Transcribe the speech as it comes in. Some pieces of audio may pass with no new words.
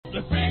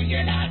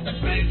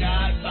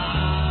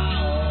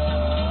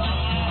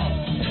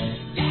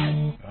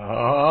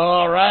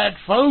All right,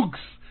 folks,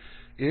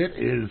 it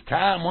is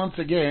time once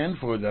again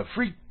for the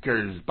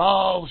Freakers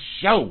Ball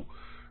Show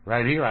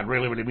right here on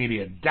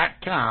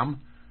RealLibertyMedia.com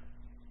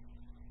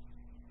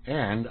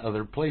and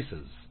other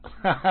places.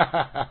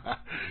 Yeah,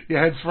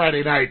 it's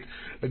Friday night,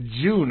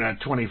 June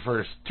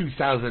 21st,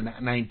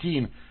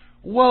 2019.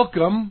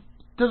 Welcome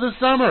to the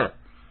summer.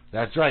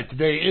 That's right,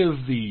 today is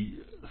the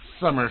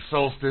summer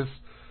solstice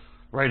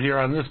right here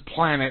on this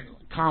planet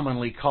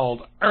commonly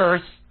called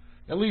Earth,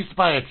 at least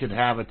by its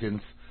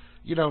inhabitants.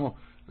 You know,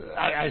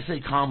 I say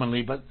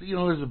commonly, but, you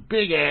know, there's a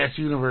big-ass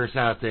universe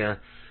out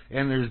there,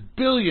 and there's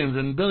billions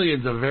and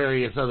billions of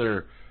various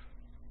other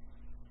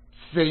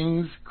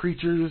things,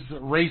 creatures,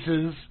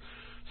 races,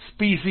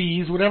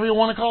 species, whatever you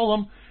want to call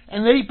them,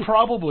 and they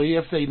probably,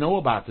 if they know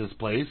about this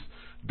place,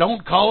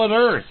 don't call it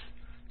Earth.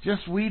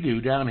 Just we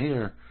do down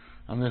here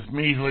on this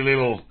measly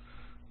little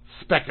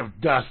speck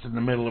of dust in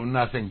the middle of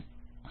nothing.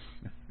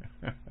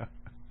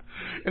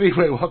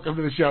 Anyway, welcome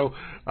to the show.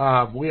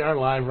 We are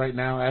live right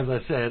now, as I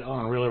said,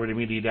 on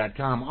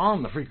RealLibertyMedia.com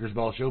on the Freakers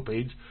Ball Show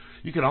page.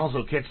 You can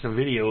also catch the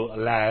video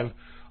live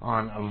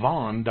on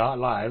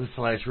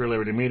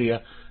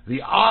vaughn.live/RealLibertyMedia.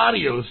 The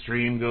audio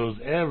stream goes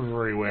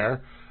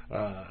everywhere.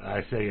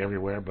 I say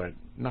everywhere, but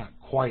not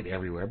quite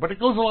everywhere. But it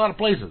goes a lot of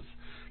places.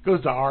 It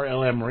goes to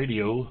RLM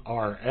Radio,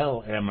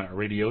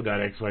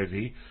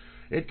 rlmradio.xyz.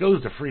 It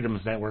goes to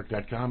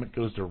freedomsnetwork.com. It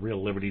goes to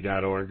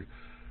realliberty.org.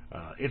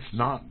 It's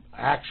not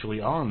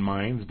actually on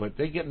Minds, but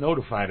they get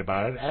notified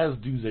about it, as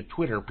do the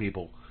Twitter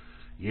people.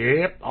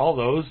 Yep, all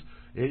those.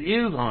 It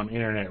is on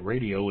Internet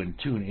Radio and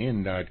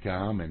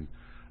TuneIn.com and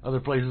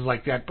other places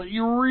like that. But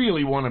you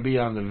really want to be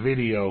on the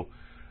video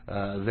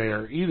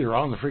there, either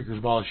on the Freakers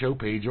Ball Show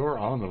page or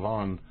on the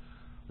Vaughn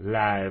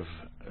Live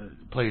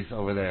place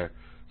over there.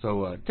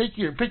 So pick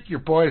your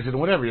poison,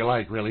 whatever you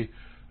like, really.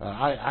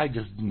 I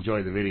just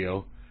enjoy the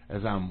video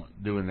as I'm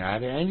doing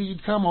that. And you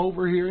can come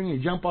over here and you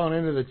jump on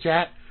into the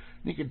chat.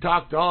 You can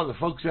talk to all the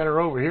folks that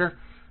are over here.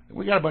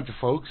 We got a bunch of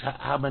folks.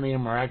 How many of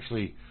them are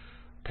actually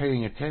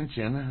paying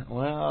attention?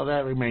 Well,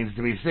 that remains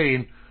to be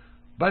seen.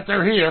 But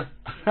they're here.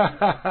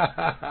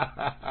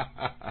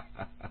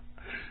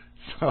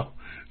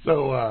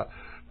 So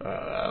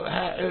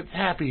it's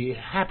happy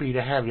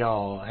to have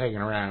y'all hanging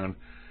around,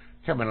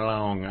 coming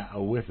along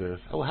with us.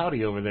 Oh,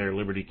 howdy over there,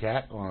 Liberty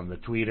Cat on the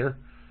tweeter.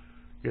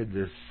 Good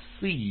to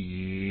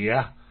see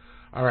ya.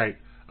 All right.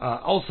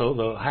 Also,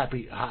 the hi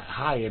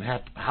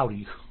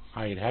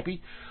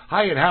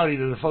and howdy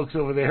to the folks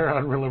over there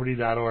on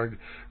realliberty.org,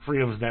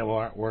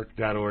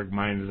 freedomsnetwork.org,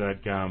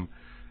 minds.com,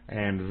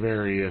 and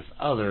various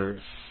other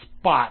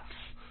spots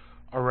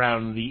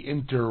around the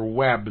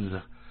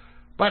interwebs.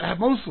 But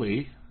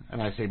mostly,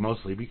 and I say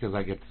mostly because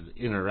I get to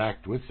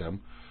interact with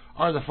them,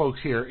 are the folks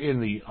here in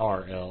the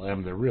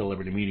RLM, the Real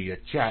Liberty Media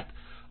chat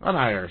on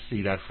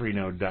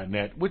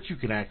irc.freenode.net, which you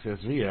can access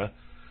via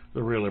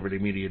the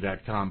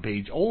RealLibertyMedia.com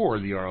page or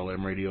the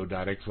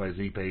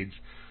RLMRadio.xyz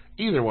page.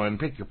 Either one,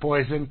 pick your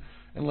poison,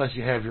 unless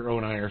you have your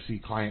own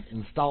IRC client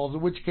installed, in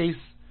which case,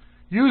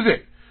 use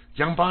it.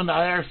 Jump on to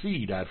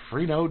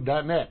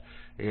irc.freenode.net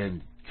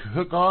and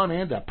hook on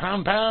into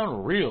pound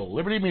Real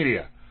Liberty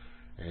Media.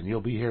 And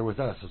you'll be here with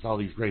us, with all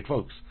these great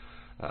folks.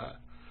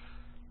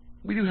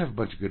 We do have a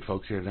bunch of good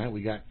folks here tonight.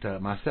 We got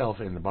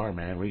myself and the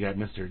barman. We got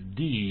Mr.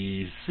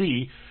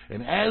 D.C.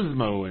 and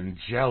Asmo and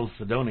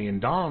Chalcedony and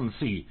Don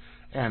C.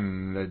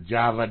 and the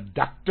Java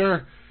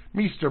Doctor,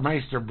 Mr.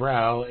 Meister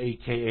Brow,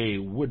 a.k.a.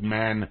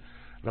 Woodman,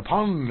 the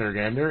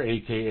Pondergander,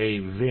 a.k.a.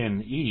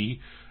 Vin E.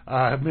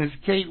 Miss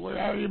Kate, where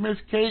are you, Miss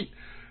Kate?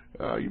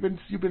 You've been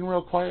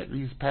real quiet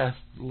these past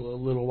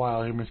little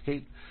while here, Miss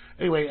Kate.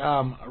 Anyway,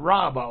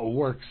 Rob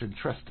works and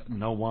trust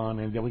no one,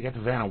 and then we got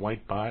the Vanna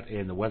Whitebot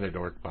and the Weather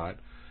Dork Bot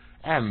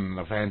and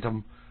the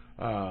Phantom,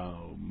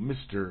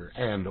 Mr.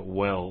 and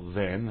Well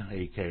Then,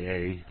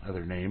 a.k.a.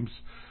 other names,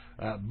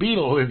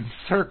 Beetle and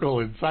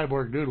Circle and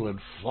Cyborg Doodle and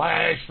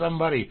Flash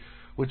Somebody,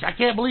 which I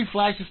can't believe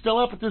Flash is still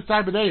up at this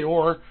time of day,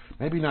 or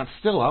maybe not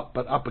still up,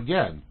 but up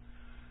again.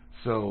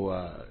 So,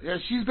 yeah,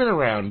 she's been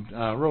around.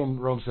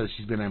 Rome says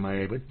she's been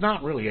MIA, but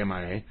not really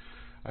MIA.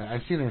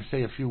 I've seen her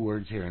say a few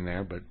words here and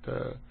there, but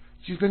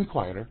she's been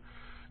quieter.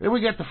 Then we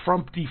got the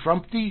Frumpty,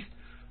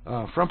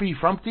 and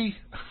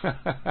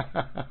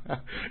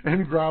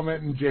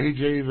Gromit and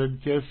JJ's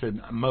and Kiss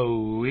and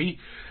Moe.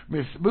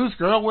 Miss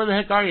Moosegurl, where the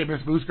heck are you,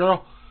 Miss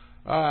Moosegurl?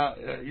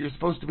 You're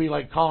supposed to be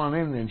like calling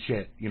in and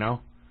shit, you know?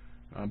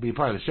 Be a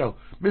part of the show.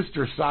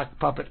 Mr. Sock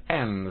Puppet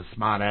and the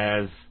Smart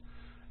Ass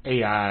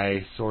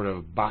AI sort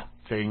of bot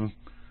thing.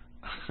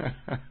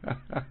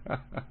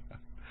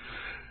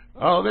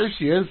 Oh, there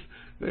she is.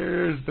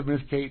 There's the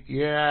Miss Kate.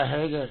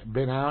 Yeah, I've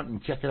been out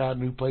and checking out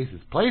new places.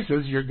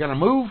 Places? You're going to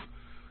move?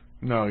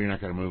 No, you're not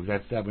going to move.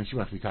 That's that. When she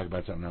wants to be talking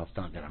about something else,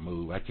 not going to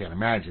move. I can't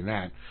imagine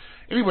that.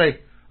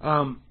 Anyway,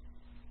 I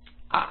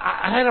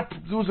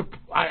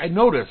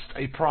noticed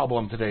a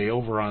problem today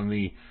over on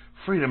the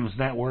Freedoms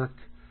Network,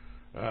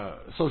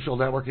 social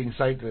networking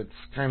site that's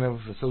kind of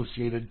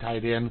associated,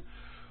 tied in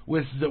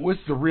with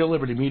the Real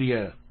Liberty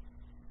Media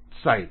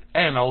site,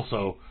 and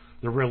also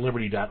the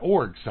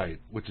RealLiberty.org site,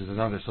 which is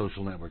another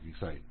social networking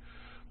site.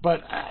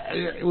 But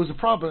it was a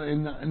problem,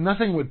 and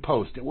nothing would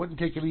post. It wouldn't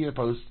take any to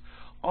post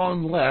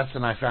unless,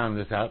 and I found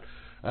this out,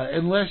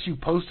 unless you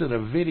posted a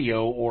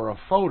video or a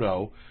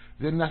photo,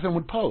 then nothing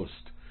would post.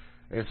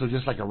 And so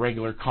just like a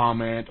regular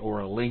comment or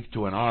a link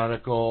to an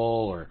article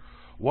or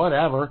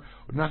whatever,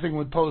 nothing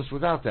would post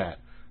without that.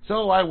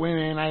 So I went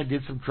in, I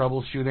did some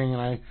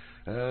troubleshooting,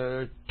 and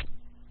I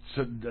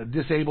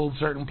disabled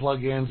certain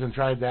plugins and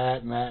tried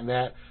that and that and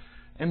that,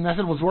 and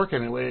nothing was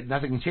working.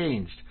 Nothing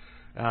changed.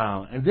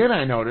 And then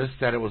I noticed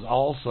that it was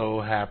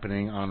also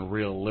happening on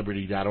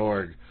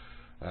RealLiberty.org,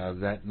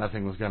 that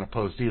nothing was going to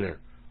post either.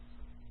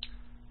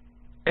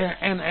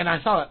 And I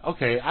thought,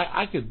 okay,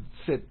 I could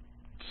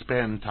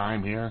spend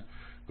time here,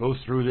 go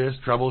through this,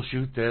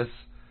 troubleshoot this.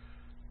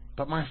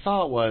 But my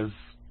thought was,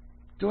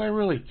 do I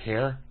really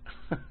care?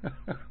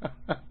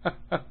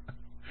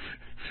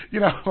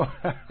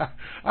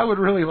 I would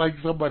really like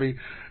somebody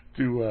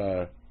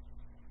to,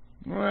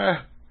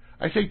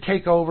 I say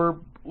take over,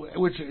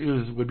 which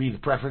would be the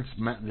preference,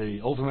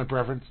 the ultimate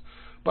preference.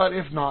 But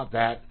if not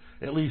that,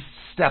 at least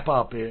step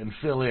up and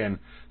fill in.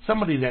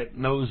 Somebody that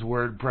knows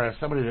WordPress,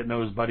 somebody that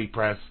knows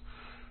BuddyPress.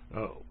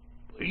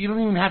 You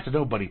don't even have to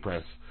know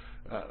BuddyPress.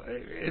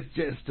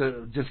 It's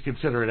just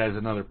consider it as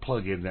another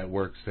plugin that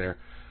works there.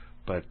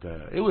 But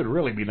it would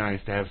really be nice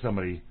to have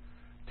somebody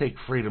take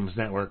Freedom's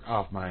network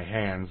off my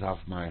hands, off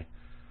my...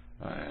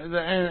 and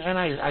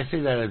I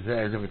say that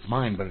as if it's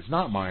mine, but it's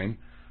not mine.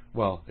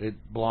 Well, it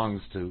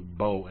belongs to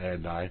Bo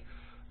and I.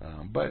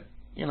 But,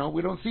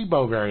 we don't see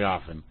Bo very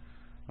often.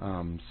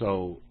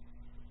 So,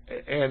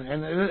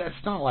 and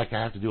it's not like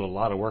I have to do a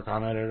lot of work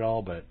on it at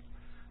all, but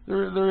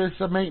there is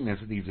some maintenance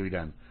that needs to be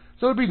done.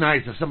 So it'd be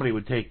nice if somebody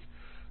would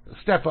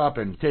step up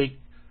and take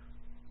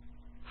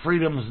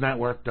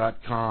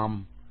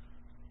freedomsnetwork.com,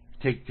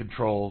 take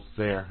control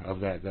there of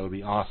that. That would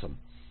be awesome.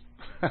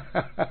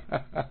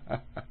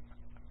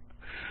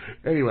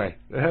 Anyway,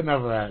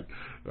 enough of that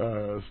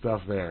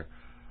stuff there.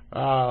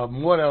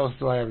 What else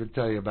do I have to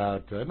tell you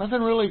about?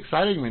 Nothing really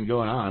exciting been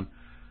going on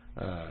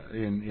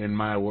in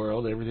my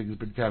world. Everything's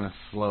been kind of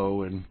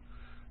slow and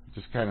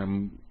just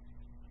kind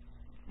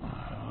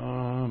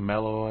of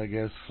mellow, I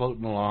guess,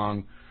 floating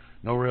along.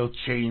 No real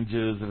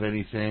changes of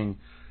anything.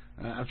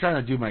 I'm trying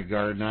to do my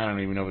garden. I don't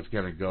even know if it's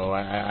going to go.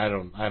 I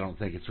don't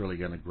think it's really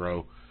going to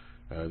grow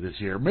this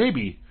year.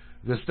 Maybe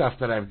the stuff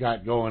that I've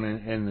got going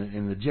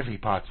in the Jiffy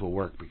Pots will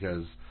work,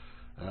 because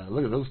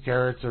look at those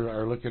carrots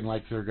are looking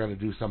like they're going to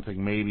do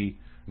something. Maybe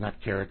not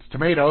carrots,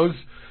 tomatoes.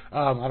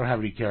 I don't have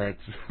any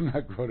carrots. I'm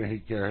not growing any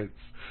carrots.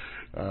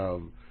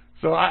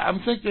 So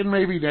I'm thinking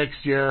maybe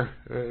next year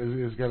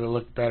is going to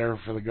look better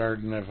for the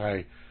garden if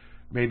I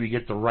maybe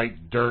get the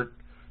right dirt.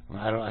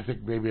 I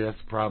think maybe that's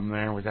the problem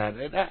there with that.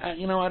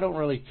 I don't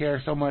really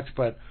care so much,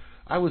 but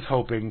I was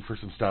hoping for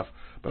some stuff.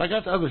 But I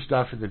got the other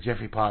stuff in the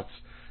Jiffy Pots.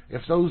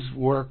 If those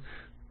work,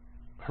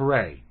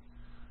 hooray.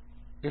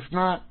 If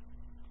not,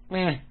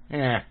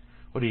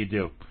 what do you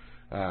do?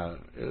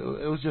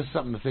 It was just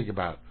something to think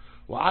about.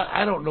 Well,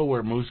 I don't know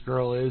where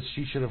Moosegurl is.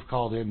 She should have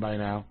called in by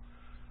now,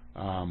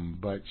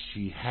 but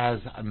she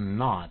has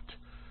not.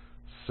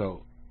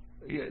 So,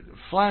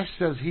 Flash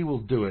says he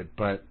will do it,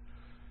 but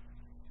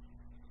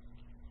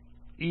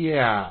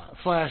yeah,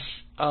 Flash,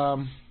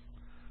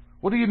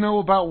 what do you know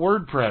about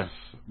WordPress,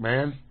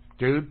 man,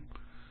 dude?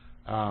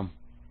 I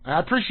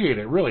appreciate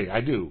it, really,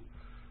 I do.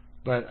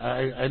 But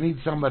I need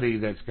somebody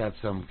that's got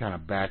some kind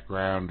of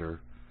background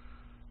or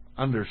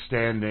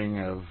understanding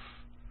of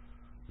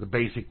the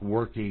basic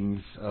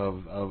workings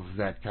of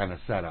that kind of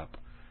setup.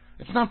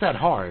 It's not that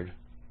hard,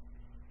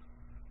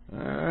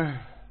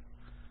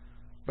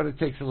 but it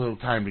takes a little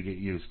time to get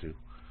used to.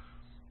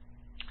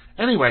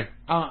 Anyway,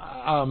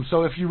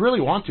 so if you really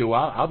want to,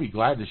 I'll be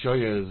glad to show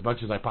you as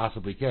much as I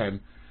possibly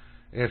can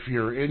if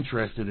you're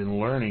interested in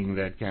learning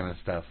that kind of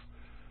stuff.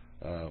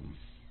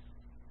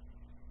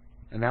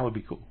 And that would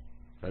be cool.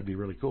 That'd be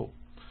really cool.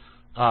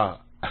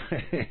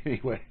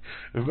 Anyway,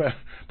 but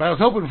I was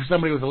hoping for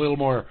somebody with a little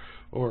more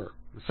or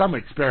some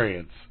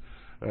experience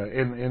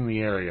in the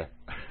area.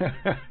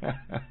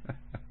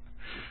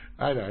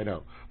 I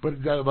know,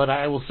 but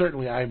I'm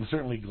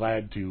certainly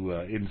glad to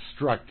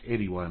instruct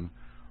anyone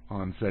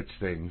on such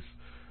things,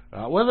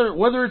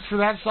 whether it's for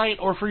that site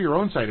or for your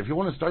own site. If you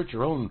want to start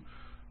your own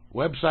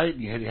website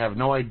and you have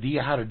no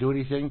idea how to do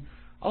anything,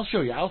 I'll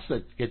show you. I'll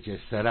get you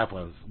set up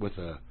with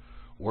a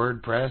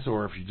WordPress,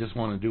 or if you just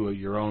want to do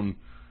your own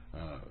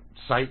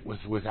site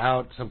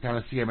without some kind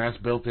of CMS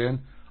built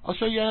in, I'll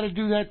show you how to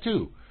do that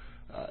too.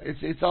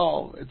 It's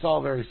all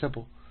very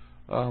simple.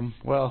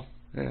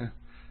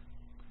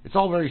 It's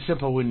all very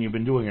simple when you've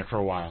been doing it for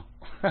a while.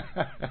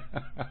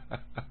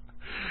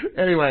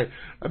 Anyway,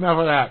 enough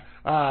of that.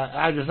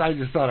 I just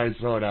thought I'd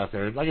throw it out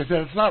there. Like I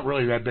said, it's not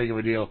really that big of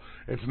a deal.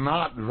 It's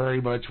not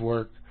very much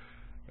work.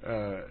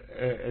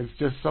 It's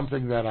just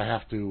something that I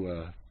have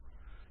to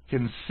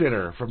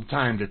consider from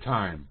time to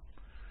time.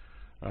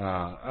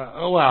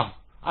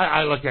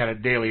 I look at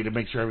it daily to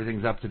make sure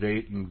everything's up to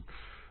date and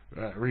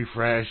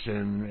refresh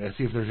and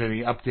see if there's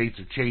any updates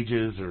or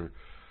changes or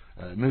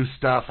new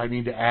stuff I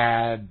need to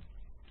add.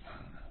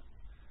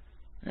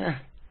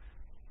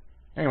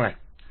 Anyway,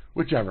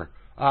 whichever.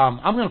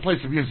 I'm going to play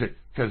some music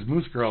because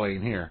Moosegurl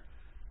ain't here.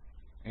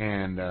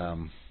 And,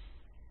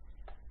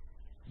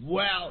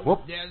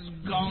 well, there's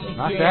gonna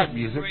not be that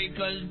music.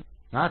 breakers.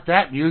 Not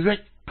that music.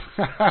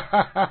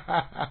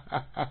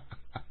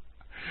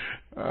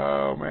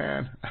 Oh,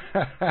 man.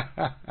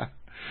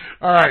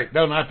 All right.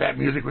 No, not that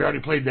music. We already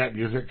played that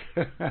music.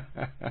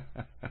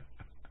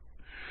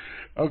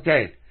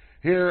 Okay.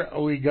 Here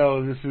we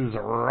go. This is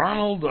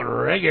Ronald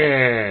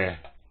Reggae.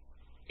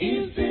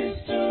 Is this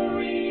the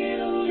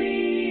real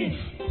leaf?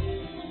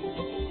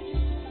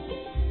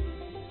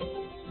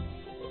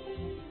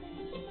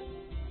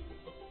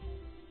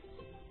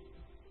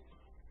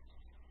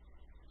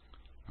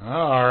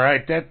 All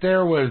right, that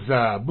there was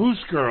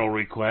Moosegurl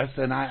request,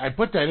 and I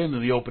put that into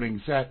the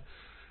opening set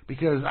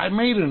because I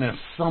made an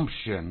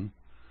assumption,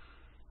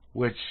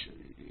 which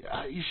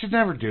you should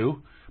never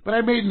do, but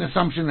I made an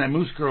assumption that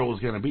Moosegurl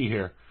was going to be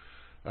here.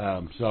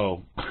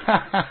 So,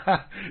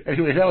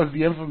 anyway, that was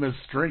the infamous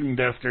String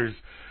Dusters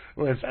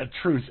with A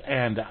Truce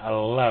and a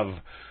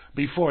Love.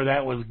 Before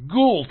that was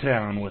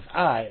Ghoultown with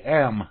I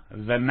Am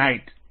the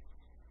Night.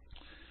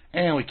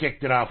 And we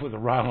kicked it off with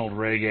Ronald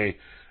Reggae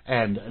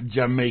and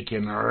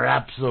Jamaican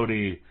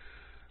Rhapsody.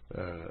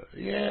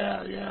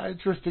 Yeah,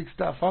 interesting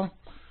stuff, huh?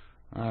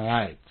 All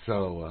right,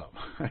 so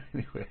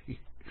anyway, I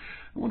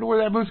wonder where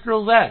that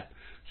Moosegurl's at.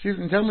 She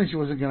didn't tell me she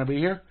wasn't going to be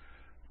here.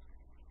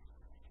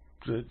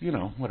 So,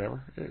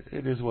 whatever.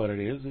 It is what it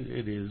is.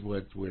 It is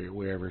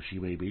wherever she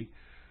may be.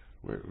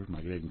 Where's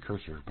my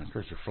cursor? My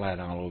cursor flat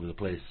all over the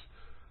place.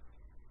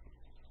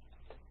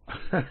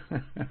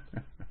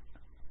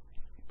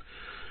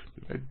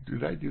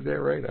 Did I do that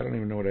right? I don't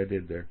even know what I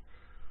did there.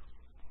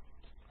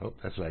 Oh,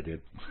 that's what I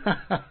did.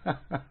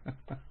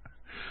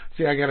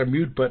 See, I got a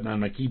mute button on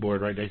my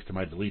keyboard right next to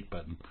my delete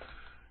button,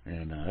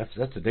 and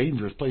that's a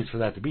dangerous place for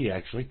that to be,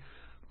 actually.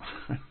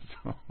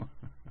 So,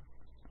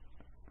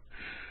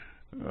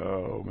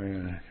 oh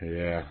man,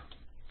 yeah.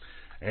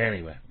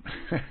 Anyway,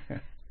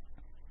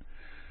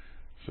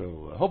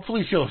 so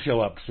hopefully she'll show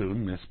up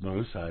soon, Miss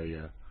Moose.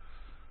 I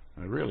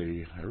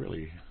really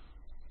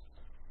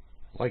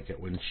like it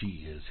when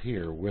she is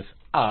here with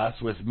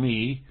us, with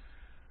me,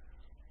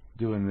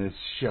 doing this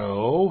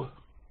show.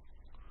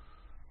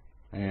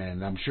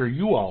 And I'm sure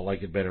you all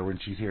like it better when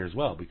she's here as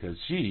well, because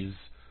she's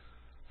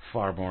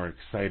far more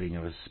exciting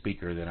of a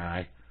speaker than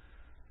I.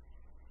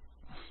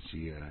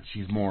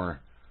 She's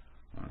more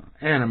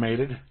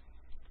animated,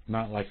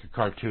 not like a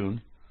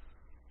cartoon.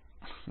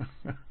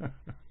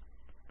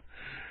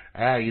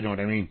 You know what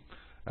I mean.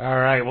 All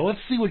right, well, let's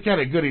see what kind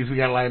of goodies we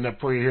got lined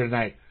up for you here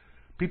tonight.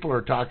 People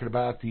are talking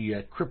about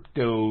the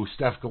crypto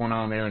stuff going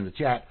on there in the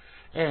chat.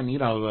 And,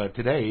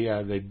 today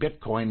the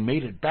Bitcoin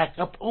made it back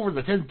up over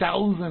the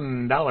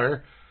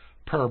 $10,000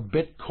 per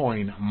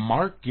Bitcoin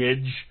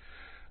markage.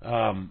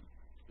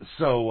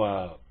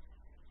 So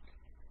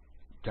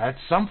that's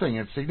something.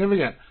 It's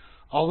significant.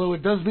 Although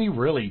it does me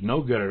really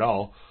no good at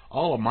all.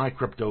 All of my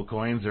crypto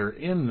coins are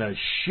in the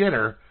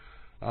shitter.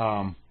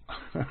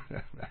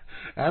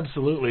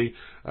 Absolutely.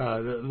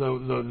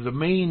 The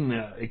main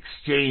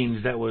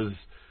exchange that was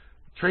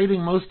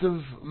trading most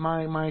of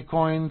my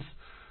coins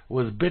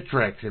was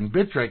Bittrex, and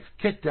Bittrex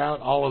kicked out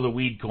all of the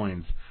weed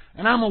coins.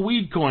 And I'm a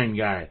weed coin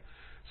guy,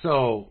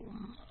 so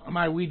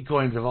my weed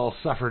coins have all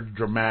suffered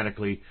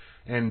dramatically.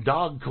 And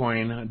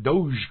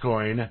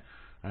Dogecoin,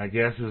 I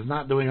guess, is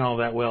not doing all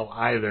that well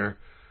either.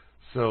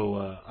 So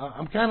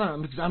I'm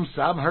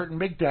hurting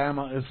big time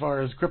as far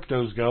as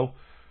cryptos go.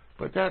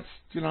 But it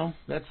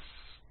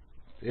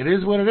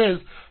is what it is.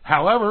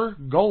 However,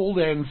 gold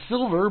and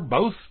silver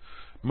both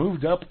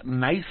moved up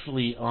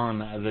nicely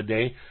on the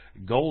day.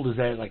 Gold is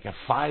at like a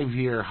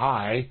 5-year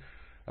high.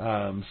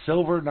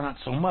 Silver, not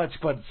so much,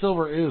 but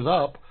silver is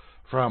up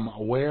from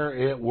where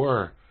it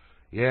were.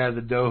 Yeah,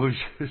 the Doge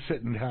is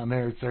sitting down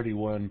there at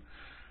 31.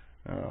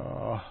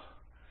 Come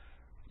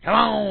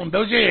on,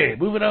 Doge,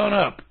 move it on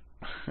up.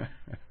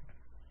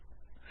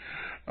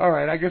 All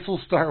right, I guess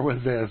we'll start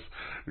with this,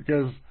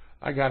 because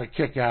I got a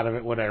kick out of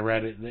it when I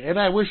read it, and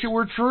I wish it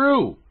were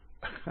true.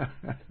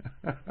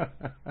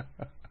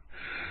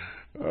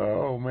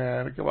 Oh,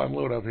 man. Come on,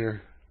 load up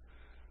here.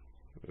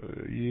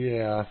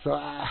 Yeah, so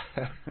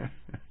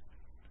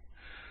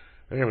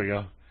there we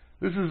go.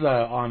 This is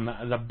on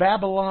the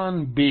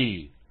Babylon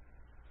Bee.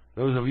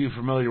 Those of you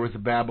familiar with the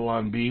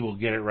Babylon Bee will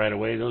get it right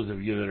away. Those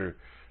of you that are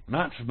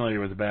not familiar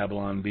with the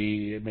Babylon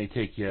Bee, it may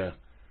take you a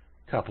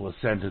couple of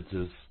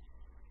sentences.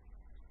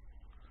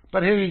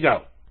 But here you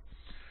go.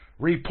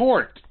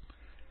 Report.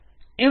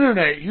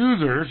 Internet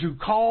users who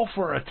call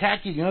for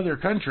attacking other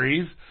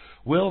countries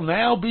will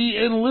now be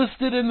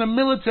enlisted in the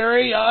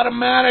military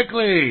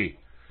automatically.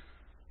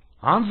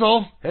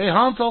 Hansel. Hey,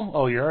 Hansel.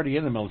 Oh, you're already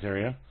in the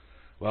military, huh?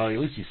 Well, at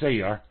least you say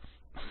you are.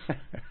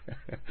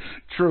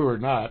 True or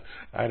not,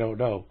 I don't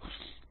know.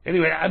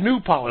 Anyway, a new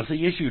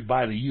policy issued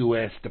by the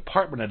U.S.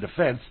 Department of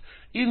Defense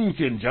in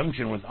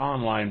conjunction with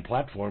online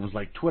platforms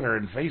like Twitter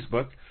and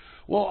Facebook,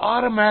 will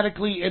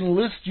automatically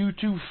enlist you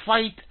to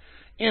fight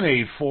in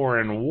a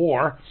foreign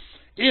war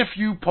if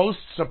you post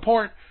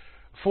support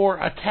for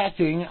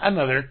attacking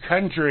another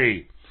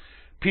country.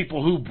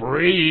 People who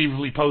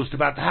bravely post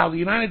about how the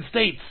United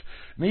States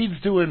needs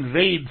to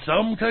invade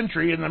some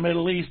country in the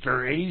Middle East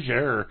or Asia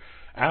or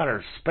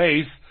outer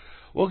space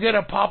will get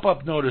a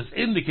pop-up notice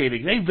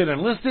indicating they've been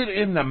enlisted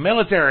in the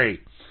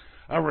military.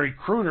 A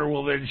recruiter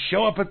will then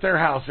show up at their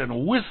house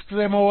and whisk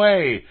them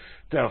away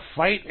to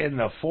fight in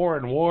the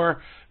foreign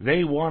war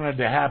they wanted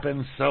to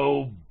happen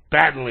so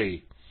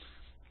badly.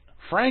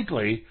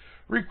 Frankly,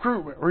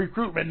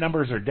 recruitment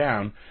numbers are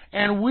down,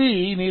 and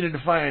we needed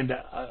to find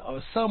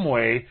some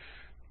way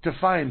to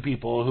find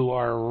people who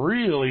are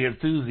really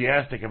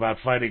enthusiastic about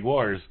fighting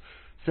wars,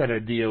 said a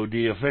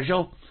DoD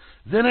official.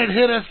 Then it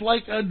hit us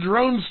like a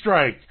drone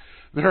strike.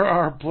 There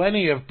are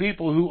plenty of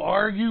people who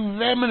argue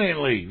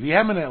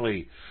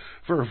vehemently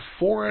for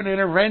foreign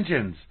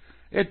interventions.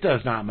 It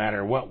does not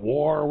matter what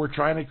war we're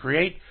trying to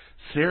create,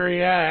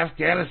 Syria,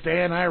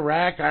 Afghanistan,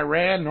 Iraq,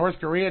 Iran, North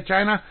Korea,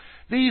 China.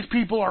 These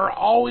people are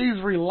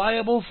always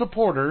reliable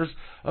supporters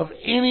of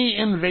any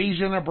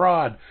invasion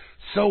abroad.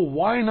 So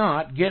why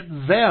not get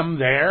them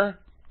there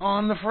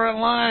on the front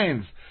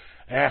lines?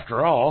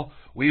 After all,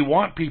 we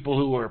want people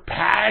who are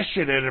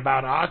passionate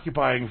about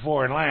occupying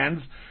foreign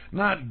lands,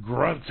 not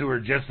grunts who are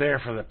just there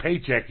for the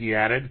paycheck, he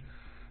added.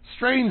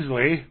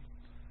 Strangely,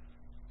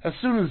 as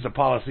soon as the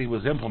policy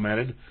was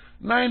implemented,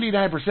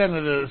 99%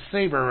 of the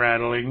saber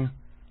rattling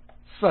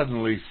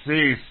suddenly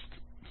ceased.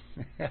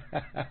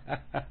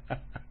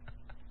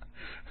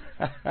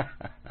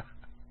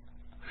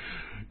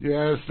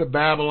 Yes, the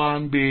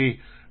Babylon Bee.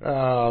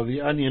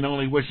 The Onion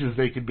only wishes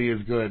they could be as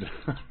good.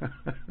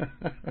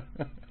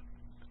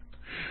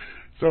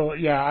 So,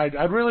 yeah,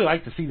 I'd really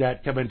like to see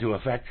that come into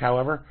effect,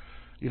 however.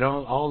 You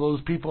know, all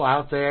those people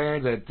out there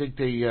that think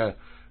the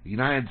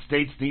United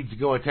States needs to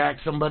go attack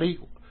somebody,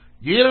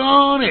 get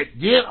on it!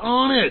 Get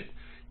on it!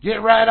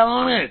 Get right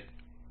on it!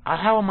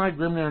 How am I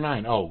Grimnir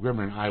 9? Oh,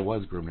 Grimnir, I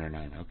was Grimnir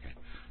 9. Okay.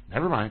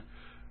 Never mind.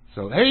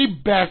 So, hey,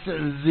 Beth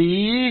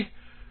Z.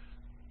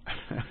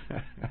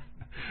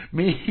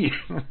 Me.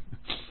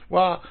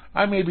 Well,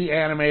 I may be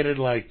animated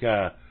like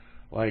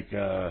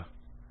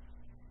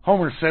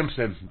Homer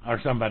Simpson or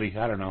somebody.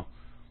 I don't know.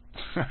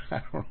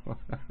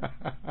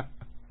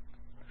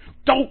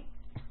 Don't.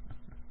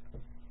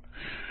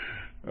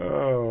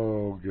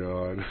 Oh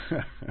God.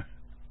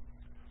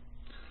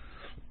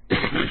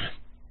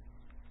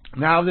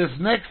 Now, this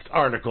next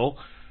article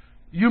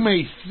you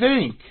may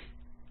think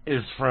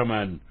is from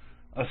a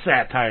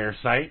satire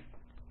site.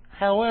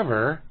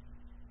 However,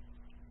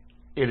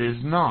 it is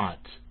not.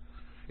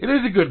 It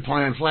is a good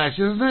plan, Flash,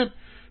 isn't it?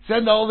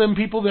 Send all them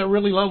people that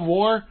really love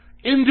war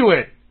into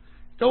it.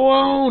 Go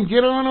on,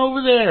 get on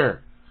over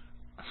there.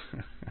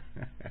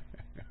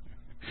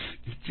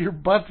 Get your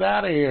butts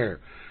out of here.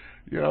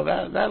 You know,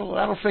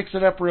 that'll fix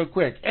it up real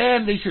quick.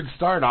 And they should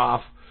start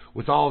off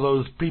with all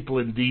those people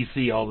in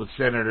D.C., all the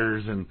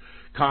senators and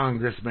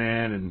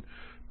congressmen and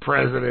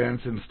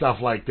presidents and stuff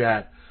like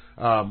that.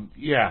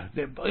 Yeah,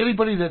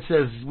 anybody that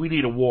says we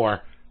need a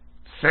war,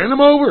 send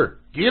them over.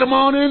 Get them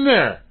on in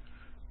there.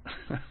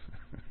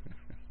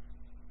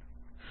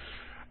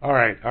 All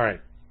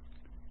right.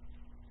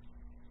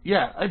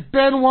 Yeah,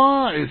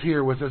 Benoit is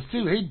here with us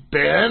too. Hey,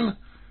 Ben.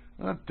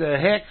 What the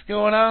heck's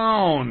going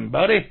on,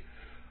 buddy?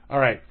 All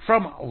right,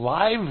 from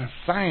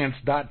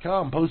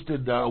livescience.com,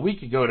 posted a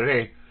week ago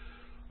today,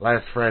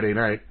 last Friday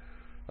night,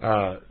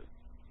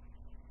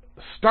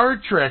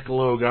 Star Trek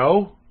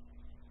logo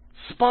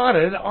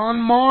spotted on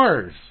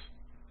Mars.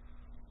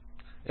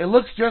 It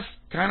looks just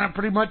kind of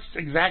pretty much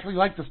exactly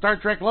like the Star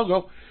Trek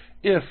logo,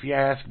 if you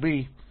ask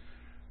me.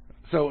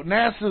 So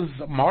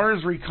NASA's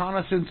Mars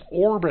Reconnaissance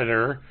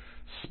Orbiter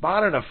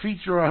spotted a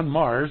feature on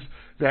Mars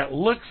that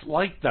looks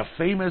like the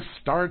famous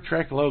Star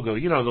Trek logo.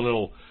 You know, the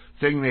little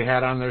thing they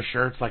had on their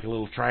shirts, like a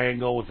little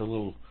triangle with a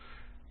little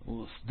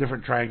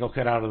different triangle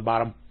cut out of the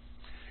bottom.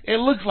 It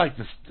looks like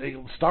the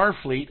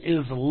Starfleet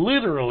is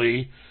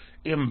literally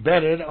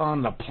embedded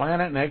on the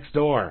planet next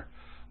door.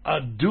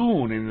 A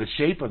dune in the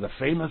shape of the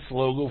famous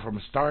logo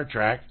from Star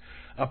Trek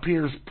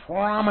appears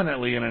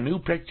prominently in a new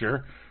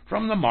picture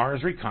from the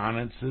Mars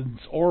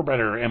Reconnaissance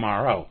Orbiter,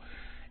 MRO.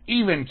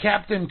 Even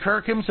Captain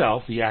Kirk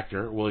himself, the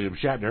actor William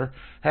Shatner,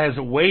 has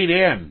weighed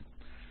in.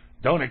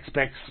 Don't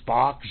expect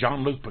Spock,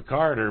 Jean-Luc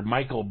Picard, or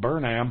Michael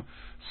Burnham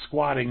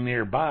squatting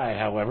nearby,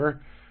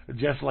 however.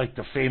 Just like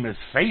the famous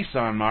face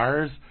on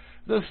Mars,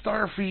 the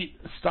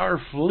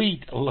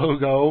Starfleet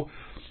logo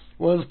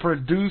was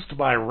produced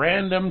by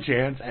random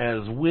chance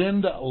as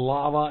wind,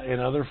 lava,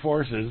 and other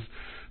forces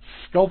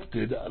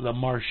sculpted the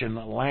Martian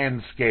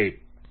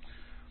landscape.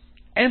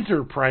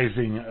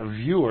 Enterprising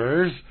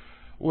viewers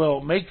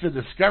will make the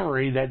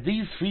discovery that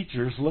these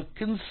features look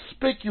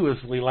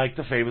conspicuously like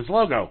the famous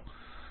logo.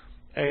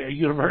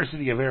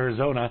 University of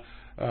Arizona,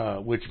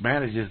 which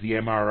manages the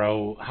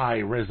MRO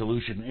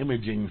high-resolution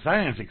imaging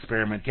science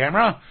experiment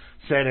camera,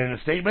 said in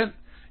a statement,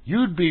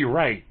 "You'd be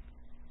right,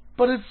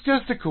 but it's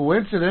just a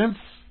coincidence.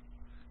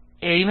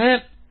 Ain't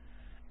it?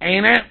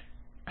 Ain't it?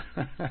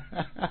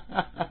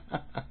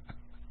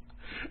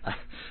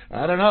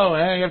 I don't know,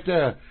 man. You have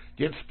to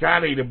get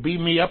Scotty to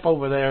beam me up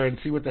over there and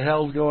see what the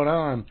hell's going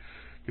on,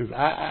 because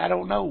I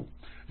don't know.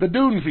 The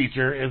dune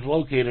feature is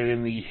located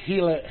in the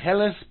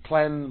Hellas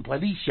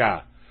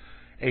Planitia,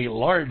 a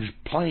large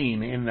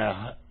plain in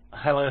the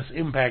Hellas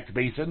Impact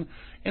Basin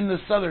in the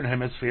southern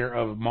hemisphere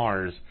of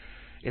Mars.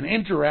 An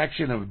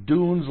interaction of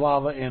dunes,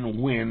 lava, and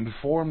wind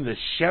form the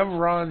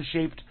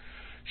chevron-shaped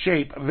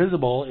shape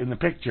visible in the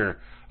picture.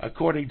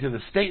 According to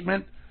the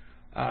statement,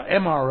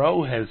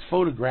 MRO has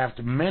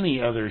photographed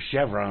many other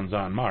chevrons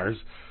on Mars,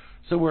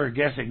 so we're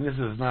guessing this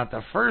is not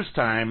the first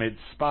time it's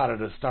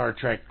spotted a Star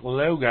Trek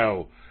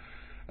logo.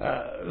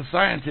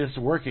 Scientists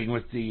working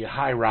with the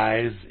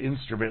HiRISE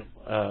instrument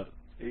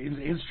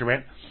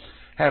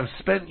have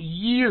spent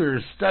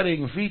years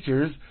studying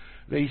features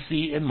they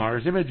see in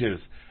Mars images,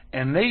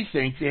 and they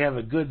think they have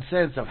a good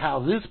sense of how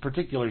this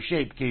particular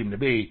shape came to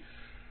be.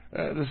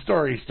 The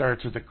story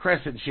starts with the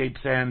crescent-shaped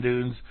sand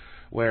dunes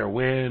where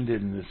wind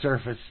and the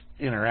surface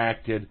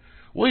interacted.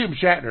 William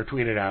Shatner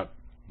tweeted out,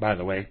 by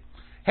the way,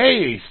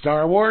 "Hey,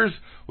 Star Wars,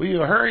 will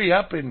you hurry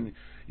up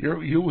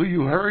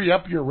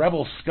your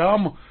rebel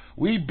scum?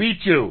 We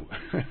beat you."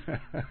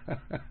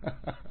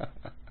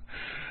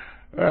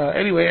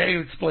 Anyway, it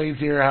explains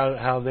here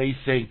how they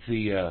think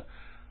the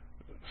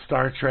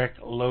Star Trek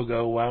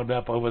logo wound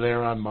up over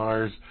there on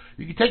Mars.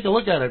 You can take a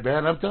look at it,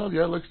 man. I'm telling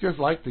you, it looks just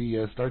like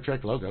the Star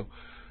Trek logo.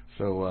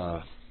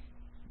 So,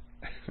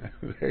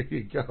 there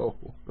you go.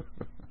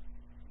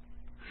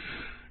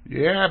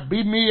 Yeah,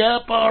 beat me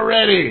up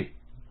already.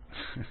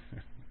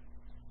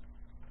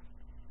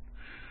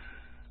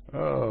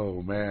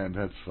 Oh, man,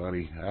 that's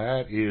funny.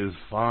 That is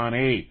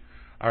funny.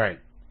 All right.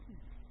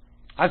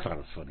 I thought it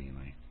was funny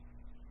anyway.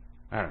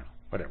 I don't know.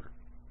 Whatever.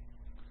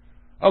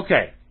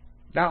 Okay.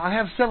 Now, I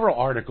have several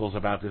articles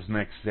about this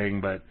next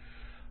thing, but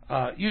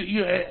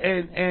you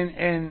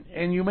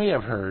may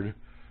have heard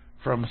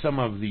from some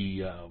of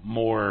the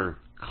more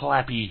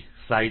clappy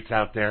sites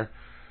out there,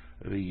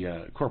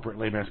 the corporate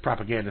lame-ass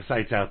propaganda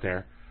sites out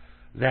there,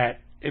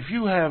 that if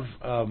you have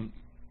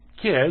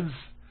kids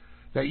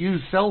that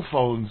use cell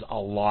phones a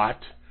lot,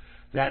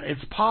 that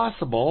it's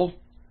possible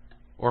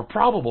or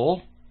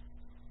probable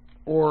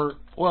or,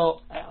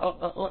 well,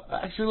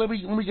 actually, let me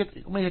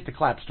hit the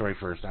clap story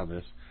first on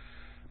this,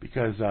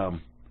 because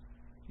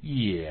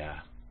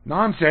yeah,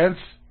 nonsense.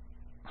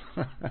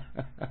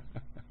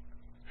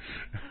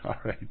 All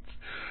right,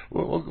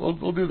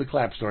 we'll do the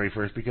clap story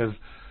first, because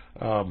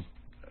it's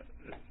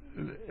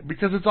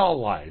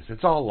all lies.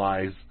 It's all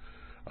lies,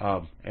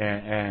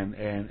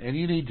 and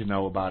you need to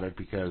know about it,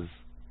 because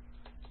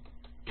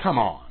come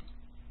on,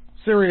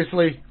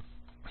 seriously.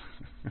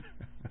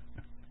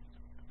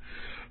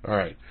 All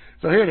right,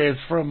 so here it is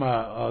from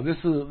this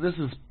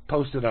is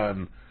posted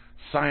on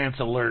Science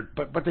Alert,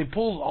 but they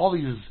pulled all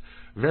these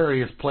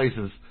various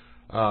places,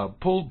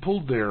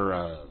 pulled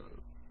their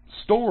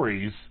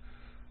stories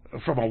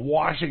from a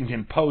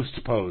Washington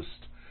Post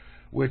post,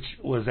 which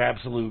was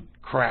absolute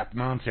crap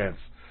nonsense.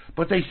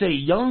 But they say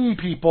young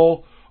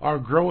people are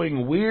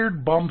growing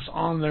weird bumps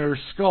on their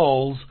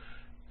skulls.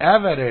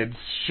 Evidence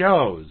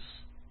shows.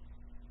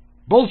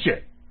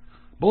 Bullshit.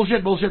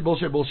 Bullshit, bullshit,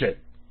 bullshit, bullshit.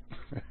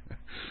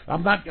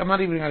 I'm not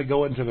even going to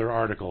go into their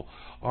article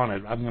on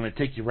it. I'm going to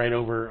take you right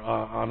over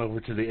over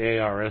to the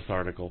ARS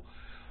article,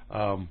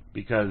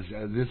 because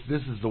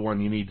this is the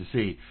one you need to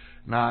see.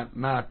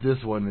 Not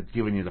this one that's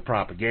giving you the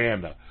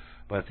propaganda,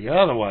 but the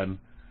other one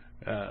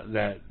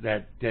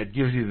that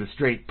gives you the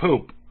straight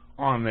poop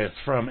on this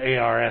from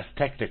Ars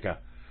Technica.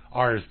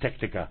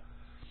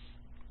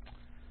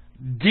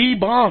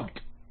 Debunked: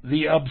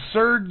 the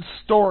absurd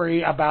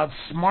story about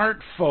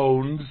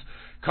smartphones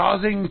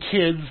causing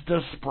kids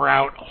to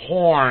sprout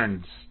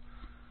horns.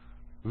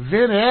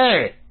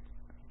 Vinny,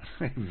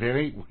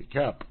 wake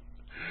up.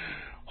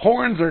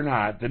 Horns or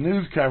not, the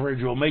news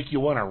coverage will make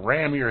you want to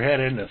ram your head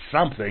into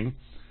something.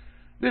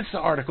 This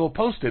article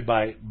posted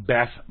by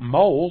Beth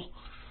Mole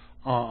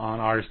on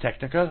Ars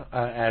Technica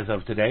as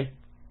of today.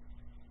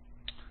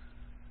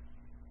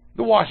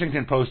 The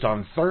Washington Post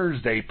on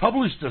Thursday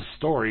published a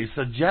story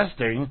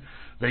suggesting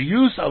the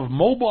use of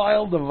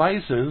mobile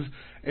devices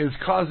is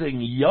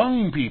causing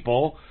young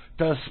people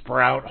to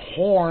sprout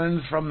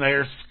horns from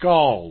their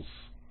skulls.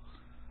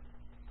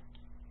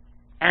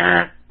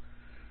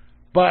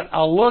 But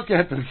a look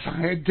at the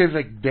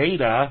scientific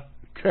data,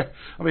 let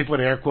me put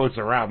air quotes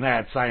around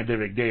that,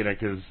 scientific data,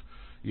 because,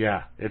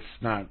 yeah, it's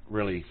not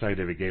really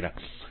scientific data,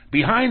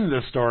 behind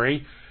the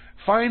story,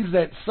 finds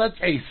that such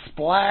a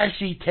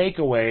splashy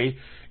takeaway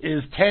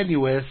is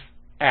tenuous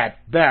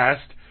at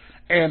best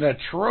and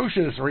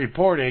atrocious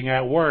reporting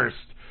at worst.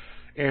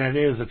 And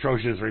it is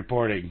atrocious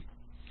reporting.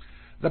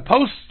 The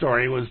Post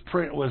story was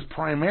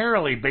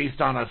primarily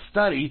based on a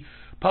study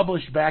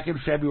published back in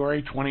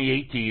February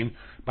 2018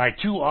 by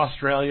two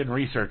Australian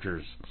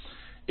researchers.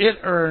 It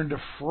earned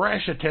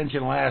fresh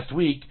attention last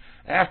week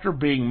after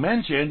being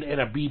mentioned in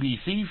a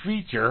BBC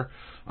feature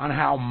on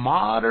how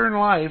modern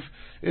life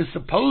is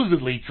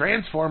supposedly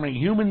transforming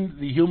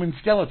the human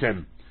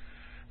skeleton.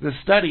 The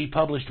study,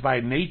 published by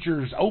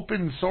Nature's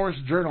open source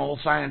journal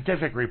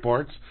Scientific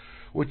Reports,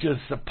 which is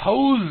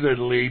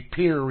supposedly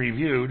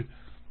peer-reviewed.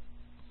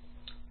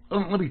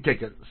 Let me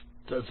take a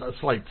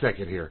slight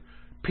second here.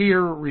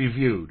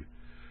 Peer-reviewed.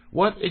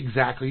 What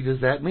exactly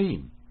does that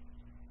mean?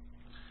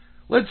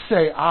 Let's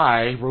say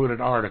I wrote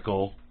an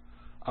article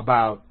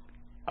about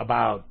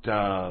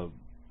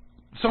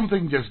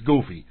something just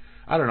goofy.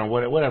 I don't know,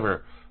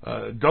 whatever.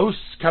 Ghosts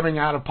coming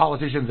out of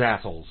politicians'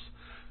 assholes.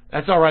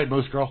 That's all right,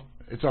 Moosegurl.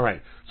 It's all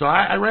right. So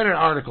I read an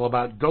article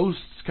about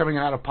ghosts coming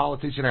out of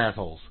politician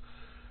assholes,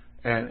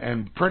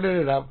 and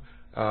printed it up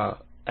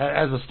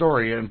as a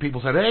story. And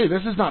people said, "Hey,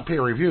 this is not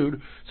peer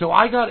reviewed." So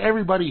I got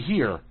everybody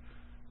here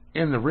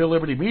in the Real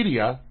Liberty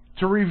Media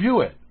to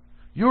review it.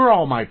 You're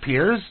all my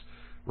peers,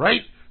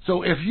 right?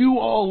 So if you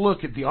all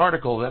look at the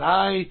article that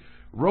I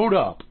wrote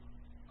up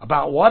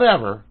about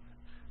whatever,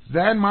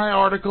 then my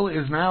article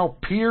is now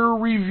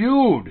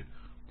peer-reviewed.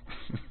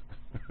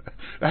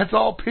 That's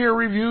all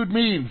peer-reviewed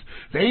means.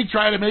 They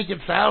try to make it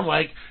sound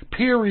like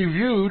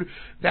peer-reviewed,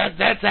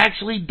 that's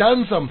actually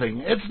done something.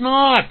 It's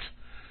not.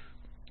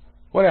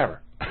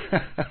 Whatever.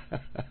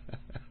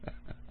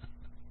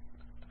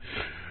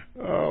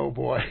 Oh,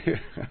 boy.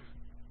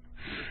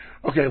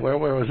 Okay, where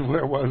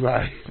was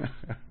I?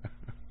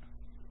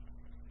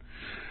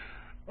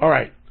 All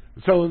right.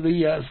 So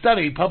the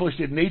study, published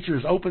in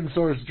Nature's open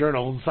source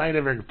journal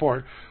Scientific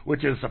Report,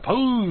 which is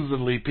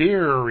supposedly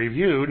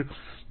peer-reviewed,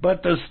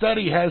 but the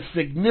study has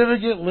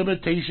significant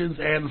limitations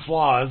and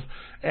flaws,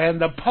 and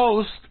the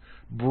Post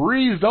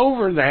breezed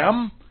over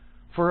them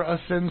for a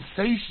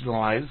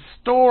sensationalized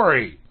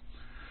story.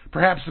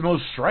 Perhaps the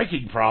most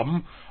striking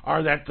problem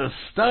are that the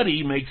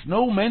study makes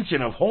no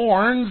mention of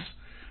horns.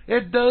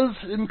 It does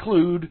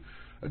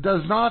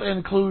not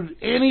include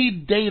any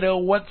data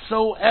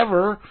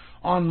whatsoever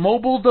on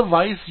mobile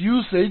device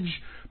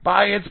usage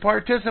by its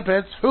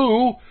participants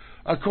who,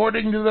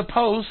 according to the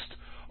Post,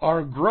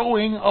 are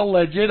growing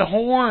alleged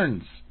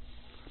horns.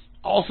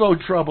 Also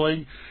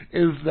troubling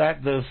is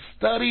that the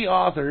study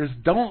authors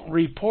don't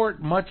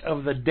report much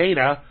of the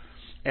data,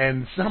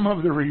 and some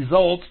of the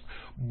results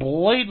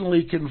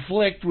blatantly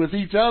conflict with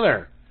each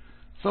other.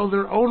 So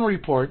their own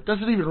report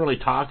doesn't even really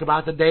talk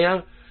about the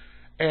data,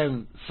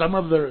 and some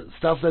of the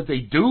stuff that they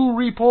do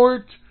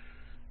report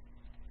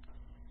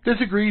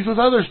disagrees with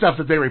other stuff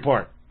that they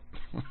report.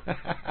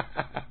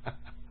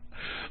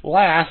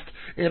 Last,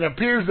 it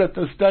appears that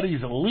the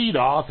study's lead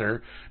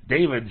author,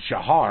 David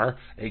Shahar,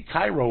 a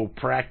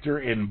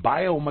chiropractor and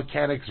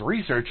biomechanics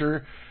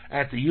researcher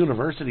at the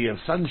University of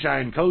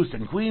Sunshine Coast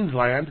in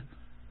Queensland,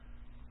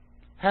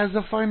 has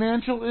a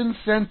financial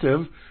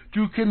incentive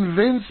to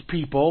convince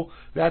people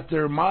that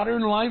their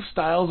modern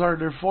lifestyles are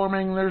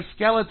deforming their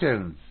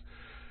skeletons.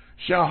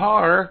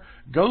 Shahar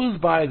goes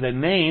by the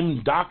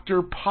name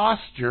Dr.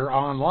 Posture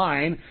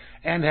online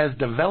and has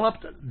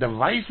developed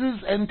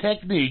devices and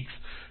techniques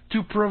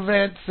to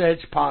prevent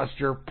such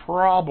posture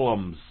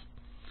problems.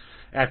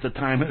 At the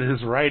time of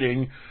his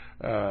writing,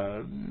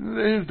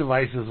 his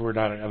devices were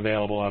not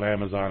available on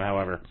Amazon,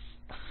 however.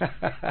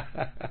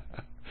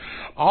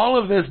 All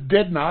of this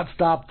did not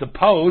stop the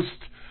Post,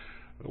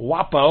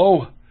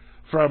 WAPO,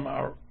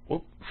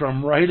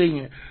 from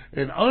writing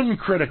an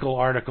uncritical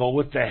article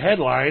with the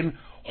headline,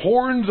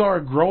 "Horns are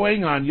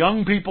growing on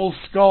young people's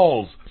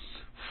skulls.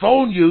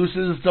 Phone use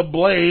is to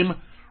blame.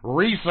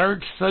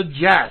 Research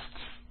suggests."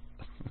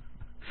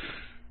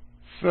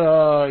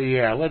 So,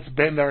 yeah, let's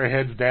bend our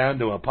heads down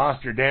to a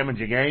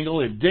posture-damaging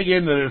angle and dig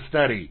into this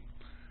study.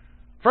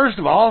 First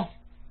of all,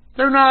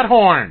 they're not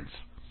horns.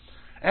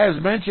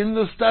 As mentioned,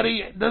 the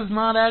study does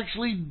not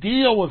actually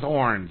deal with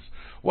horns.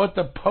 What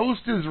the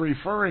Post is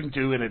referring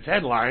to in its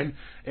headline,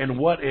 and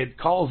what it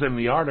calls in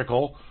the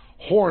article,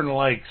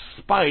 horn-like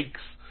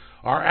spikes,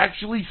 are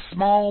actually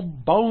small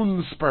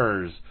bone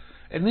spurs.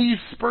 And these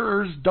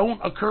spurs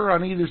don't occur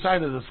on either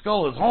side of the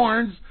skull as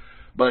horns,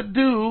 but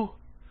do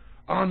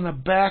on the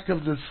back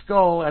of the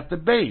skull at the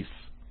base.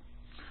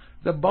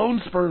 The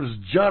bone spurs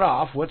jut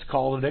off what's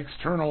called an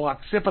external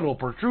occipital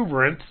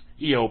protuberance,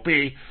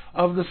 EOP,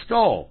 of the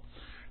skull.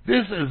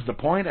 This is the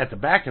point at the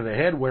back of the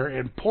head where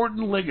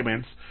important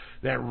ligaments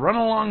that run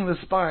along the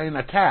spine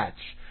attach,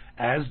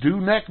 as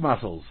do neck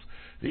muscles.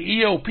 The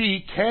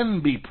EOP can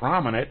be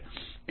prominent.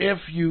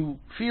 If you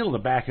feel the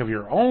back of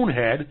your own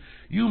head,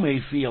 you may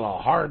feel a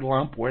hard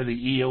lump where the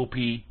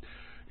EOP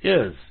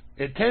is.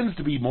 It tends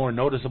to be more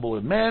noticeable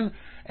in men,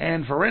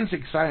 and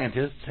forensic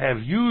scientists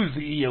have used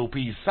the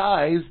EOP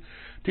size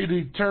to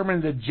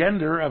determine the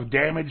gender of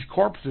damaged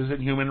corpses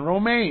and human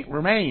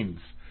remains.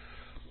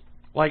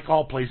 Like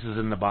all places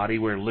in the body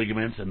where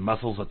ligaments and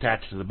muscles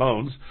attach to the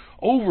bones,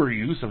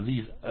 overuse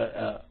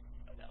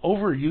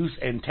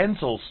and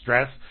tensile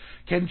stress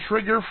can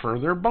trigger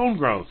further bone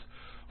growth,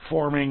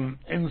 forming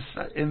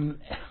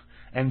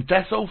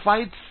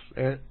enthesophytes.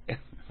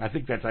 I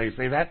think that's how you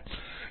say that.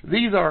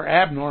 These are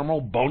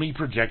abnormal bony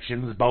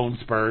projections, bone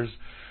spurs,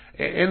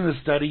 In the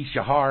study,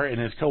 Shahar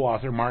and his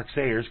co-author Mark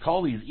Sayers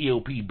call these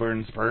EOP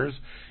burn spurs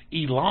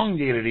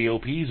elongated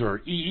EOPs or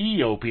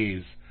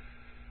EEOPs.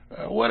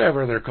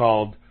 Whatever they're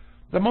called,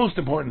 the most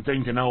important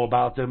thing to know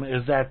about them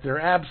is that they're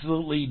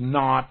absolutely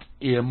not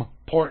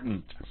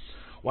important.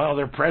 While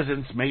their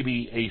presence may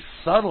be a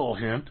subtle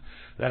hint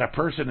that a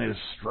person is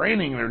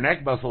straining their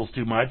neck muscles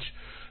too much,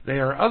 they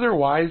are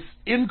otherwise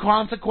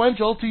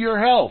inconsequential to your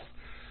health.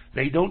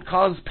 They don't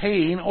cause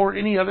pain or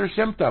any other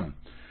symptom.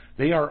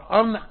 They are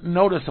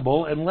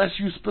unnoticeable unless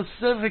you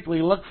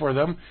specifically look for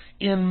them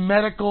in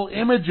medical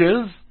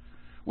images,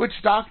 which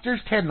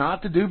doctors tend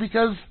not to do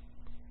because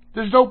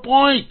there's no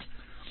point.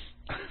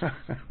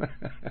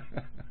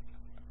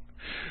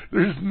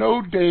 There's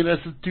no data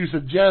to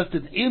suggest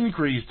an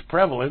increased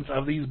prevalence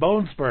of these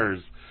bone spurs.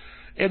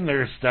 In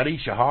their study,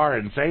 Shahar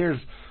and Sayers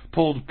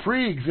pulled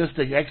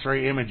pre-existing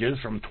X-ray images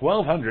from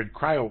 1,200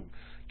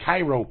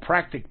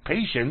 chiropractic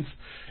patients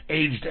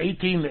aged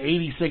 18 to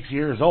 86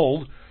 years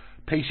old.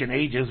 Patient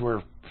ages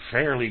were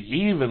fairly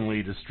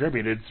evenly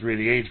distributed through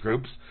the age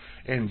groups,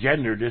 and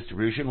gender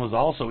distribution was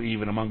also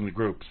even among the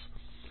groups.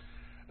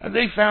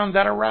 They found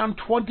that around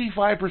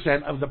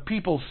 25% of the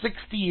people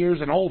 60 years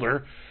and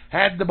older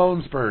had the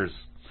bone spurs,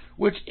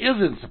 which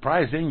isn't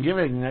surprising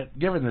given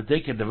that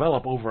they can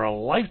develop over a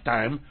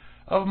lifetime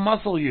of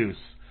muscle use.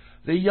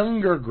 The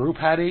younger group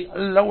had a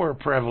lower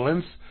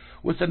prevalence,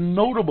 with the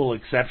notable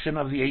exception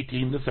of the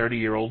 18 to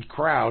 30-year-old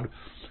crowd,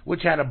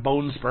 which had a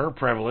bone spur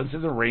prevalence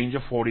in the range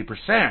of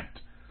 40%.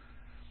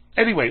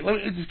 Anyway, let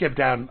me just get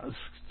down,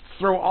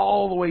 throw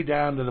all the way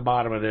down to the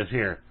bottom of this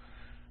here.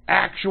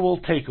 Actual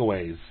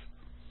takeaways.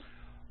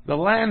 The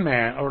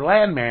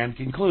landman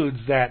concludes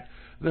that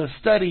the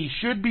study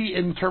should be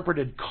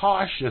interpreted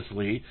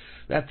cautiously,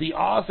 that the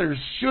authors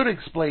should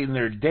explain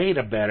their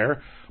data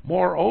better.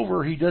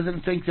 Moreover, he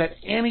doesn't think that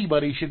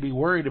anybody should be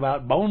worried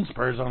about bone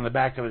spurs on the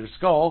back of their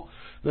skull.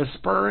 The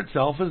spur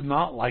itself is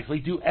not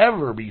likely to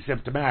ever be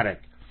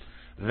symptomatic.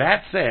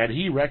 That said,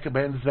 he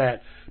recommends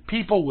that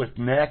people with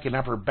neck and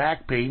upper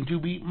back pain to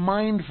be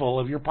mindful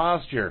of your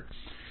posture.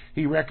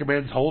 He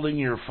recommends holding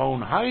your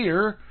phone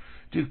higher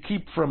to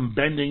keep from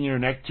bending your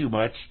neck too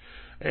much,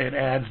 and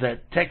adds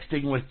that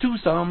texting with two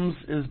thumbs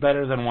is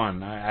better than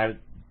one.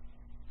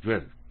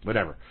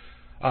 Whatever.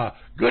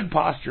 Good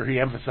posture, he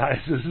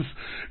emphasizes,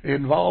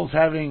 involves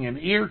having an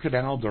ear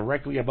canal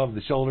directly above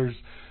the shoulders.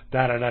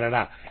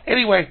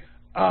 Anyway,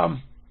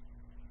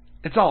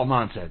 it's all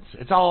nonsense.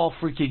 It's all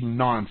freaking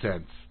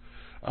nonsense.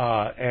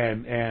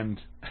 And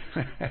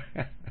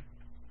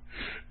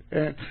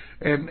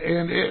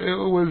it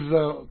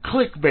was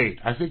clickbait.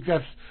 I think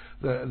that's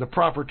the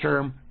proper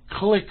term,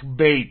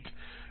 clickbait.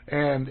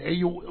 And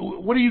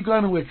what are you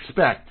going to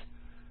expect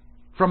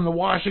from the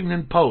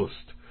Washington Post,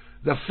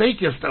 the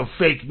fakest of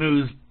fake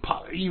news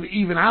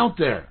even out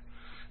there?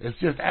 It's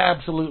just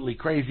absolutely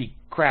crazy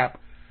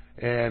crap.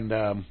 And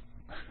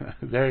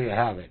there you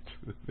have it.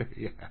 There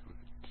you have it.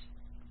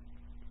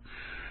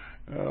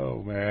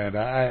 Oh man,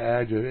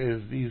 I just,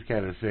 it's these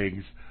kind of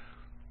things.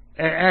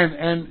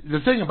 And the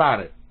thing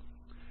about it,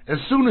 as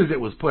soon as it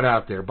was put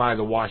out there by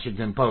the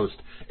Washington Post,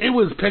 it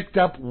was picked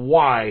up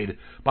wide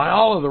by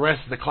all of the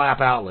rest of the clap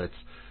outlets.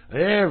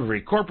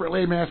 Every corporate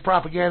lame-ass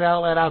propaganda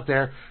outlet out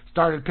there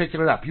started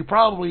picking it up. You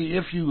probably,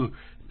 if you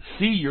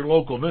see your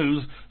local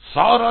news,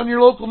 saw it on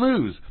your local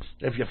news.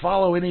 If you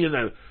follow any of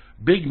the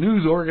big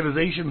news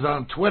organizations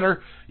on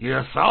Twitter,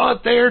 you saw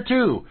it there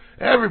too.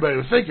 Everybody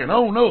was thinking,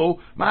 oh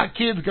no, my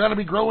kid's got to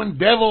be growing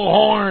devil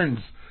horns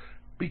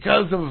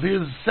because of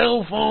his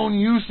cell phone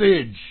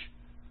usage.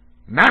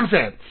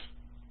 Nonsense.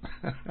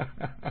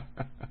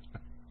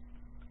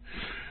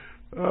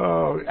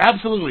 Oh,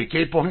 absolutely.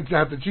 Kate points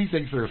out that she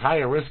thinks there's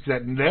higher risks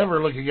at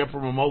never looking up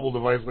from a mobile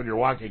device when you're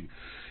walking.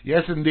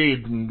 Yes,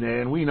 indeed.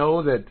 And we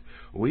know that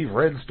we've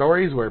read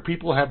stories where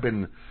people have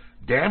been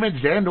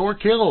damaged and or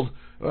killed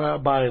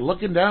by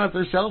looking down at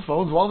their cell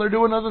phones while they're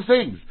doing other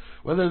things.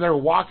 Whether they're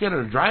walking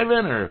or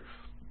driving or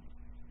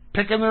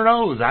picking their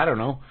nose. I don't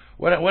know.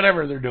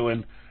 Whatever they're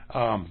doing.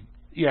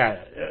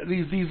 Yeah,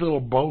 these little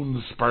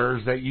bone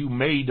spurs that you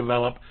may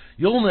develop,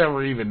 you'll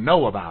never even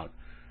know about.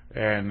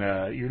 And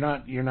you're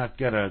not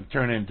gonna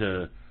turn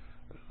into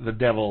the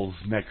devil's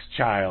next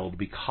child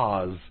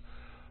because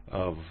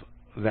of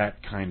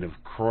that kind of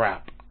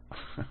crap.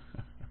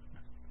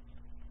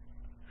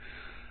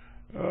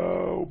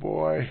 Oh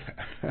boy.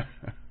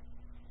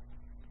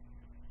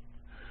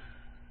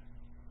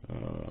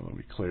 Let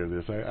me clear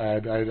this. I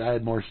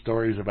had more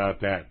stories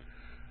about that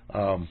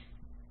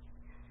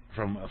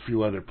from a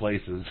few other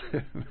places.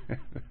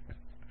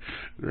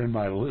 They're in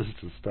my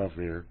list of stuff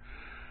here.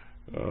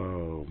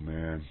 Oh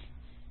man.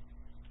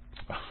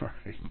 All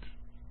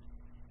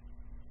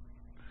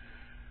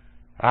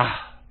right.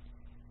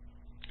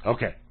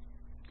 Okay.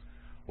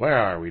 Where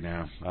are we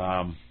now?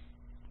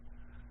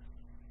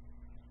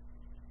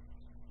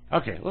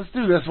 Okay, let's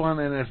do this one,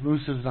 and if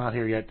Moose is not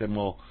here yet, then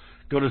we'll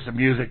go to some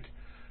music.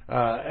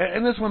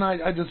 And this one,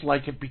 I just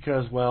like it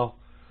because, well,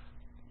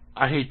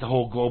 I hate the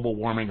whole global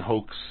warming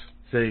hoax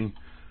thing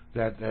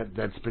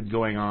that's been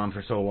going on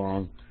for so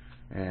long,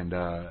 and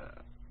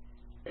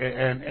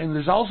And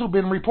there's also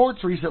been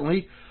reports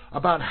recently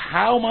about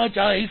how much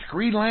ice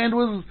Greenland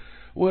was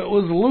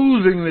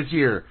losing this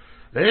year.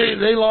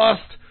 They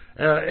lost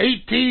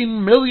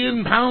 18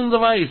 million pounds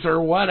of ice, or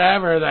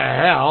whatever the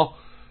hell.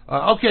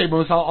 Okay,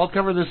 Moose, I'll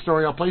cover this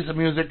story. I'll play some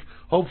music.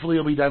 Hopefully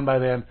you'll be done by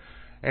then.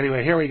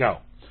 Anyway, here we go.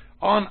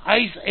 On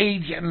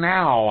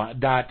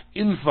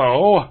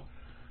IceAgeNow.info,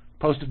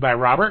 posted by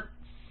Robert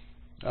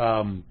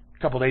a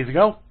couple days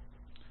ago,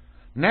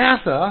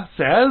 NASA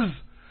says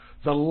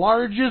the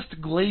largest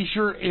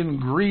glacier in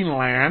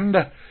Greenland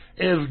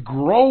is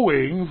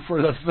growing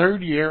for the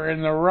third year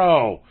in a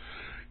row.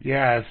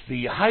 Yes,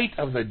 the height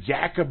of the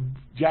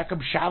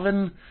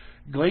Jakobshavn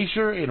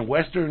Glacier in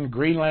western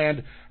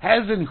Greenland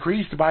has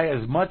increased by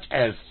as much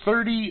as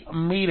 30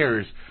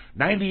 meters,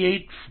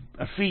 98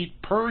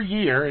 feet per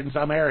year in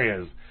some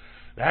areas.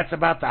 That's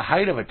about the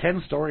height of a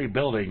 10-story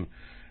building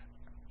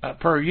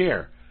per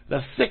year.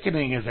 The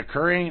thickening is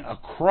occurring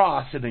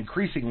across an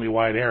increasingly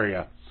wide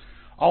area.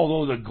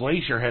 Although the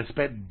glacier has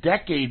spent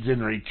decades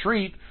in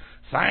retreat,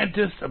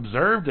 scientists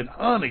observed an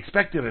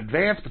unexpected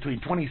advance between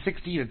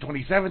 2016 and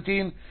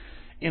 2017.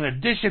 In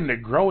addition to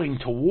growing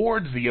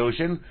towards the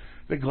ocean,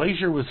 the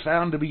glacier was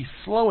found to be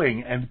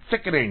slowing and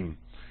thickening.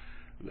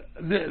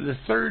 The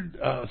third,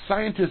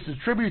 scientists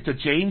attribute the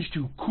change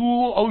to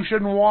cool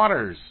ocean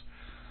waters.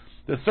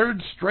 The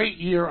third straight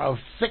year of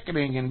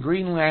thickening in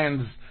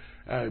Greenland's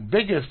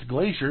biggest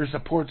glacier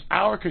supports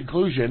our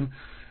conclusion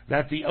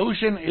that the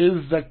ocean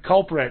is the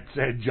culprit,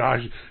 said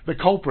Josh. The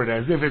culprit,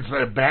 as if it's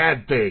a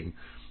bad thing.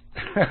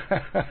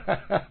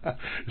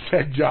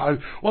 Said Josh.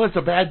 Well, it's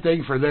a bad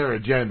thing for their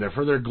agenda,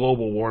 for their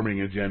global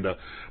warming agenda.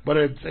 But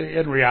it's,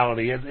 in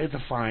reality, it's a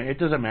fine. It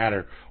doesn't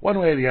matter. One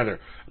way or the other.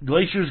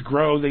 Glaciers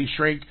grow, they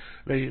shrink,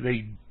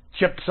 they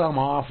chip some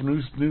off,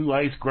 new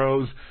ice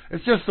grows.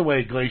 It's just the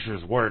way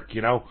glaciers work,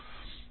 you know.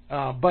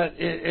 But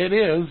it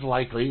is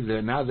likely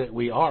that now that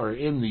we are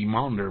in the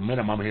Maunder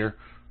minimum here,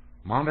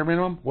 Maunder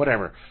minimum?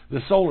 Whatever.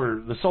 The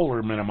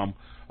solar minimum,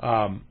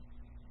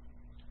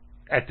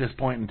 at this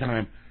point in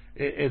time,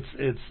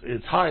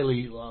 it's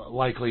highly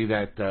likely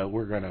that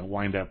we're going to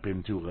wind up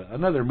into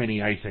another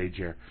mini ice age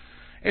here.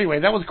 Anyway,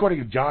 that was according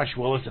to Josh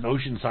Willis, an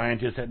ocean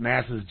scientist at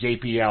NASA's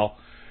JPL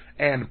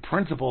and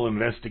principal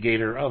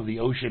investigator of the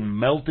Ocean's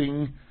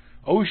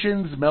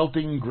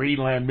Melting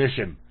Greenland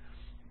mission.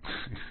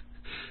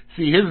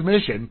 See, his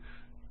mission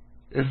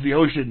is the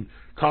ocean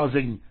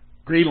causing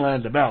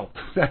Greenland to melt.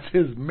 That's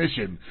his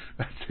mission.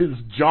 That's his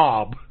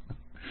job.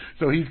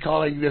 So he's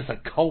calling this a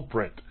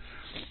culprit.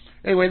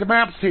 Anyway, the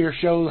maps here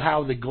show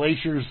how the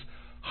glacier's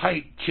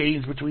height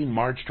changed between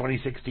March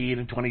 2016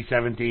 and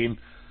 2017,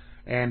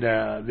 and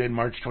then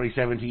March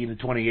 2017 and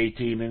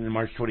 2018, and then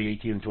March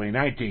 2018 and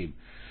 2019.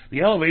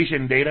 The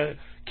elevation data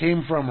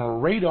came from a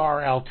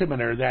radar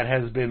altimeter that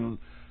has been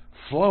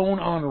flown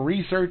on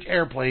research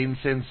airplanes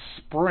since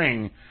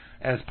spring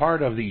as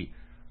part of the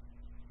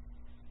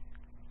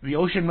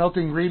ocean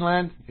melting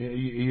Greenland.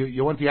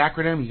 You want the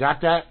acronym? You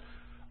got that?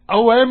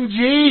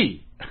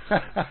 OMG!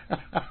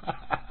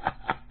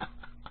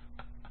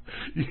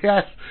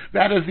 Yes,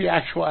 that is the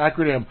actual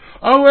acronym.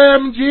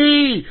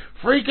 OMG!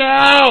 Freak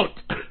out!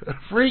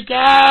 Freak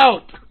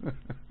out!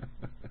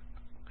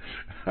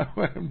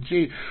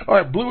 OMG. All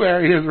right, blue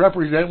areas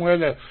represent where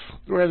the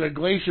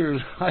glacier's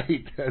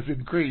height has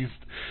increased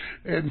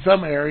in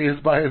some areas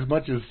by as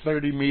much as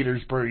 30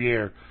 meters per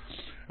year.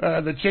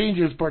 The change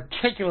is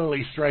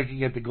particularly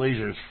striking at the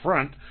glacier's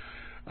front.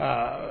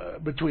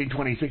 Between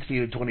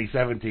 2016 and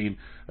 2017,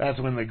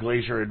 that's when the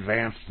glacier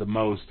advanced the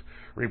most,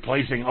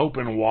 replacing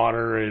open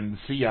water and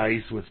sea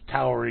ice with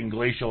towering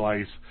glacial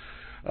ice.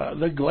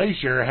 The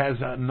glacier has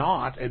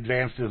not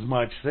advanced as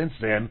much since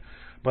then,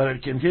 but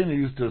it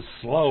continues to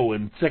slow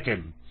and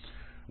thicken.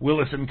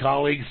 Willis and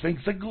colleagues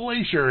think the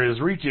glacier is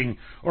reaching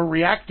or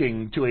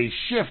reacting to a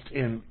shift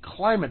in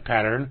climate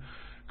pattern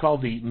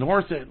called the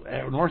North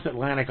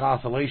Atlantic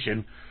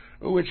Oscillation,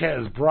 which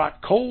has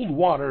brought cold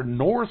water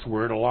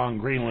northward along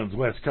Greenland's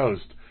west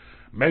coast.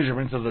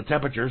 Measurements of the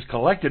temperatures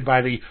collected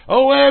by the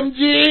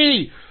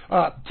OMG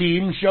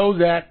team show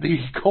that the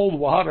cold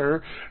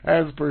water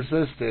has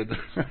persisted.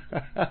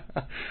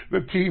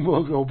 The team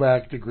will go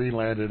back to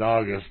Greenland in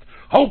August,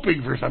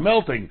 hoping for some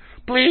melting.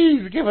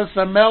 Please give us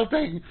some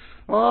melting.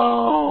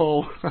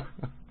 Oh.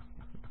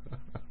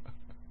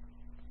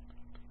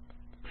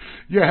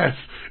 Yes,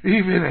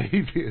 even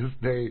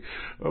atheist day.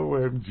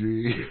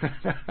 OMG.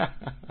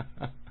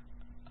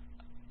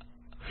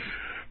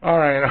 All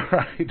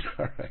right.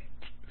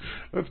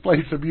 Let's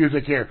play some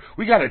music here.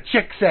 We got a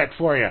chick set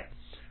for you.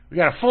 We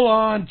got a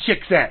full-on chick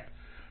set.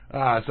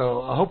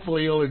 So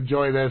hopefully you'll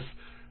enjoy this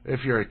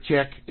if you're a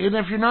chick. And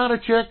if you're not a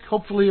chick,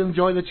 hopefully you'll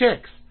enjoy the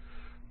chicks.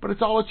 But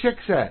it's all a chick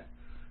set.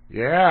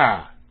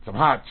 Yeah, some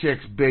hot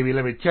chicks, baby,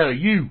 let me tell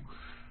you.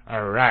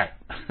 All right.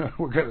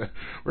 We're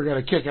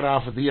gonna kick it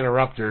off with the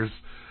Interrupters,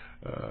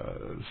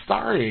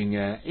 starring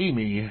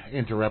Amy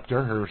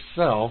Interrupter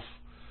herself.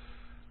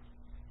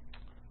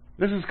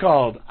 This is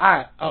called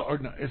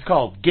it's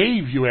called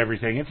Gave You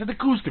Everything. It's an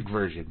acoustic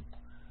version.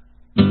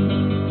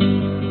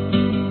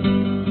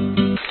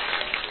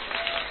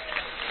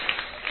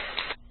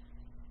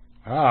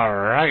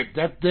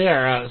 that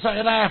there. So,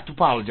 and I have to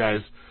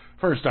apologize,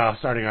 first off,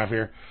 starting off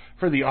here,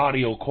 for the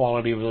audio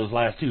quality of those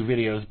last two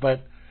videos,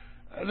 but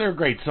they're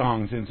great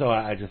songs, and so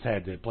I just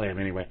had to play them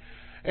anyway.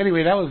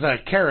 Anyway, that was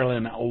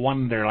Carolyn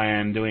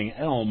Wonderland doing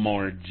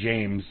Elmore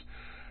James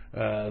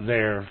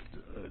there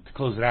to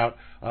close it out.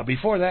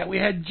 Before that, we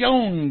had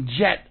Joan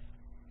Jett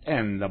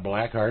and the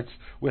Blackhearts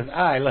with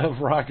I Love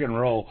Rock and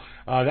Roll.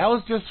 That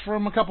was just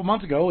from a couple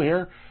months ago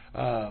here,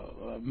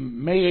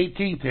 May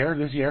 18th here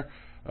this year,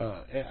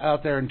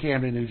 out there in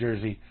Camden, New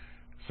Jersey.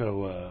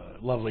 So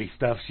lovely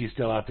stuff. She's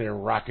still out there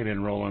rocking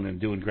and rolling and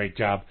doing a great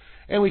job.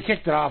 And we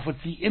kicked it off with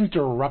the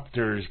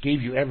Interrupters,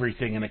 Gave You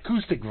Everything, an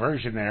acoustic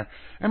version there.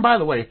 And by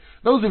the way,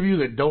 those of you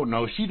that don't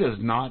know, she does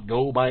not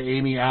go by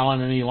Amy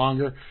Allen any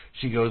longer.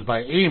 She goes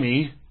by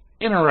Amy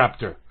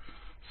Interrupter.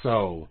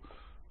 So,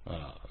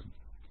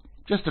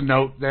 just a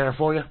note there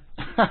for you.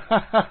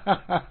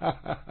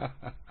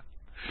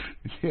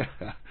 Yeah,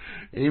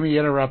 Amy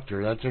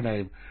Interrupter, that's her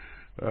name.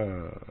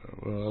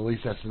 Well, at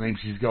least that's the name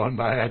she's going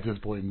by at this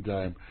point in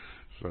time.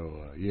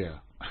 So, yeah.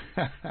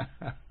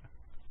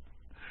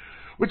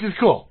 Which is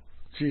cool.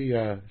 She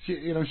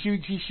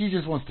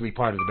just wants to be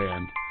part of the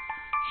band.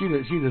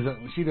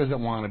 She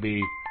doesn't want to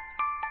be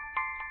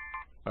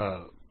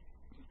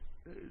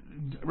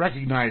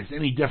recognized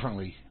any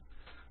differently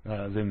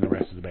than the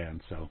rest of the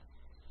band. So,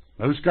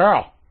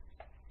 Moosegurl.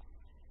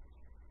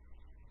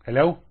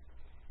 Hello?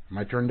 Am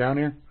I turned down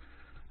here?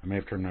 I may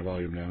have turned my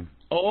volume down.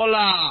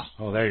 Hola.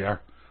 Oh, there you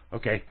are.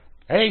 Okay.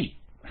 Hey.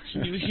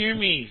 Can you hear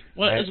me?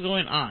 What is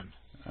going on?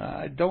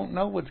 I don't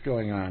know what's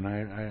going on.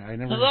 I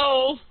never.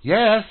 Hello?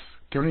 Yes.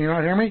 Can you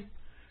not hear me?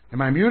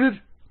 Am I muted?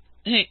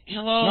 Hey,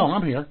 hello? No,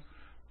 I'm here.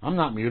 I'm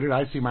not muted.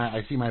 I see my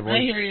voice.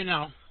 I hear you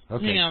now.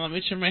 Okay. Hang on, let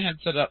me turn my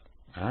headset up.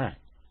 All right.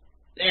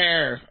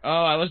 There. Oh,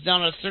 I was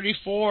down at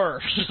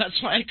 34.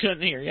 That's why I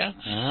couldn't hear you.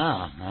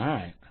 Ah, all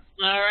right.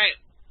 All right.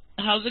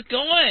 How's it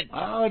going?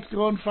 Oh, it's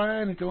going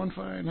fine. It's going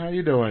fine. How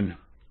you doing?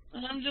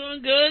 I'm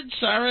doing good.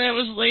 Sorry I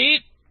was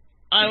late.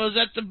 I was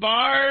at the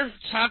bar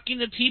talking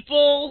to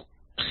people,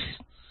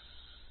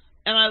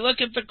 and I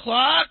look at the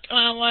clock, and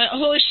I'm like,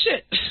 holy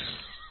shit.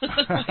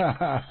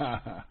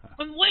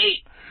 I'm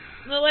late.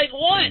 And they're like,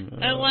 what?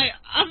 And I'm like,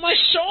 on my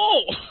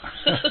show.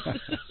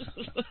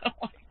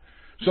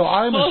 So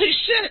holy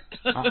shit.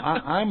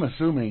 I'm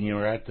assuming you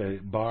were at the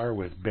bar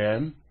with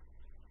Ben?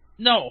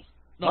 No.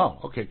 Oh,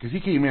 okay, because he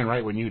came in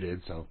right when you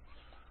did, so.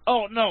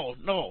 Oh, no.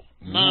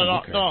 Not at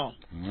all. Okay. No.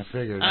 I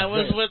figured. I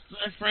was with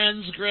my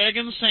friends Greg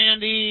and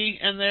Sandy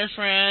and their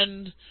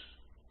friend,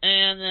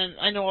 and then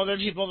I know other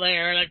people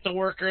there, like the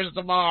workers at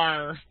the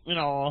bar, you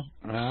know.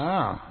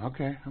 Ah,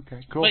 okay,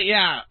 cool. But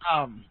yeah,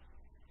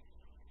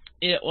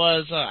 it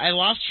was, I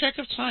lost track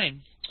of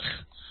time.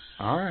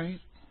 All right.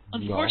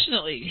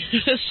 Unfortunately.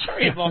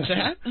 Sorry about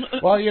that.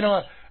 Well, you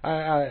know,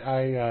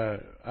 I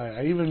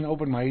even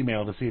opened my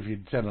email to see if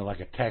you'd send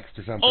like a text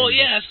or something. Oh,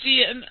 yeah,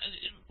 see, and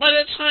by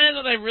the time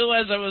that I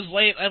realized I was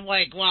late, I'm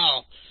like,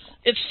 wow,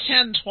 it's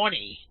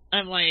 10:20.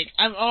 I'm like,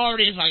 I'm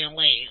already fucking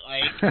late.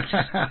 Like,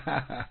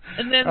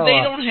 and then they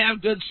don't have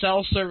good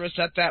cell service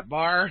at that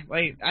bar.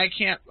 Like, I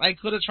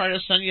could have tried to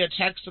send you a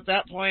text at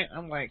that point.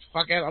 I'm like,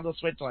 fuck it, I'll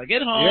just wait till I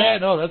get home. Yeah,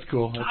 no, that's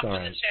cool. That's all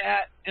right. In the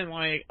chat, and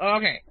like,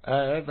 okay.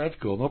 That's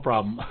cool, no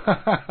problem.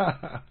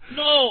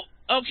 No,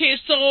 okay,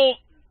 so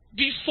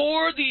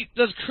before the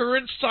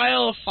current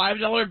style of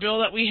 $5 bill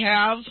that we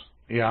have,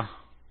 yeah,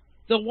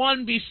 the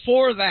one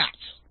before that,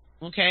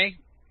 okay?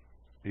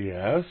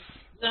 Yes.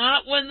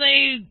 Not when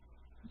they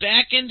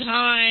back in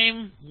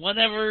time,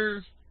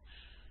 whatever.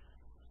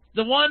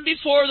 The one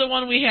before the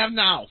one we have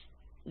now,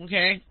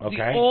 okay? Okay.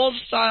 The old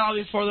style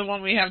before the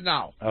one we have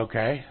now.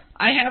 Okay.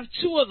 I have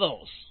two of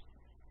those.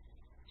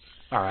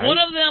 All right. One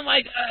of them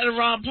I got at a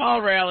Ron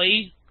Paul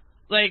rally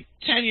like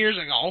 10 years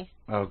ago.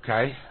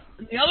 Okay.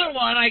 The other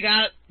one I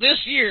got this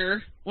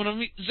year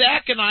when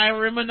Zach and I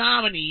were in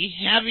Menominee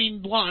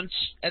having lunch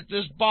at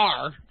this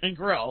bar and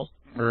grill.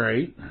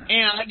 Right.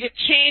 And I get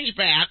change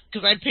back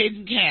because I paid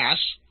in cash.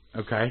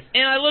 Okay.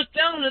 And I look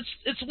down,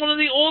 it's one of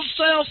the old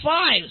style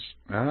 5s.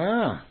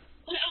 Ah.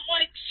 I'm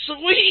like,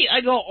 sweet. I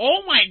go,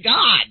 oh my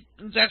God.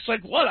 And Zach's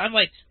like, what? I'm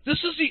like,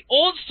 this is the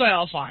old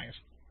style 5.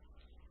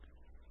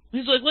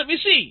 He's like, let me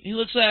see. He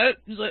looks at it.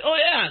 He's like, oh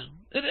yeah,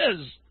 it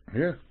is.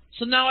 Yeah.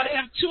 So now I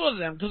have two of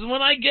them, because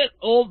when I get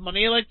old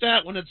money like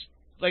that, when it's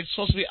like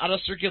supposed to be out of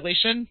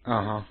circulation,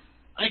 I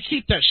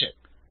keep that shit.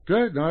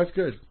 Good. No, that's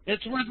good.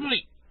 It's worth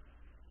money.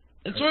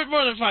 It's worth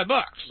more than $5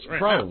 right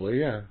probably,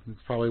 now. yeah. It's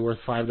probably worth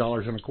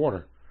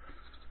 $5.25.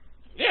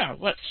 Yeah,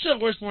 but still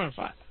worth more than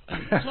 5.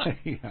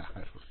 Yeah.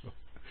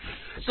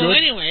 So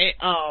anyway,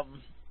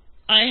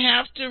 I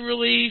have to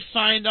really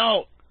find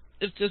out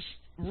if this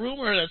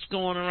rumor that's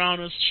going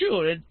around is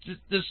true.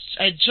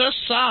 I just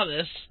saw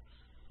this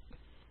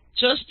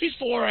just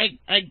before I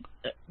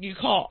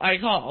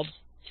called.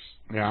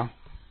 Yeah.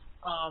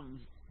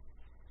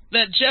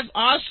 That Jeff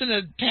Austin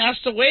had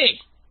passed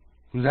away.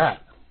 Who's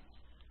that?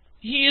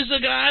 He is the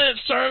guy that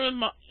started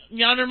with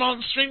Yonder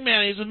Mountain String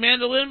Man. He's a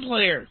mandolin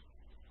player.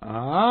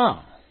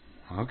 Oh,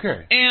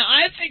 Okay. And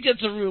I think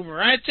it's a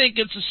rumor. I think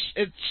it's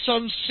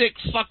some sick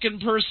fucking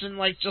person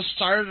like just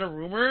started a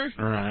rumor.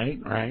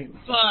 Right.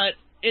 But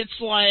it's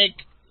like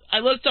I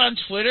looked on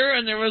Twitter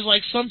and there was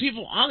like some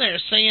people on there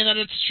saying that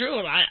it's true,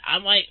 and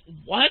I'm like,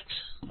 what?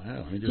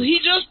 Well, So he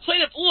just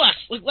played at Blue Ox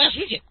like last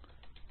weekend.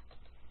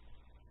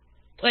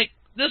 Like,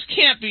 this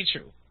can't be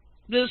true.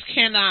 This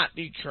cannot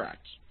be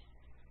correct.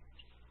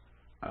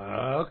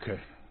 Okay.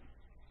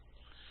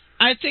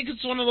 I think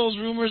it's one of those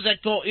rumors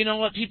that go, you know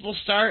what, people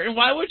start, and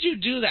why would you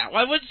do that?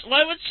 Why would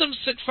some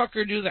sick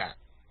fucker do that?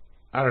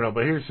 I don't know,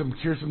 but here's some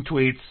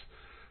tweets.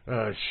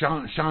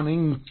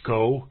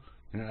 Seaninko,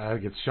 I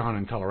think it's Sean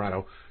in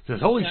Colorado, says,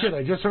 "Holy shit!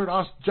 I just heard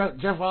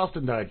Jeff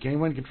Austin died. Can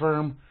anyone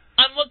confirm?"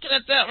 I'm looking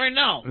at that right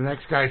now. The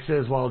next guy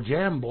says, "While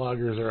jam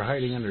bloggers are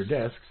hiding under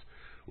desks,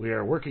 we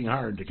are working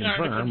hard to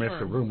confirm if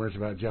the rumors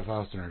about Jeff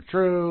Austin are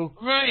true."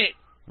 Right.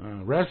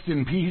 Rest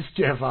in peace,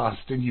 Jeff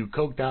Austin, you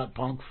coked out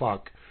punk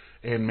fuck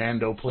and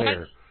Mando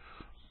player.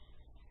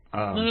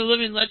 Another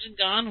living legend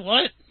gone?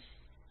 What?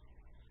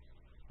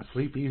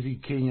 Sleep easy,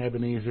 King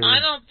Ebenezer. I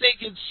don't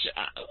think it's...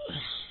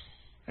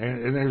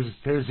 And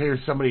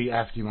there's somebody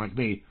asking like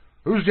me,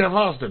 who's Jeff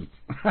Austin?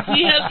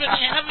 He has been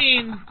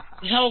having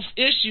health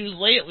issues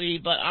lately,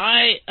 but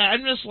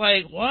I'm just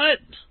like, what?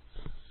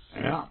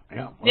 Yeah.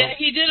 Well, yeah,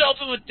 he did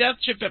open with Death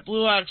Trip at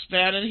Blue Ox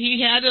Band, and he's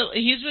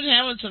been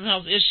having some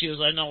health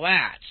issues. I know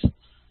that.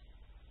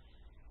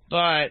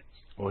 But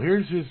well,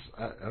 here's his.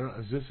 I don't know,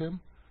 is this him?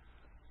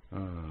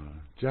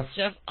 Jeff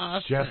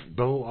Austin. Jeff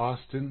Bo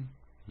Austin.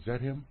 Is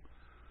that him?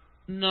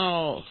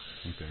 No.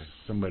 Okay.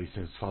 Somebody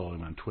says follow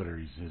him on Twitter.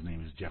 His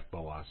name is Jeff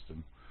Bo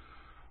Austin.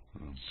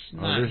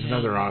 There's him.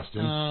 another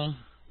Austin.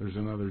 There's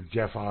another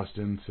Jeff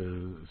Austin.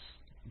 Says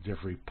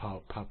Jeffrey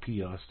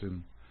P.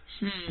 Austin.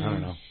 I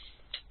don't know.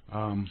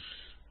 Well,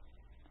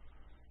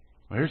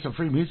 here's some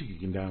free music you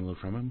can download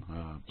from him.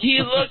 He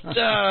looked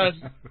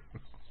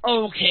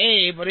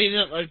okay, but he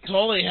didn't look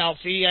totally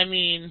healthy. I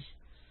mean,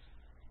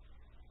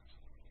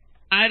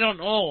 I don't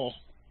know.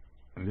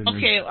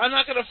 Okay, I'm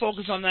not going to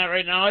focus on that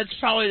right now. It's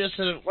probably just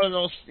one of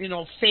those,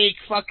 fake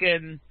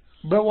fucking...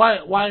 But why?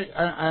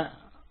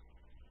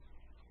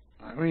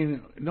 I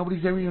mean,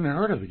 nobody's ever even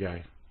heard of the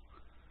guy.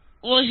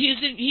 Well,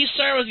 he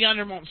started with the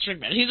Undermountain String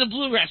Band. He's a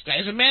bluegrass guy.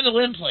 He's a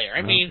mandolin player.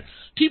 I mean,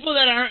 people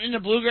that aren't into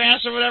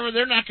bluegrass or whatever,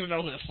 they're not going to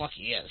know who the fuck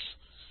he is.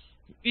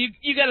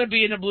 You got to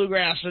be into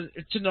bluegrass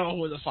to know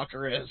who the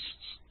fucker is.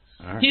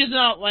 Right. He's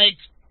not like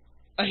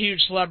a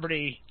huge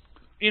celebrity.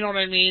 You know what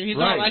I mean? He's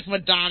not like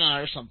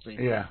Madonna or something.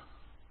 Yeah.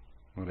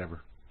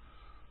 Whatever.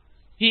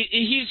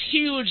 He's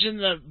huge in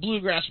the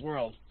bluegrass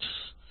world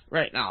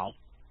right now.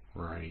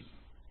 Right.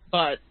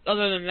 But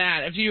other than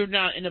that, if you're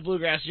not into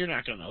bluegrass, you're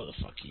not going to know who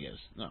the fuck he is.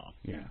 No.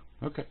 Yeah.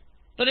 Okay.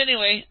 But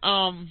anyway,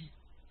 all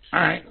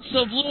right.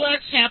 So Blue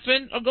Ox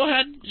happened. Oh, go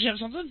ahead. Did you have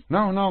something?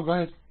 No, go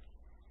ahead.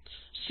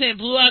 Saying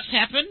Blue Ox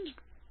happened.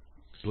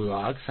 Blue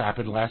Ox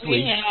happened last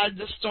week. We had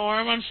the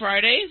storm on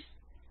Friday.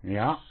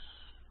 Yeah.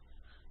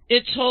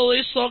 It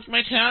totally soaked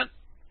my tent.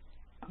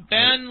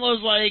 Ben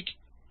was like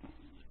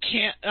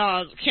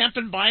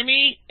camping by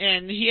me,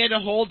 and he had to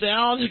hold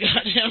down the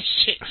goddamn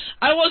shit.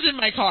 I was in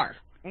my car.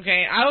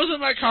 Okay, I was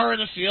in my car in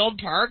the field,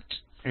 parked.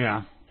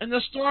 Yeah. And the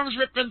storm's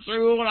ripping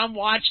through, and I'm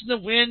watching the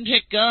wind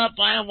pick up.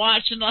 I'm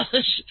watching all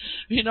this,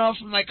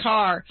 from my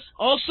car.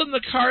 All of a sudden, the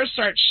car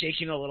starts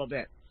shaking a little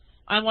bit.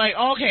 I'm like,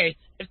 okay,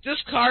 if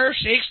this car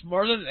shakes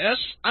more than this,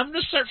 I'm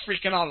going to start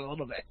freaking out a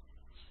little bit.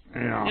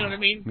 Yeah. You know what I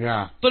mean?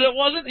 Yeah. But it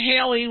wasn't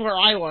hailing where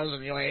I was,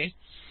 anyway.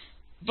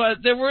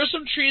 But there were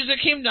some trees that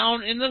came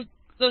down in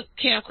the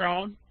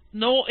campground.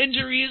 No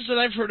injuries that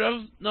I've heard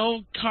of.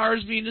 No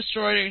cars being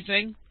destroyed or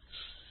anything.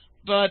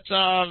 But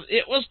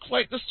it was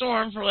quite the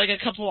storm for like a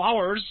couple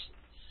hours.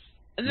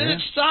 And then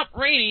it stopped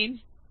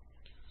raining.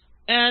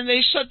 And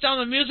they shut down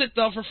the music,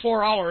 though, for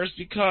 4 hours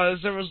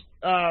because there was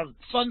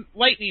fun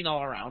lightning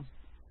all around.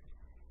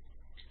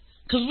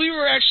 Because we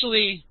were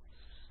actually...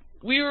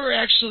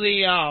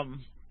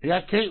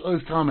 Yeah, Kate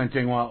was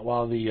commenting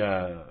while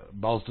the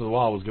Balls to the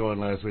Wall was going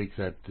last week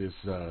that this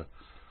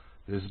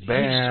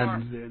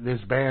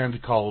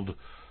band called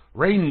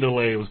Rain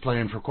Delay was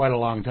playing for quite a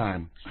long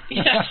time.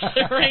 Yes,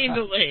 Rain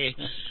Delay.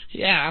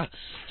 Yeah.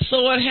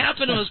 So what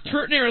happened was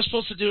Pertner was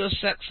supposed to do a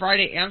set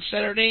Friday and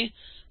Saturday,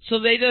 so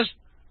they just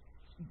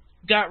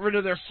got rid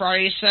of their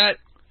Friday set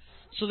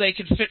so they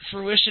could fit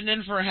Fruition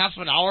in for half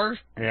an hour.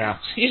 Yeah.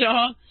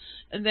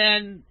 And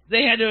then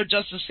they had to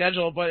adjust the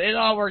schedule, but it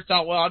all worked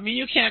out well. I mean,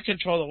 you can't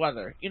control the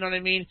weather. You know what I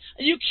mean?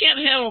 And you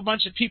can't have a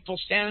bunch of people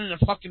standing in a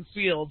fucking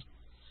field,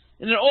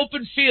 in an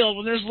open field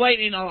when there's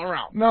lightning all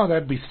around. No,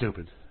 that'd be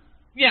stupid.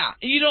 Yeah,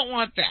 you don't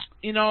want that.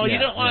 You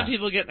don't want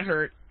people getting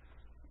hurt.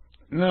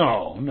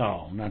 No,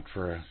 not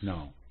for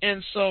no.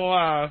 And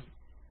so,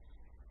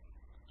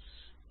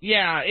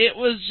 it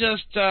was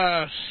just,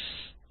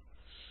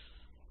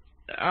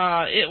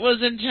 it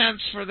was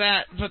intense for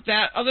that. But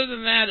other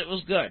than that, it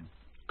was good.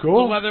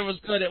 Cool. The weather was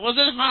good. It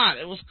wasn't hot.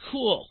 It was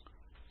cool.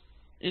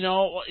 It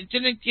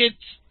didn't get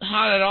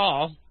hot at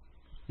all.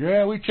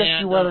 Yeah, we checked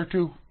your weather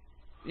too.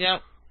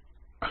 Yep.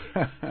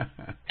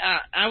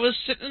 I was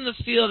sitting in the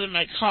field in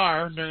my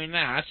car during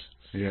that.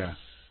 Yeah.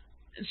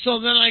 So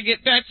then I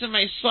get back to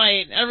my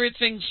site, and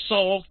everything's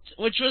soaked,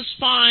 which was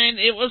fine.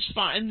 It was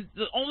fine.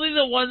 Only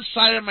the one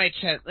side of my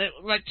tent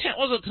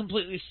wasn't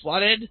completely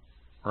flooded.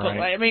 Right.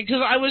 But, I mean,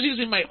 because I was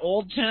using my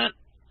old tent.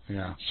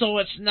 Yeah. So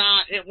it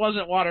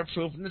wasn't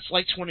waterproof, and it's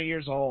like 20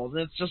 years old.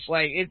 It's just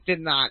like, it did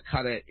not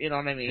cut it, you know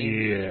what I mean?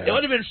 Yeah. It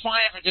would have been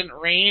fine if it didn't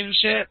rain and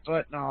shit,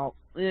 but no.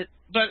 I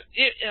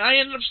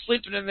ended up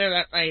sleeping in there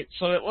that night,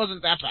 so it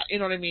wasn't that bad, you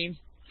know what I mean?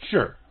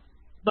 Sure.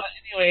 But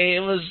anyway, it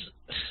was,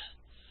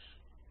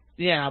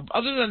 yeah,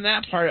 other than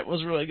that part, it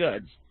was really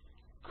good.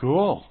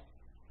 Cool.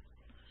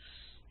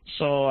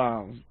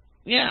 So,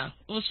 yeah,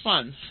 it was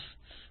fun.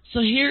 So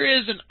here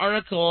is an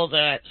article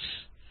that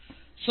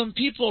some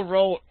people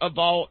wrote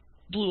about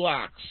Blue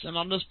Ox, and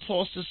I'll just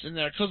post this in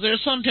there, because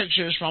there's some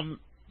pictures from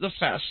the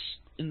fest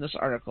in this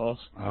article.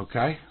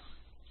 Okay.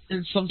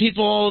 And some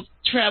people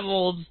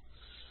traveled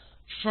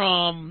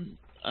from,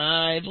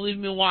 I believe,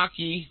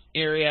 Milwaukee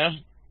area,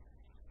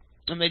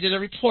 and they did a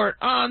report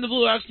on the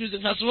Blue Ox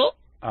Music Festival.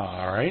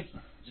 All right.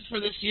 For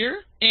this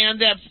year.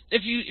 And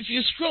if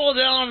you scroll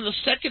down to the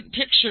second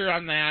picture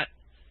on that,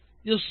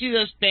 you'll see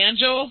this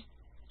banjo.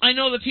 I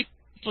know the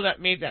people that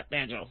made that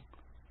banjo.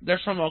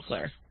 They're from Eau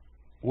Claire.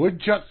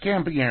 Woodchuck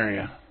camping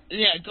area.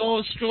 Yeah,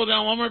 go scroll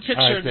down one more picture.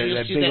 Right,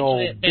 and you'll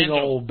that see big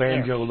old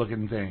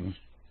banjo-looking thing.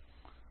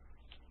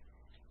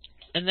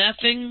 And that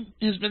thing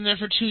has been there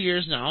for 2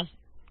 years now.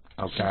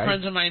 Okay. Some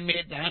friends of mine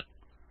made that.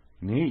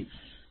 Neat.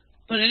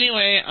 But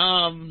anyway,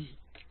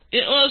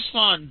 it was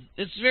fun.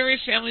 It's very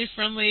family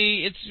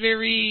friendly. It's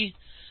very.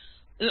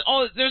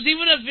 Oh, there's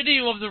even a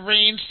video of the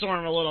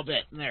rainstorm a little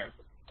bit in there,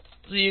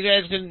 so you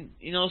guys can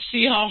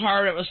see how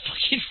hard it was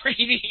fucking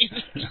raining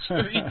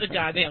during the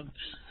goddamn.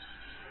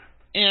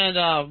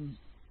 And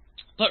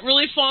but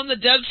really fun. The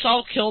Dead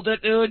South killed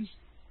it, dude.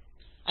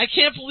 I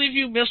can't believe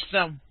you missed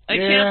them. I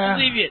can't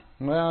believe it.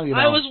 Well,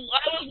 I was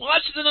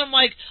watching it. I'm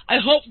like, I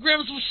hope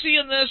Grimm's was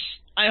seeing this.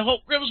 I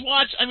hope Grimm's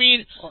watched. I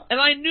mean, and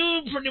I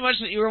knew pretty much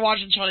that you were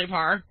watching Charlie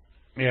Parr.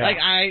 Yeah. Like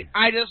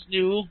I just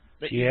knew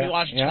that you'd be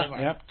watching Charlie Parr.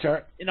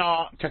 Yep.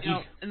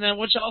 And then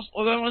what else?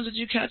 What other ones did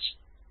you catch?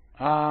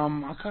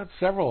 I caught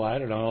several. I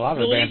don't know. A lot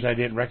of the bands I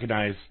didn't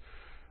recognize.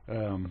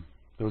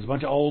 There was a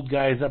bunch of old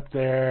guys up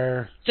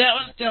there. That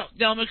was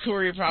Del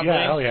McCoury, probably.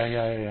 Yeah. Oh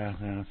yeah.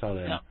 I saw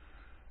that. Yeah.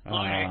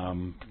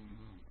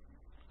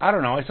 I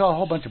don't know. I saw a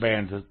whole bunch of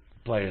bands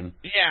playing.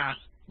 Yeah,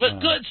 but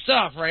good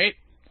stuff, right?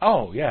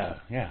 Oh yeah.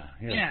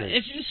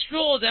 If you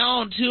scroll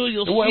down too,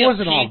 you'll see it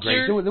wasn't all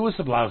great. There was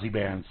some lousy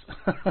bands.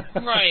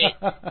 Right.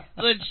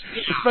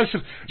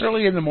 Especially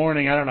early in the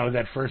morning. I don't know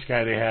that first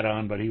guy they had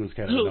on, but he was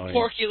kind of annoying.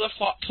 Porky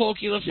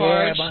Lafarge.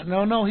 Yeah, but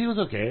no, he was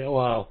okay.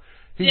 Well,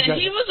 he's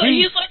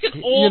like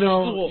an old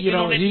school. You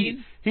know what I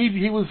mean?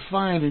 He was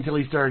fine until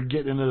he started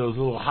getting into those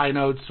little high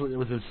notes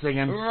with his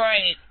singing.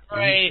 Right.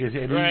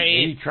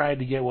 He tried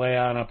to get way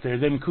on up there.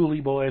 Them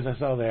Cooley boys, I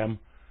saw them.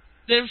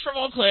 They're from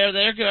Eau Claire.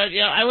 They're good.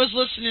 Yeah, I was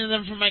listening to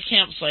them from my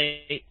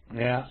campsite.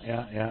 Yeah.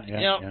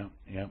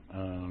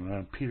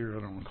 Peter, I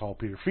don't recall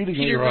Peter. Feeding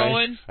Peter Leroy.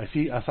 Rowan.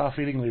 I saw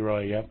Feeding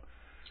Leroy. Yep.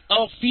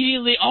 Oh,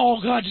 Feeding Leroy.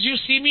 Oh God, did you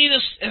see me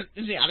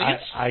in the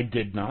audience? I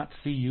did not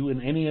see you in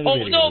any of the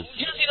videos. Oh no,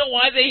 because you know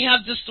why they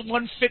have just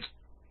one fixed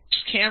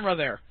camera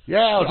there. Yeah,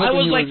 I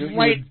was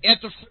right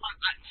at the front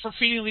for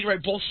Feeding Leroy,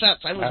 both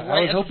sets. I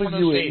was hoping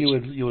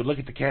you would look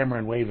at the camera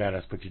and wave at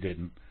us, but you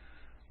didn't.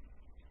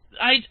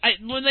 I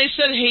when they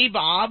said "Hey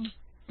Bob,"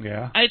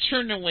 yeah, I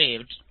turned and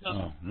waved.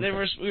 Oh, okay. We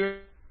were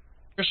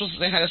supposed to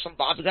say hi to some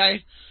Bob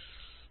guy,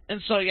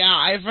 and so yeah,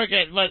 I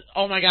forget. But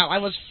oh my God, I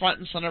was front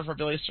and center for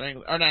Billy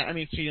Strings, or not? I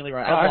mean Feeding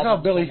Leroy. I saw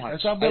Billy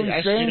Strings.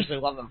 I seriously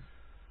love them.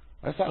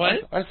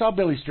 I saw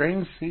Billy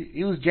Strings.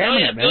 He was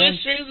jamming it, man. Billy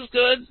Strings is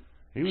good.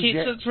 He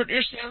said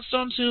Pertner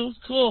Sandstone too.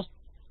 Cool.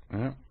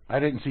 Yeah, I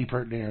didn't see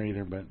Pertner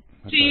either, but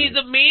see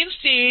the main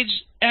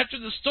stage after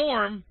the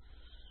storm.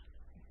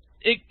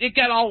 It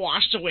got all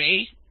washed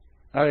away.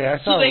 Oh yeah,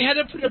 I saw. So they had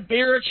to put a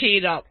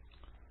barricade up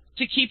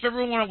to keep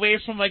everyone away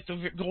from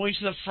going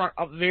to the front,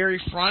 up very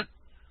front,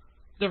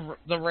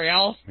 the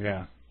rail.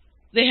 Yeah.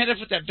 They had to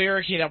put that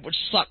barricade up, which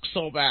sucks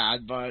so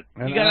bad. But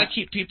you gotta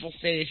keep people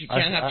safe. You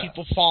can't have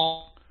people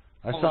fall.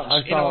 I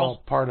saw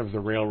part of the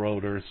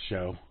Railroaders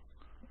show.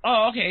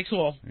 Oh, okay,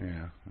 cool.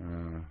 Yeah.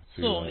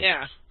 Cool.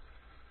 Yeah.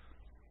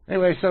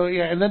 Anyway, so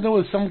yeah, and then there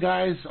was some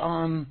guys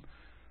on.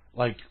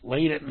 Like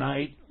late at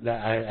night,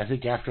 that I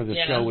think after the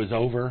show was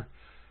over,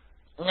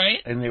 right?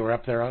 And they were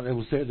up there. They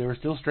were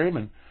still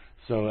streaming.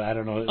 So I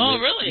don't know. Oh,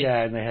 really?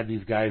 Yeah, and they had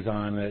these guys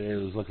on.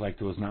 Looked like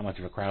there was not much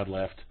of a crowd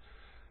left.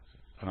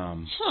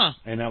 And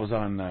that was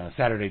on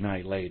Saturday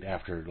night late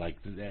after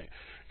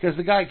because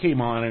the guy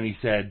came on and he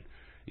said,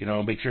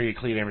 make sure you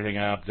clean everything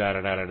up, da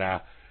da da da da.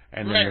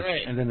 And then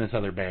and then this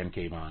other band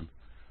came on.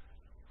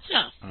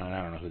 Huh.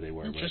 I don't know who they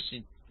were.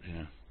 Interesting. But,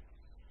 yeah.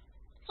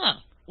 Huh.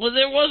 Well,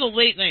 there was a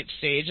late night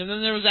stage, and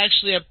then there was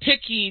actually a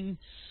picking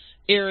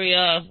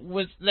area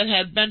that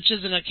had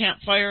benches and a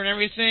campfire and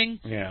everything.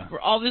 Yeah.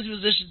 Where all these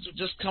musicians would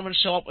just come and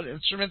show up with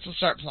instruments and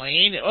start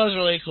playing. It was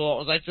really cool. It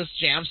was like this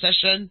jam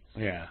session.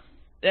 Yeah.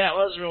 That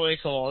was really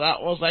cool.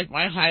 That was like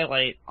my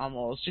highlight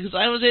almost, because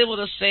I was able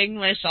to sing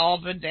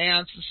myself and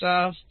dance and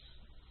stuff.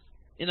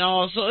 You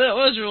know, so it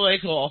was really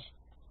cool.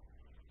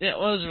 It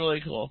was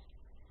really cool.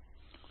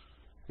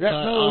 Yeah,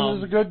 But, no, it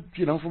was a good,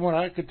 you know, from what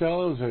I could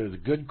tell, it was a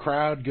good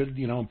crowd, good,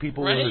 you know,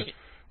 people Right.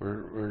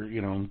 were,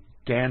 you know,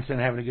 dancing,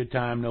 having a good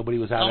time. Nobody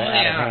was out Oh, of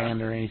yeah.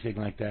 hand or anything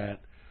like that.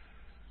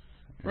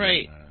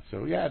 Right. And,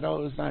 so, yeah, no,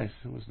 it was nice.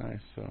 It was nice,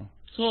 so.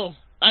 Cool.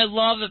 I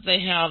love that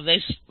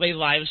they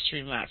live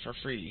stream that for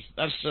free.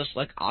 That's just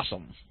like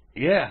awesome.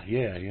 Yeah.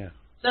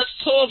 That's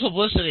total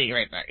publicity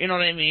right there. You know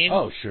what I mean?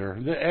 Oh, sure.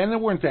 And there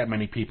weren't that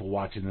many people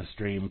watching the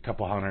stream, a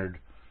couple hundred.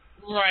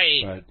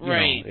 Right. But,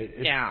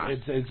 you know,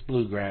 it's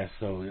bluegrass,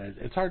 so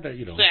it's hard to,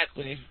 you know,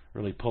 Exactly.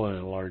 really pull in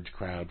a large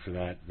crowd for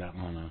that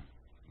long.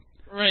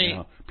 Right. You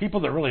know, people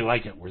that really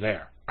like it were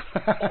there.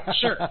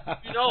 Sure.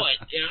 You know it.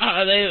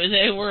 Yeah,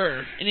 they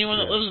were. Anyone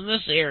that lives in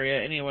this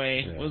area,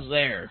 anyway, was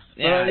there.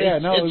 Yeah,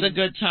 it's a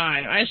good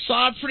time. I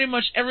saw pretty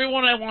much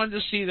everyone I wanted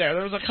to see there.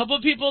 There was a couple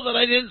of people that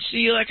I didn't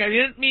see, like I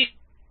didn't meet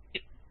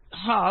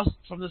Huff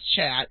from this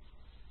chat.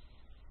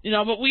 You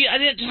know, but I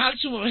didn't talk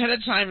to him ahead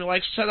of time to,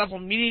 like, set up a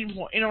meeting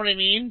point. You know what I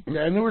mean?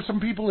 Yeah, and there were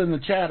some people in the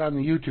chat on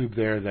the YouTube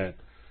there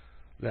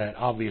that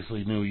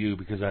obviously knew you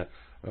because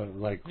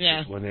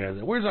when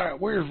they where's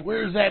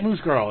that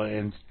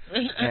Moosegurl,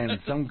 and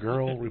some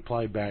girl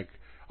replied back,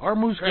 our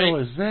Moosegurl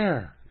is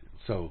there.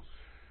 So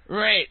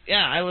right,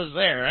 yeah, I was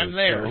there. I'm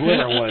there. So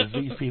whoever it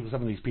was,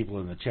 some of these people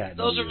in the chat.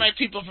 Those are my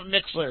people from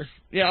Mixler.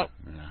 Yep.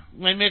 Yeah.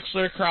 My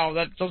Mixler crowd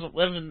that doesn't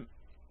live in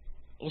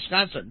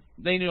Wisconsin.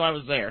 They knew I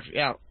was there.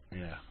 Yeah.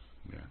 Yeah.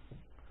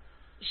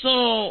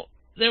 So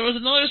there was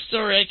another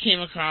story I came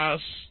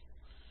across,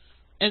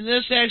 and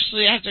this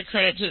actually I have to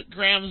credit to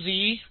Graham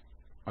Z.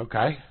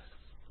 Okay.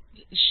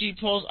 She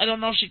posted. I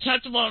don't know if she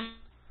talked about.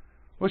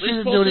 Well, she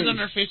didn't posted on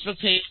her Facebook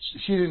page.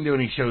 She didn't do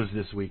any shows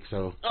this week,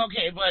 so.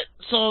 Okay, but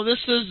so this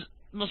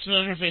must have been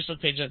on her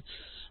Facebook page. Then,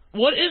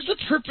 what is the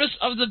purpose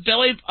of the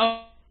belly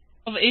of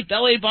a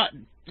belly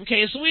button?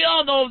 Okay, so we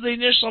all know the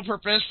initial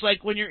purpose,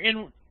 like when you're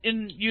in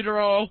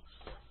utero.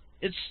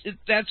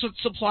 That's what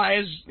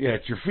supplies. Yeah,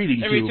 it's your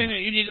feeding everything tube.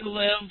 that you need to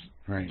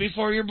live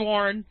before you're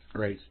born.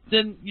 Right.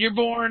 Then you're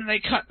born, and they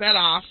cut that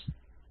off.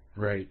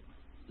 Right.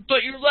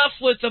 But you're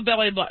left with the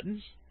belly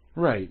button.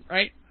 Right.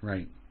 Right.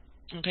 Right.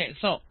 Okay,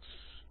 so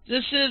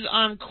this is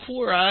on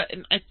Quora,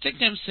 and I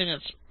think I'm saying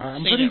it's.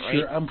 I'm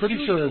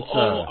pretty sure it's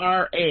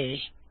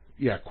Quora.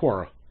 Yeah,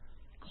 Quora.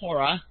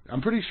 Quora.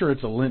 I'm pretty sure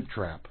it's a lint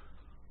trap.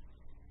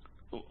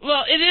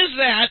 Well, it is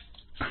that.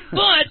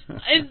 But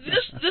and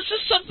this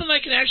is something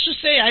I can actually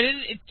say.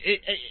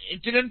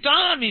 It didn't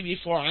dawn on me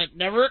before. It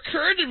never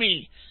occurred to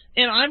me.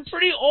 And I'm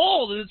pretty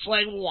old, and it's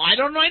like, why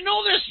don't I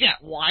know this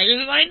yet? Why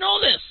didn't I know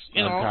this?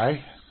 You know.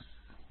 Okay.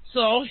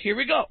 So here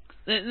we go.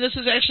 This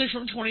is actually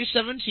from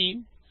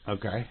 2017.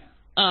 Okay.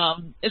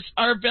 It's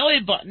our belly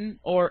button,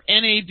 or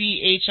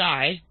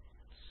NABHI,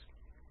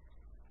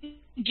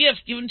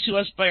 gift given to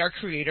us by our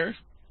creator.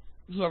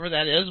 Whoever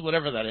that is,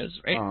 whatever that is,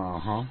 right?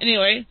 Uh-huh.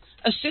 Anyway,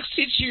 a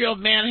 62-year-old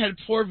man had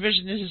poor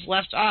vision in his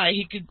left eye.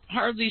 He could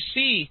hardly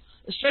see,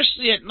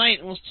 especially at night,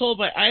 and was told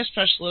by eye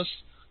specialists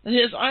that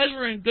his eyes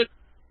were in good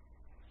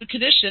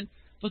condition,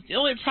 but the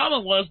only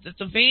problem was that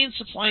the veins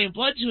supplying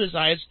blood to his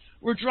eyes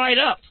were dried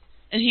up,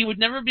 and he would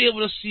never be able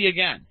to see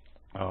again.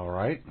 All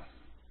right.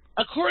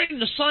 According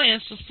to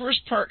science, the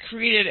first part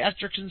created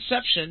after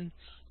conception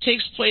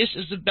takes place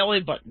as the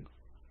belly button.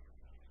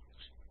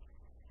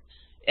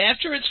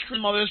 After it's from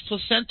the mother's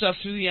placenta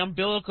through the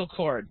umbilical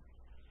cord.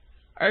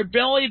 Our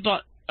belly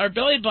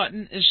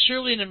button is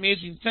surely an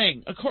amazing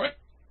thing. According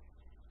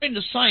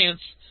to science,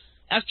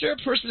 after a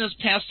person has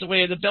passed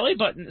away, the belly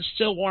button is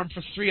still warm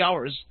for 3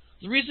 hours.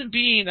 The reason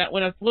being that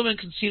when a woman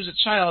conceives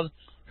a child,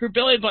 her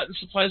belly button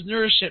supplies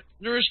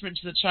nourishment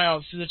to the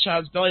child through the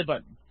child's belly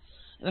button.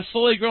 And a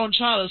fully grown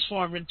child is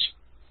formed in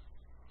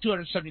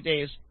 270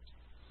 days.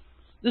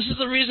 This is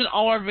the reason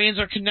all our veins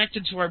are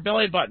connected to our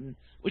belly button,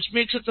 which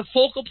makes it the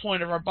focal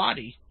point of our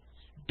body.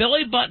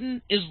 Belly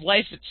button is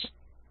life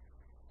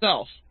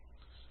itself.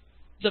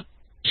 The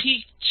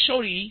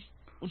Pechoti,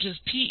 which is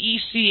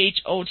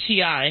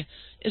P-E-C-H-O-T-I,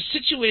 is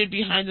situated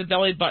behind the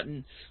belly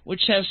button,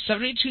 which has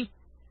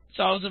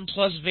 72,000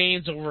 plus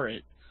veins over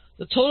it.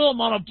 The total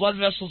amount of blood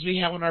vessels we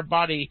have in our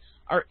body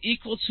are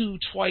equal to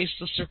twice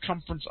the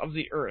circumference of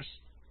the earth.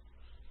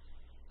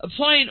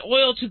 Applying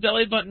oil to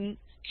belly button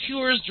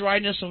cures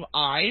dryness of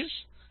eyes,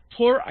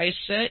 poor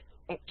eyesight,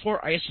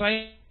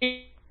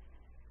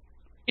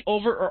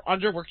 over or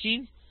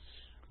underworking,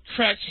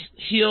 cracked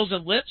heels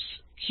and lips,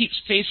 keeps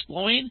face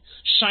glowing,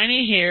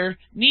 shiny hair,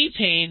 knee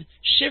pain,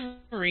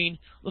 shivering,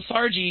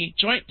 lethargy,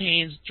 joint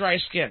pains, dry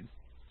skin.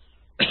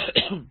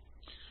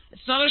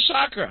 It's not a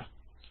chakra.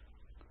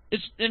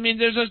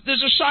 There's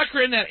a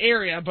chakra in that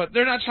area, but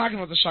they're not talking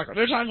about the chakra.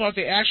 They're talking about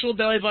the actual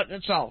belly button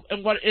itself,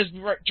 and what is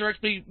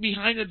directly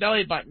behind the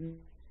belly button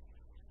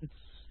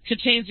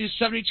contains these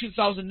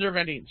 72,000 nerve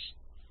endings.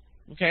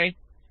 Okay?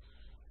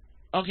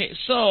 Okay,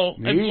 so,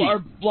 are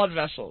blood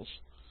vessels.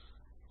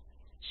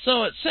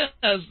 So it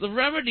says, the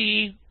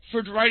remedy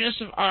for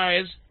dryness of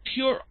eyes,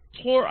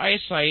 poor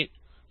eyesight,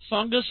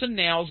 fungus and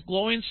nails,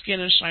 glowing skin,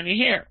 and shiny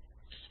hair.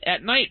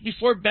 At night,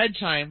 before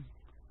bedtime...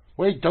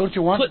 Wait, don't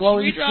you want put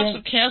glowing 3 drops skin?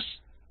 of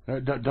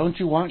cast... Don't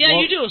you want... Yeah,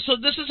 you do. So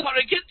this is how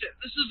to get it.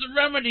 This is the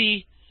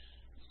remedy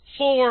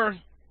for...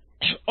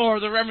 or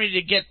the remedy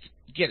to get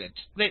it.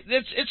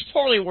 It's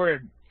poorly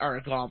worded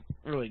article,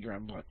 really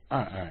grim, but... All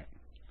right.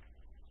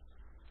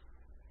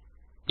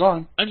 Go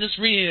on. I'm just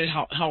reading it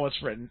how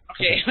it's written.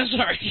 Okay, I'm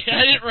sorry.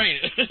 I didn't write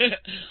it.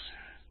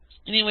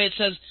 Anyway, it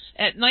says,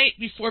 at night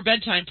before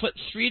bedtime, put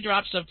 3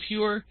 drops of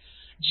pure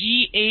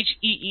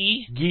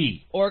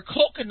ghee or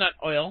coconut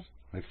oil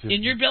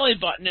in your belly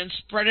button and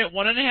spread it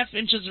 1.5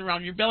 inches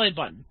around your belly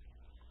button.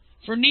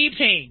 For knee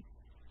pain,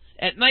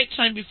 at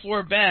nighttime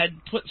before bed,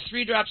 put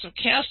 3 drops of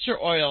castor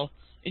oil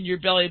in your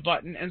belly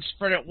button and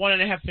spread it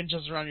 1.5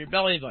 inches around your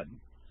belly button.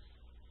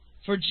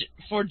 For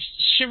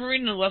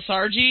shivering and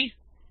lethargy,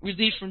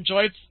 relief from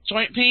joint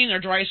pain or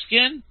dry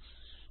skin,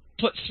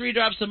 put 3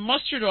 drops of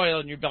mustard oil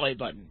in your belly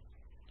button.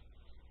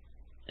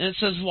 And it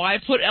says, why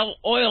put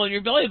oil in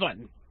your belly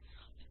button?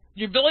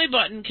 Your belly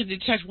button can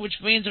detect which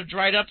veins have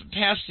dried up and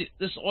pass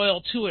this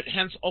oil to it,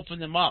 hence open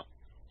them up.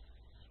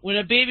 When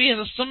a baby has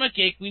a stomach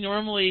ache, we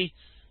normally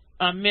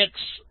mix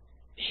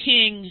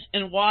hing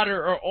and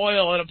water or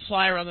oil and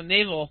apply around the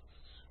navel.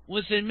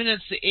 Within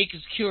minutes, the ache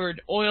is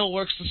cured. Oil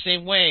works the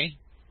same way.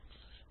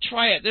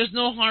 Try it. There's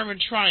no harm in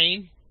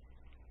trying.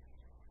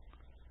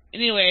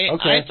 Anyway,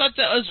 okay. I thought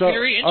that was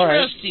very interesting. All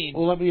right.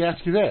 Well, let me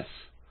ask you this.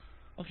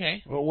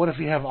 Okay. Well, what if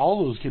you have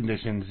all those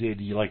conditions? Do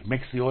you like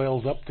mix the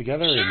oils up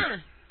together?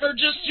 Sure. Or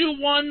just do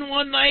one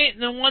night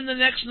and then one the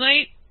next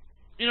night.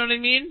 You know what I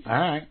mean? All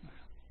right.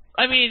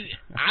 I mean,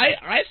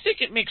 I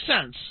think it makes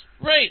sense.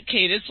 Right,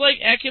 Kate. It's like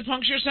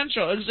Acupuncture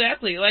Central.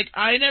 Exactly. Like,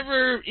 it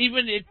never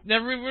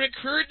even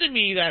occurred to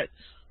me that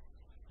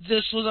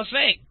this was a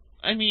thing.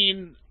 I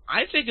mean,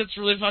 I think it's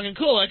really fucking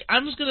cool. Like,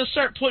 I'm just going to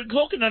start putting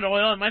coconut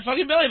oil in my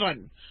fucking belly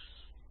button.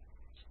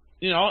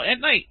 You know, at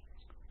night.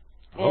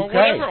 Or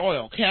whatever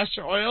oil.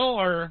 Castor oil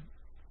or...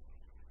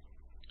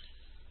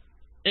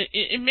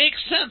 It makes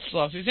sense,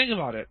 though, if you think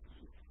about it.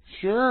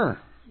 Sure.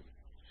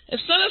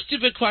 It's not a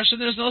stupid question.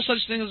 There's no such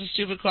thing as a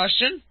stupid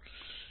question.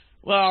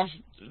 Well,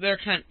 there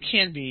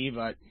can be,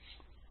 but...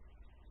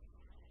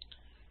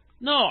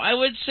 No, I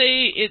would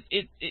say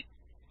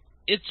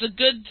it's a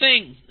good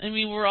thing. I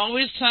mean, we're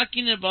always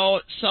talking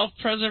about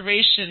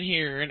self-preservation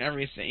here and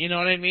everything. You know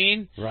what I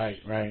mean? Right.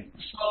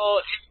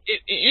 So,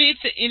 if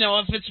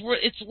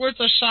it's worth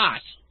a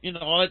shot. You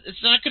know,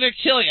 it's not going to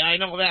kill you. I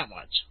know that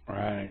much.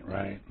 Right.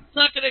 It's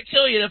not going to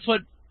kill you to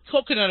put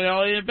coconut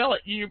oil in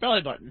your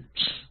belly button.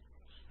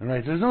 All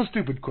right. There's no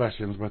stupid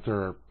questions, but there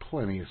are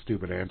plenty of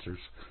stupid answers.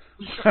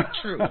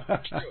 True.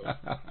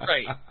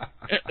 Right.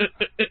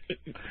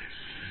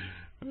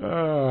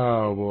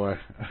 Oh boy.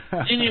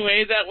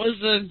 Anyway, that was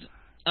the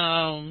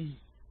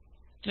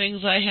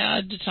things I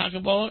had to talk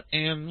about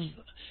and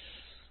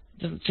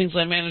the things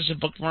I managed to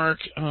bookmark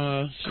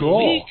through the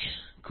week.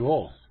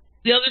 Cool.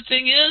 The other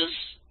thing is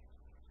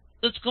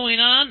that's going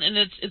on, and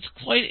it's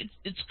quite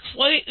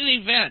an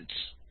event,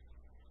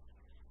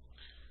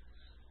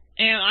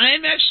 and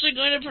I'm actually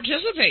going to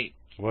participate.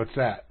 What's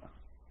that?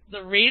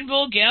 The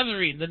Rainbow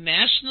Gathering, the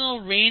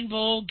National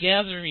Rainbow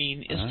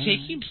Gathering, is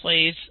taking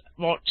place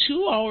about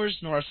 2 hours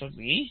north of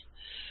me,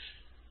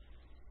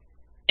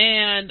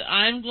 and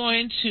I'm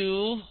going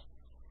to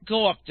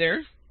go up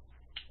there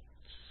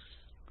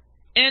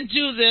and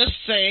do this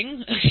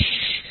thing.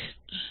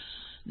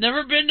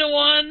 Never been to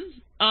one.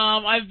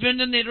 I've been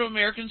to Native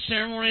American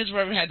ceremonies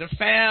where I've had to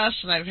fast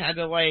and I've had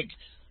to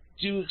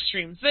do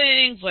extreme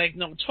things like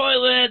no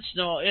toilets,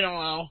 no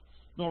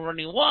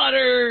running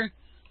water,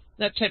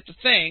 that type of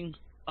thing.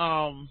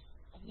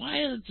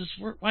 Why does this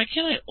work? Why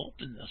can't I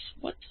open this?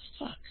 What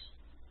the fuck?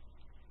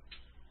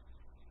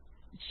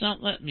 It's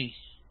not letting me.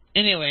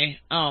 Anyway,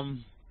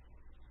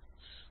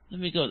 let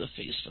me go to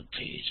the Facebook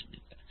page.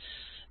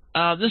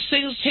 This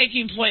thing is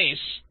taking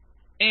place,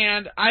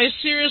 and I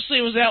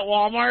seriously was at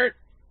Walmart,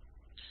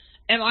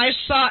 and I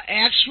saw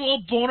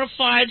actual bona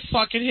fide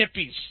fucking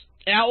hippies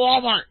at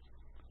Walmart.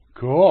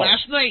 Cool.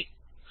 Last night.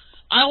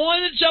 I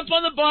wanted to jump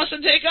on the bus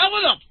and take out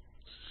with them.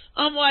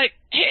 I'm like,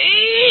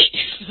 hey!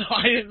 No,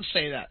 I didn't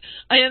say that.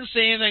 I didn't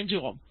say anything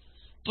to them.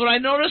 But I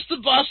noticed the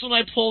bus when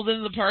I pulled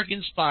into the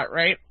parking spot,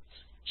 right?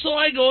 So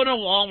I go to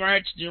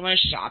Walmart to do my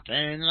shopping,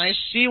 and I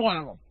see one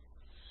of them.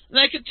 And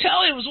I could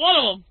tell he was one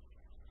of them.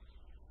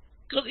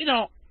 Because,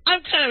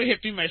 I'm kind of a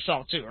hippie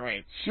myself, too,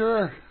 right?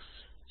 Sure.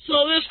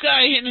 So this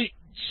guy,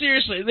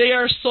 seriously, they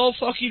are so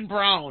fucking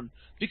brown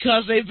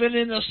because they've been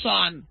in the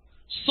sun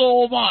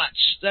so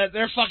much that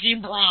they're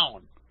fucking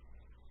brown.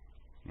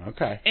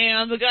 Okay.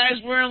 And the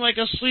guy's wearing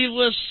a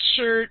sleeveless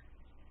shirt,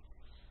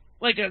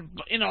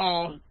 and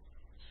on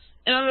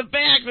the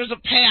back there's a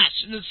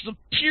patch, and it's the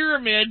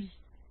pyramid,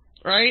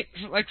 right?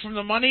 From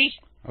the money.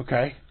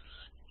 Okay.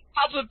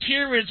 top of the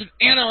pyramids an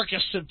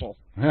anarchist symbol.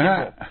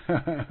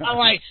 I'm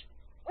like,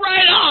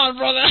 right on,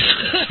 brother.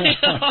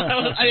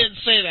 I didn't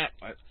say that,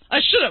 but I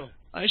should have.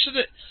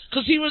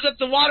 Because he was at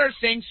the water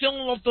thing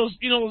filling up those,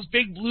 those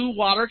big blue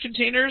water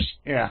containers.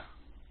 Yeah.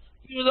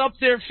 He was up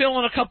there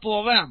filling a couple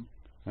of them.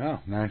 Oh,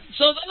 nice.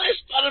 So then I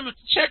spot him at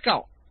the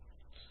checkout.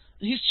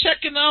 He's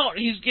checking out.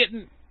 He's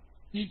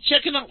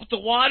checking out with the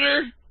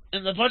water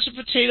and a bunch of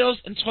potatoes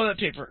and toilet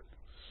paper.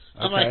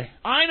 I'm like,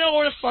 I know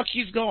where the fuck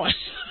he's going.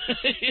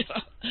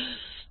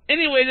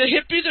 Anyway, the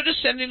hippies are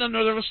descending on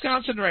northern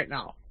Wisconsin right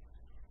now.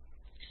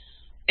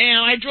 And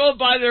I drove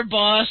by their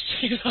bus.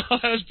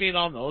 I was being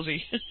all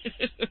nosy.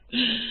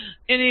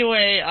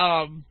 Anyway,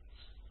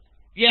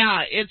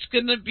 yeah, it's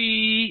going to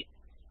be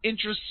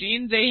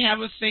interesting. They have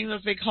a thing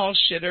that they call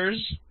shitters,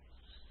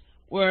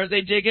 where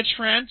they dig a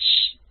trench.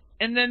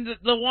 And then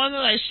the one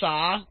that I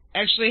saw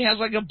actually has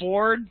like a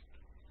board,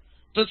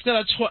 but it's got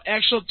an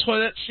actual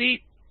toilet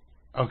seat.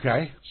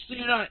 Okay. So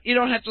you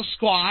don't have to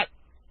squat,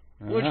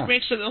 which Ah.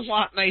 makes it a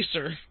lot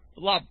nicer, a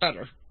lot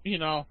better,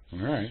 All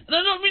right. And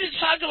I don't mean to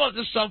talk about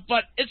this stuff,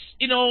 but it's,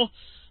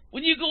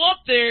 when you go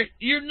up there,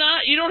 you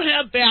don't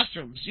have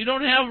bathrooms, you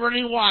don't have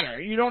running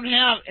water, you don't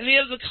have any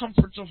of the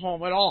comforts of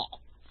home at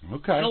all.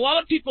 Okay. And a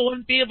lot of people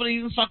wouldn't be able to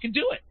even fucking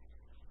do it.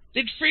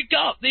 They'd freak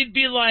out. They'd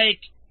be like,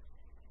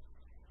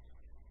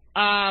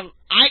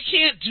 I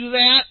can't do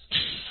that.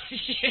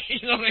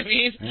 You know what I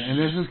mean? And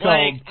this is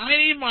called... Like, I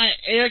need my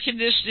air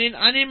conditioning.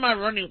 I need my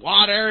running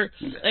water.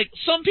 Like,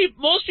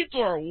 most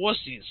people are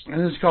wussies. And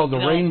this is called the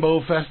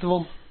Rainbow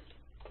Festival?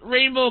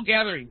 Rainbow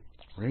Gathering.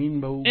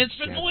 Rainbow And it's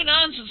been going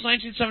on since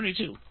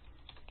 1972.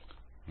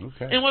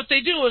 Okay. And what they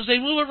do is they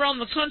move around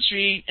the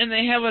country, and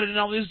they have it in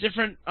all these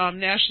different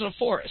national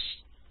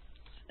forests.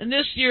 And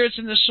this year it's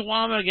in the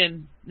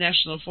Chequamegon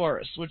National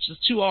Forest, which is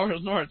 2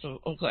 hours north of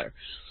Eau Claire.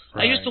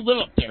 Right. I used to live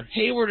up there.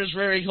 Hayward is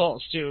very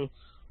close to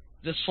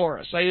this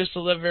forest. I used to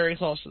live very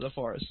close to the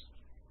forest.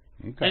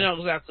 Okay. I know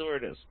exactly where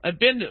it is. I've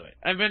been to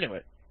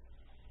it.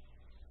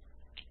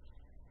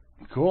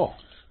 Cool.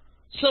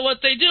 So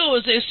what they do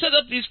is they set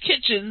up these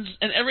kitchens,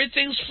 and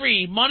everything's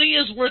free. Money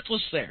is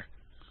worthless there.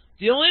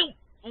 The only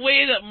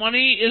way that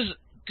money is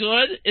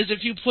good is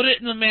if you put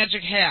it in the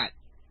magic hat,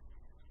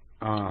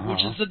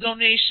 which is the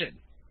donation.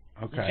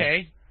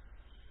 Okay.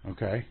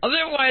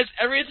 Otherwise,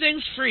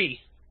 everything's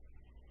free.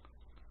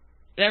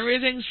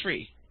 Everything's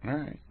free. All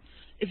right.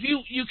 If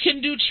you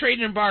can do trade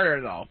and barter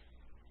though,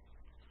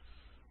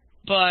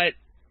 but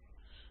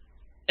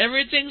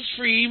everything's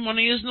free.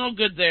 Money is no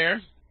good there,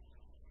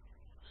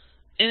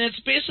 and it's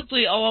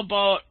basically all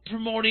about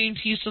promoting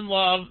peace and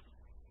love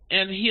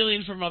and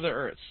healing for Mother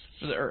Earth,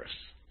 for the Earth.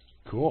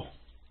 Cool.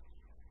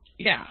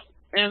 Yeah,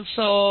 and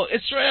so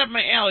it's right up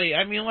my alley.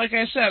 I mean, like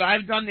I said,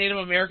 I've done Native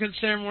American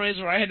ceremonies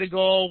where I had to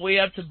go way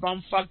up to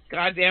bumfuck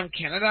goddamn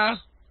Canada.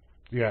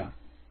 Yeah.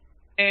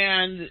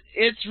 And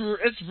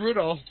it's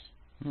brutal.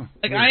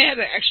 Like, I had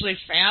to actually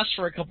fast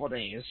for a couple of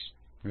days.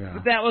 Yeah.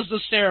 But that was the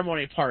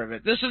ceremony part of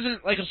it. This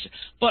isn't like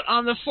but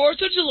on the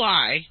 4th of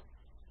July,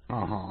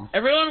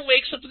 everyone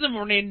wakes up in the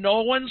morning,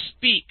 no one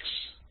speaks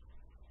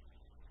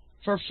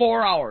for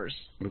 4 hours.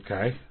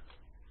 Okay.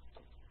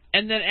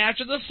 And then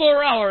after the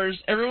 4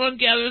 hours, everyone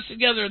gathers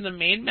together in the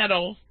main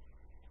meadow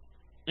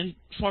and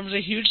forms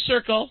a huge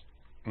circle.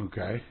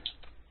 Okay.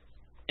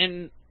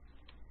 And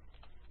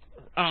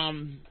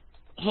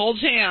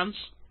holds hands.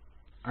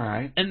 All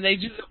right. And they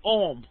do the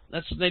Om.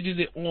 That's when they do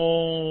the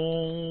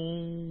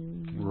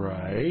Om.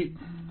 Right.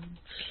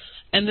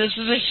 And this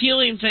is a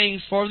healing thing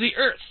for the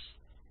Earth.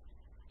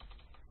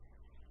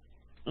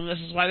 And this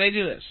is why they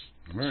do this.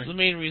 Right. This is the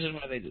main reason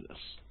why they do this.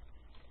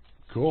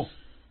 Cool.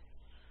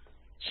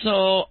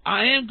 So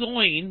I am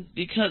going,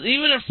 because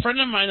even a friend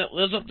of mine that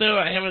lives up there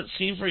that I haven't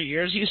seen for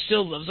years, he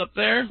still lives up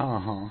there.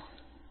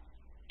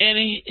 And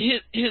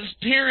his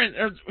parents,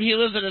 or he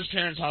lives at his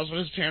parents' house, but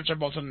his parents are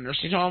both in a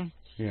nursing home.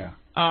 Yeah.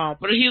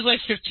 But he's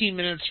like 15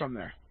 minutes from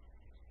there.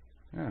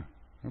 Yeah.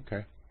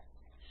 Okay.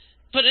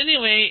 But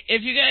anyway,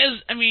 if you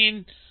guys, I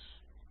mean,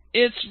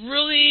 it's a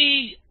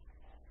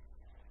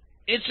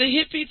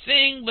hippie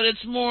thing, but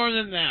it's more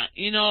than that,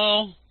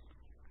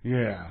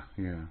 Yeah.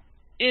 Yeah.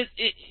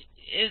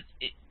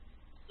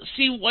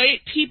 See,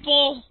 white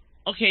people.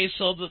 Okay,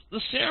 so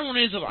the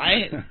ceremonies that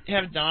I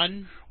have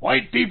done.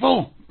 White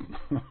people.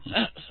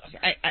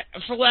 I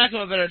for lack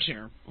of a better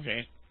term,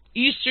 okay,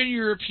 Eastern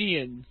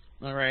European.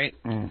 All right.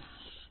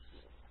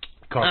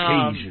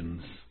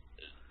 Caucasians.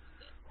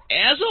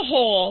 As a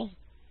whole,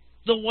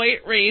 the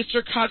white race,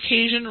 or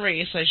Caucasian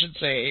race, I should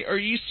say, or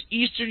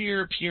Eastern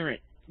European,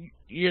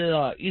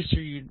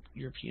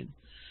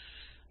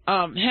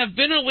 have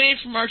been away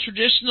from our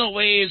traditional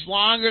ways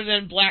longer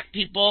than black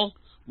people,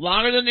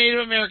 longer than Native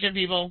American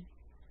people.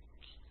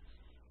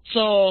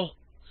 So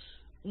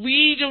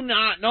we do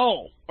not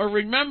know or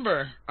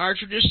remember our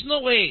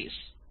traditional ways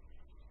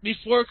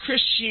before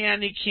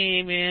Christianity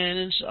came in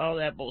and all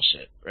that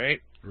bullshit,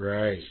 right?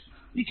 Right.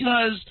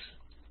 Because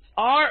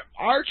our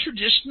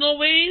traditional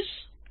ways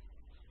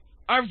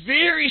are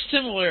very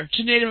similar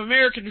to Native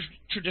American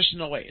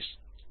traditional ways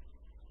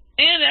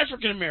and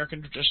African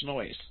American traditional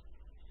ways.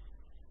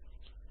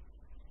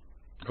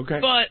 Okay.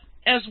 But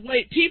as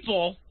white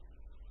people,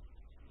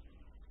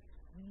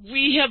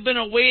 we have been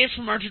away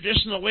from our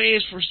traditional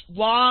ways for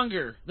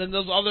longer than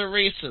those other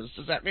races.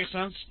 Does that make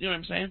sense? You know what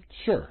I'm saying?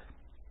 Sure.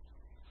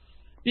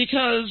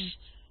 Because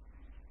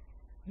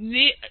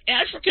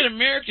African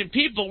American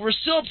people were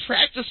still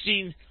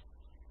practicing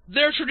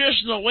their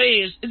traditional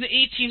ways in the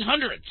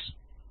 1800s.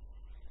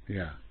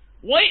 Yeah.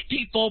 White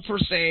people, per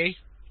se,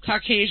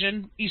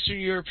 Caucasian, Eastern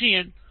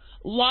European,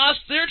 lost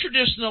their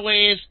traditional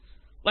ways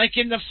like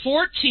in the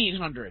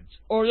 1400s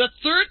or the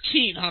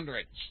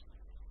 1300s.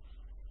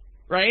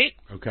 Right?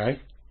 Okay.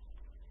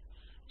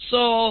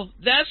 So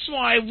that's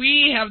why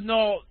we have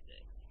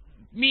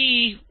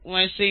when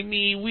I say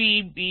me,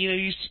 we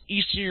being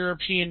Eastern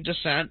European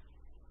descent,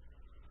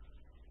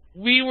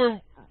 we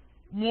were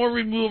more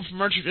removed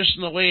from our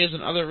traditional ways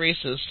than other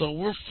races, so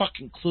we're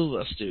fucking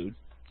clueless, dude.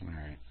 All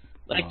right.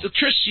 Like, the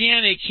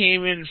Christianity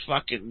came in and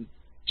fucking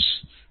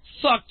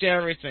fucked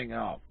everything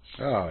up.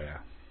 Oh, yeah.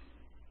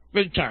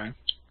 Big time.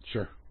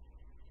 Sure.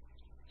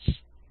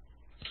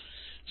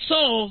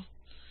 So,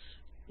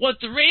 what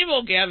the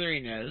Rainbow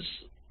Gathering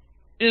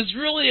is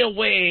really a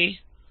way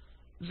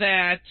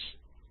that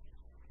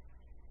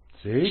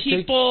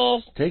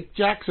people... Take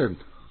Jackson.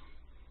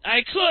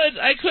 I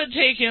could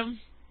take him,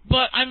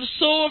 but I'm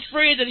so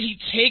afraid that he'd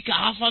take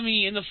off on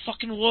me in the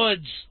fucking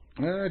woods.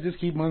 Just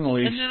keep him on the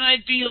leash. And then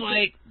I'd be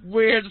like,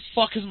 where the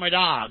fuck is my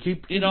dog?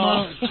 Keep I'd be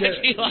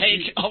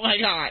like, oh my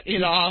god,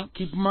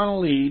 Keep him on a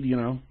lead,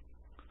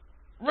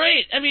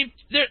 Right. I mean,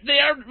 they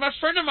are. My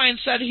friend of mine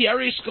said he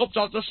already scoped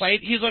out the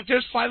site. He's like,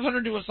 there's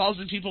 500 to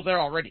 1,000 people there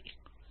already.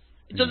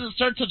 It doesn't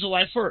start till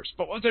July 1st.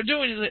 But what they're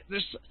doing is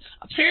there's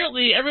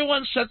apparently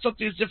everyone sets up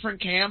these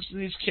different camps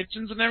and these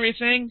kitchens and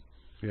everything.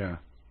 Yeah.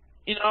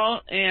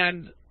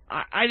 And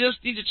I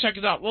just need to check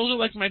it out. Those are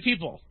like my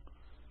people.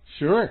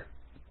 Sure.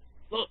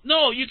 Well,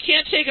 no, you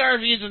can't take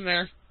RVs in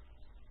there.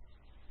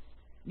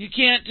 You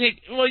can't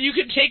take. Well, you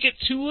can take it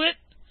to it,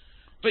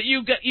 but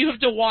you have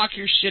to walk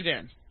your shit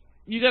in.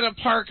 You got to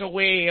park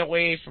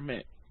away from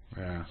it.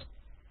 Yeah.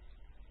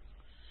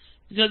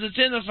 Because it's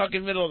in the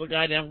fucking middle of the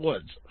goddamn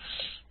woods.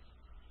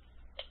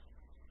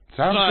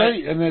 Sounds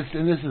great. And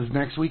this is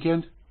next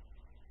weekend?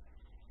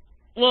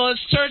 Well, it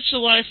starts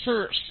July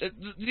 1st.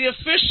 The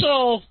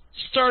official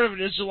start of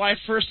it is July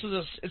 1st to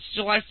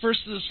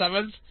the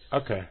 7th.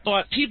 Okay.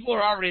 But people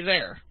are already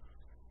there.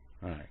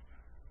 All right.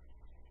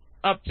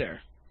 Up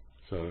there.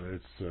 So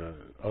it's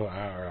all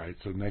right.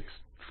 So next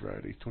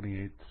Friday,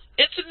 28th.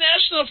 It's a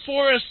national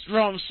forest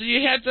roam, so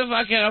you have to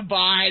fucking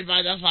abide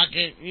by the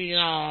fucking,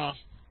 Yeah.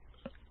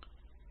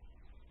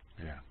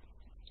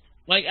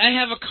 Like, I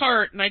have a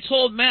cart, and I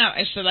told Matt,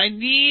 I said, I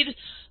need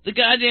the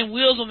goddamn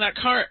wheels on that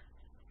cart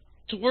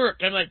to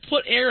work. I'm like,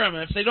 put air on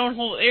them. If they don't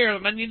hold air,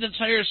 I need the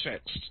tires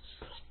fixed.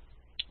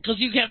 Because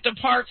you have to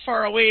park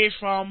far away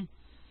from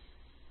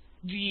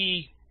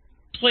the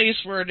place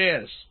where it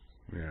is.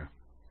 Yeah.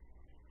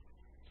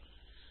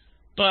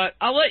 But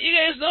I'll let you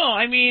guys know.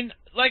 I mean,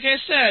 like I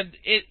said,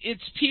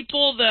 it's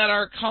people that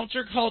are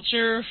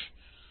counterculture,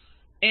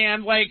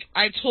 and like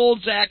I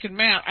told Zach and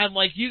Matt, I'm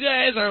like, you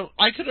guys are.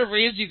 I could have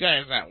raised you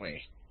guys that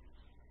way.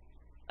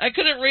 I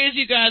could have raised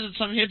you guys in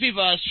some hippie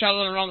bus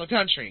traveling around the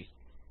country.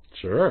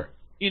 Sure.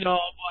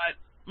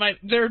 But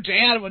their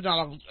dad would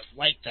not have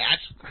liked that.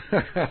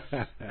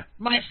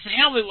 My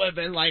family would have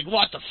been like,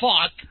 what the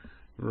fuck?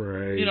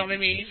 Right. You know what I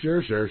mean?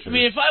 Sure. I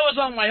mean, if I was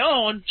on my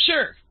own,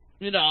 sure.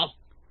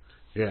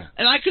 Yeah.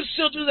 And I could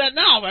still do that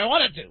now if I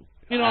wanted to.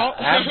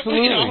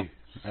 Absolutely.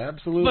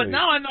 Absolutely. But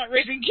now I'm not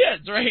raising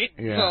kids, right?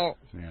 Yeah. So.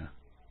 Yeah.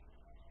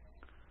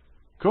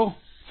 Cool.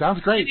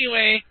 Sounds great.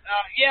 Anyway,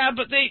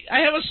 but I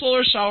have a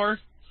solar shower,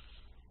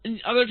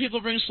 and other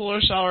people bring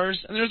solar showers,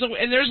 and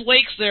there's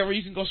lakes there where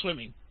you can go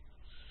swimming.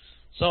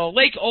 So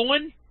Lake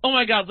Owen, oh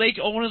my God, Lake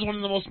Owen is one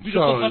of the most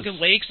beautiful fucking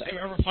lakes I've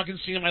ever fucking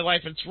seen in my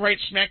life. It's right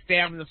smack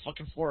dab in the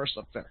fucking forest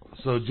up there.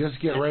 So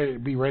just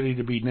be ready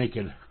to be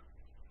naked.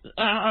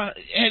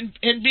 And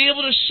be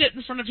able to shit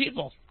in front of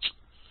people.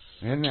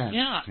 And that.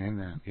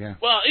 Yeah.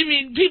 Well, I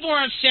mean, people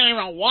aren't standing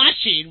around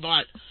watching,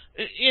 but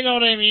you know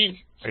what I mean?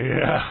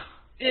 Yeah.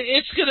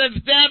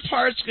 That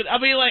part's good. I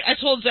mean, like, I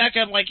told Zach,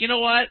 I'm like, you know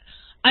what?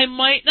 I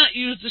might not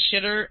use the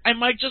shitter. I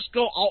might just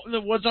go out in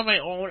the woods on my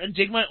own and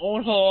dig my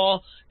own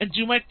hole and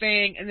do my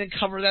thing and then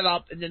cover that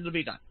up and then it'll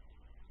be done.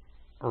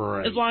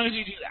 Right. As long as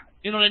you do that.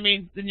 You know what I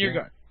mean? Then you're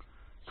good.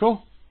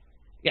 Cool.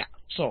 Yeah.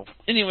 So,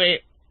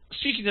 anyway,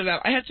 speaking of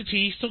that, I have to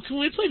pee, so can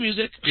we play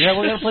music? Yeah,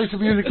 we're going to play some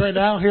music right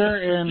now here.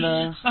 And,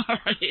 all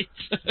right.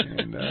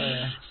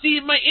 See,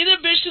 my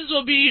inhibitions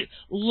will be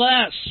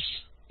less,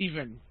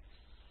 even.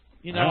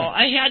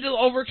 I had to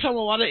overcome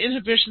a lot of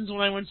inhibitions when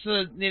I went to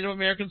the Native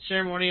American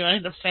ceremony. I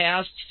had to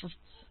fast for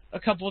a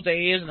couple of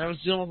days, and I was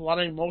dealing with a lot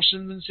of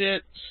emotions and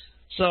shit.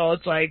 So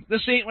it's like,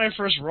 this ain't my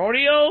first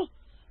rodeo.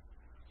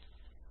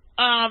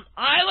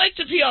 I like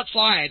to pee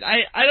outside.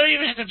 I don't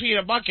even have to pee in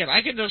a bucket.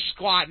 I can just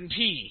squat and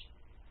pee.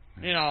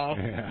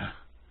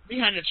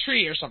 Behind a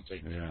tree or something.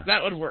 Yeah.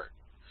 That would work.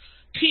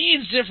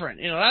 Peeing's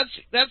different.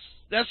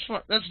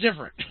 That's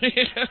different.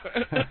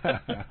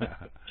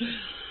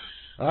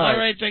 All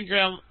right, then,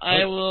 Graham.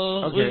 I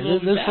will.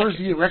 Okay, this first,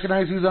 you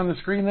recognize who's on the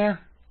screen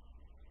there?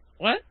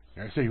 What?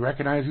 So you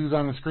recognize who's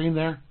on the screen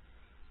there?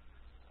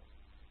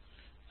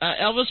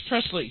 Elvis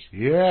Presley.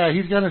 Yeah,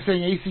 he's going to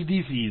sing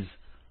AC/DC's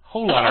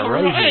Whole Lot of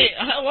Rosie. Right.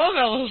 I love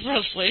Elvis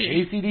Presley.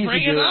 AC/DC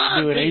Bring it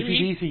on, doing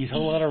baby. AC/DC's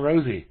Whole Lot of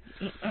Rosie.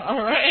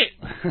 All right.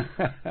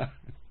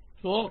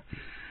 Cool.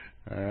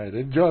 All right,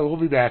 enjoy. We'll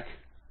be back.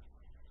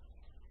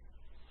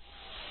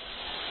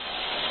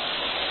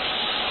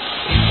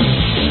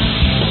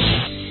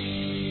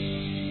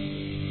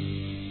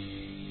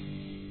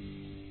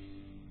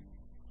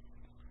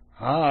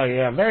 Oh,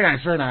 yeah, very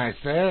nice, very nice.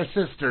 There,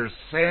 Sister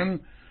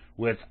Sin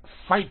with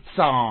Fight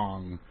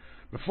Song.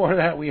 Before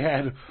that, we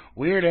had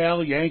Weird Al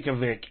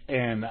Yankovic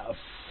and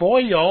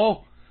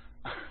Foil.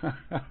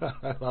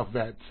 I love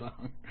that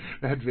song,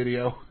 that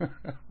video.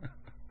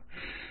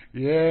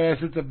 Yes,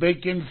 it's a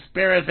big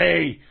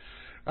conspiracy.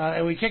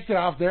 And we kicked it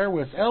off there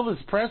with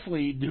Elvis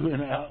Presley doing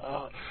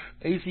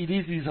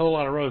AC/DC's Whole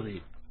Lot of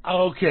Rosie.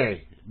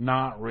 Okay,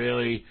 not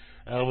really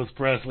Elvis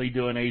Presley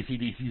doing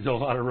AC/DC's Whole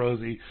Lot of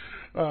Rosie,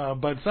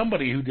 but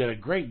somebody who did a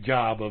great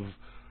job of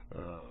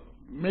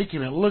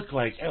making it look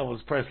like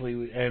Elvis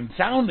Presley and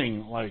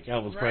sounding like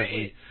Elvis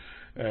Presley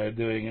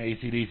doing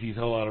AC/DC's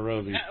Whole Lot of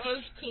Rosie. That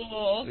was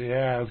cool.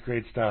 Yeah, it was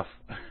great stuff.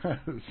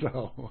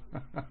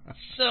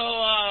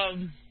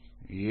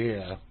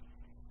 Yeah.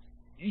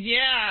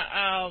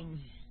 Yeah,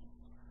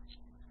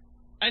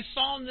 I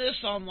found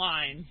this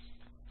online,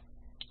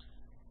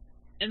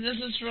 and this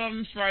is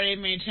from Friday,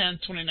 May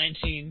 10th,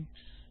 2019.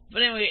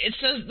 But anyway, it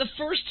says, The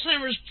First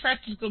Timer's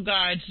Practical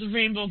Guide to the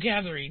Rainbow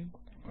Gathering.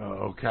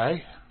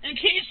 Okay. In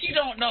case you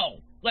don't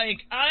know, like,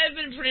 I've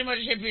been pretty much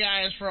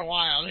hippie-eyes for a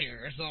while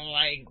here, so,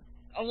 like,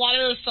 a lot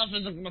of this stuff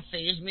isn't going to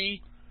faze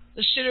me.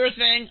 The shitter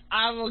thing,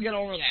 I will get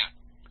over that.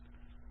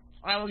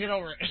 I will get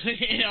over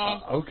it, you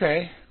know?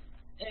 Okay.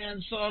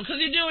 And so, because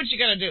you do what you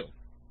gotta do,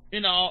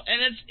 you know,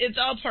 and it's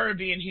all part of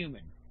being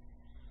human.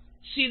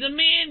 See, the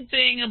main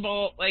thing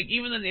about, like,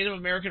 even the Native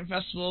American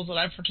festivals that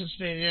I've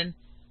participated in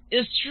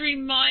is to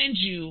remind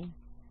you,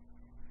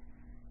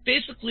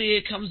 basically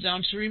it comes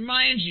down to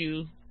remind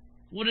you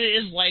what it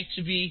is like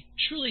to be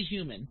truly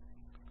human.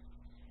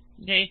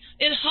 Okay?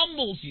 It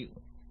humbles you.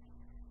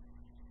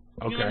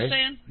 Okay. You know what I'm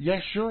saying? Yeah,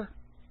 sure.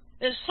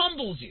 It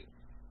humbles you.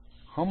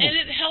 And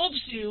it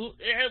helps you,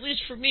 at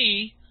least for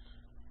me,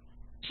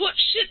 put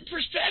shit in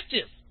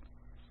perspective.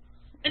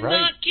 And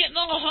not getting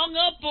all hung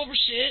up over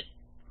shit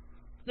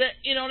that,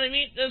 you know what I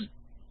mean? There's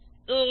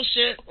little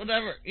shit,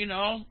 whatever, you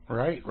know?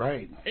 Right.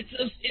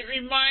 It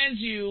reminds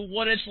you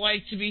what it's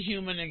like to be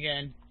human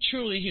again.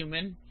 Truly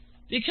human.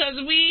 Because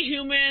we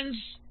humans,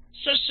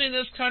 especially in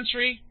this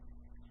country,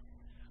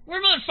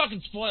 we're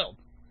motherfucking spoiled.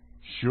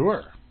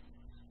 Sure.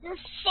 We're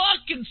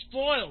fucking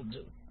spoiled,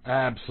 dude.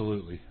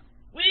 Absolutely.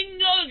 We can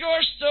go to the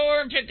grocery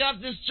store and pick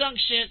up this junk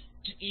shit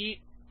to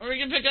eat. Or we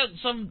can pick up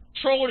some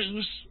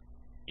produce,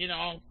 you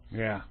know.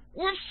 Yeah.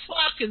 We're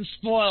fucking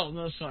spoiled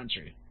in this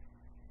country.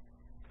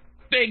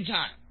 Big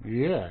time.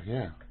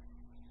 Yeah.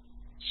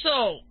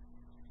 So,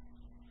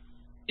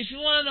 if you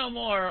want to know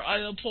more, I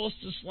will post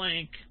this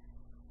link.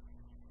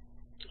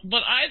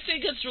 But I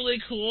think it's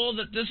really cool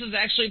that this is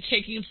actually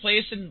taking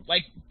place in,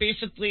 like,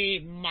 basically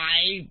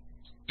my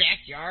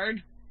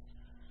backyard.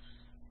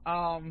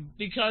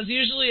 Because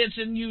usually it's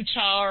in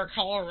Utah or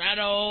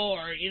Colorado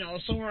or, you know,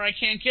 somewhere I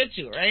can't get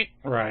to, right?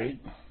 Right.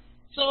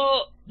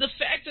 So the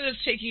fact that it's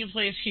taking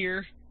place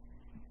here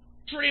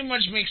pretty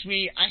much makes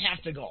me, I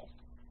have to go.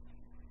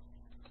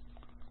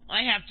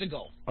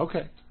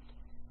 Okay.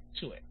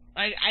 To it.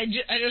 I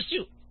just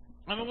do.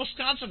 I'm a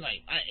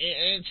Wisconsinite.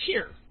 It's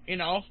here, you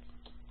know?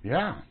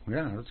 Yeah,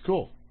 that's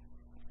cool.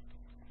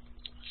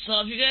 So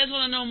if you guys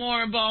want to know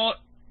more about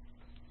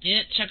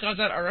it, check out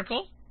that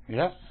article.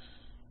 Yep.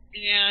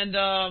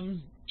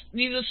 And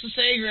needless to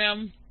say,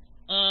 Graham,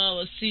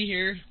 let's see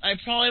here. I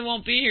probably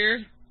won't be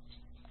here.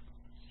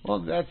 Well,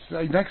 that's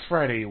next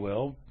Friday you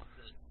will,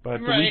 but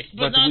the week,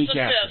 but the not week the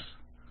after.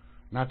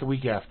 5th. Not the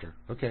week after.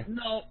 Okay.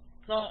 No,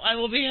 I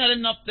will be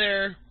heading up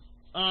there.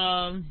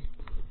 Well,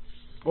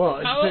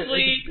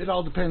 probably. It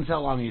all depends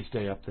how long you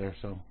stay up there.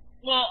 So.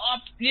 Well,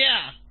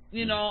 yeah.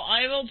 You know,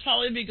 I will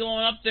probably be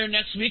going up there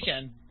next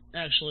weekend,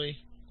 actually.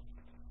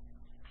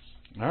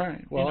 All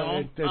right. Well, you know,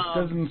 it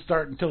doesn't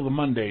start until the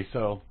Monday,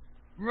 so.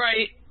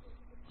 Right.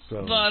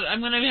 So. But I'm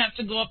going to have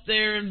to go up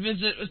there and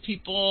visit with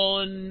people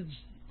and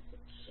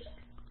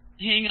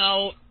hang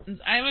out.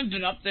 I haven't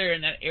been up there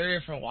in that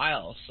area for a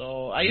while,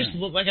 so I used to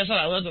live, like I said,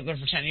 I lived up there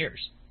for 10 years,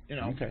 you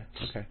know. Okay.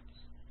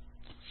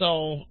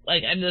 So,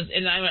 like, I'm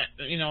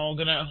you know,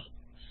 going to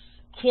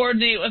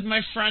coordinate with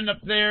my friend up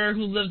there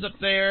who lives up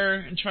there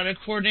and try to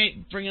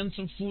coordinate bringing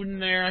some food in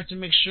there. I have to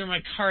make sure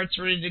my cart's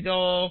ready to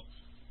go.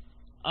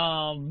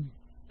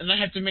 And I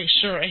have to make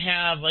sure I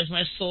have, like,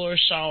 my solar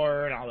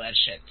shower and all that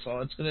shit. So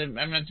I'm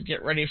gonna have to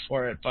get ready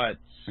for it, but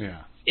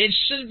yeah, it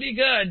should be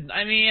good.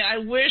 I mean, I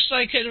wish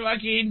I could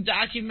fucking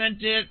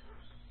document it.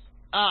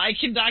 I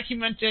can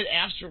document it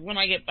after when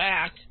I get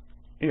back.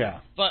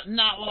 Yeah. But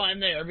not while I'm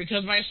there,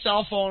 because my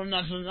cell phone,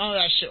 none of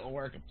that shit will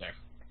work up there.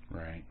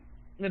 Right.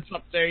 It's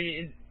up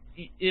there.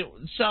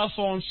 Cell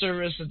phone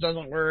service, it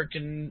doesn't work,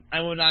 and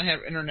I would not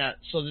have internet,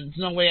 so there's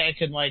no way I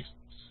could, like,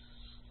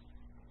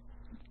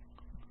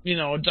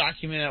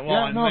 document it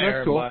while I'm there.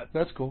 That's cool.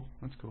 That's cool.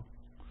 That's cool.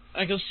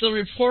 I can still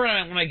report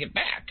on it when I get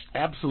back.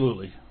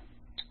 Absolutely.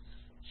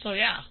 So,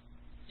 yeah.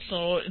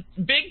 So,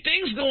 big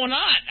things going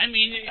on. I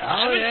mean,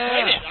 I'm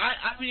excited.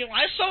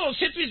 I saw those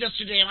hippies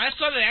yesterday, and I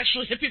saw the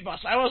actual hippie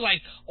bus. I was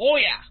like, oh,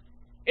 yeah,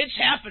 it's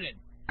happening.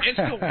 It's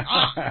going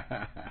on.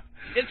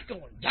 It's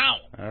going down.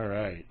 All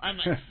right. I'm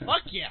like,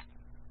 fuck yeah.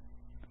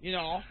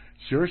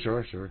 Sure.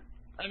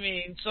 I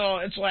mean, so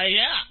it's like,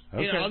 yeah,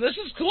 Okay. This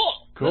is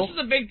cool. Cool. This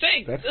is a big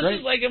thing. That's this great.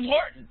 is, like,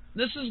 important.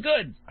 This is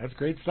good. That's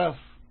great stuff.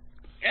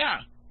 Yeah.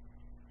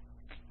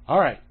 All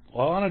right.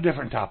 Well, on a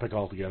different topic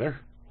altogether.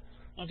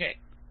 Okay.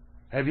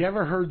 Have you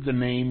ever heard the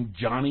name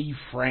Johnny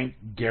Frank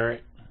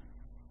Garrett?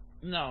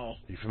 No. Are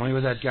you familiar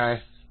with that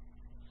guy?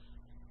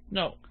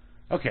 No.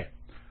 Okay.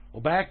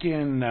 Well, back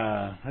in,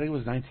 I think it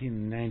was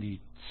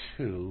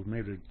 1992,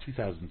 maybe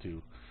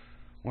 2002,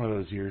 one of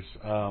those years.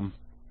 Let's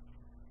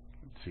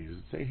see, does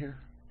it say here?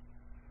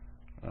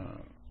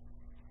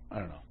 I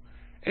don't know.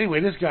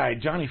 Anyway, this guy,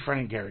 Johnny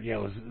Frank Garrett, it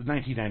was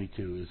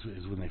 1992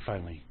 is when they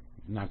finally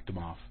knocked him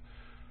off.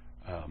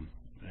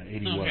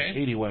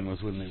 81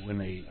 was when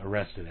they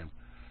arrested him.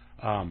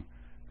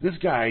 This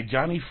guy,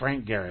 Johnny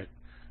Frank Garrett,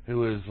 who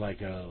was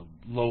like a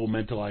low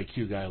mental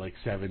IQ guy, like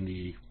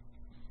 70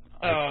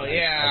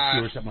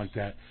 IQ or something like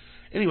that.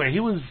 Anyway, he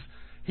was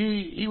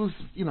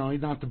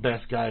he's not the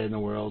best guy in the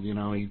world,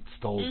 he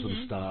stole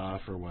some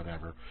stuff or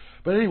whatever.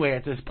 But anyway,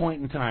 at this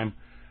point in time,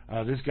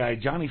 this guy,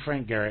 Johnny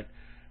Frank Garrett,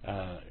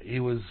 he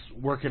was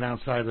working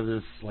outside of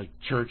this like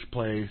church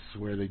place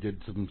where they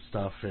did some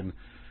stuff, and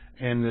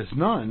this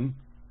nun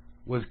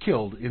was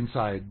killed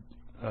inside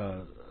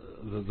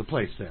the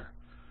place there.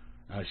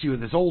 She was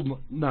this old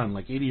nun,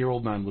 like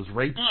 80-year-old nun, was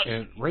raped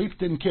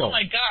and killed. Oh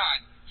my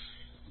God.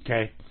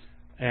 Okay,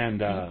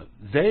 and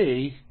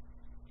they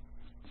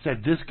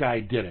said this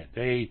guy did it.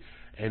 They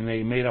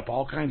made up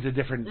all kinds of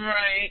different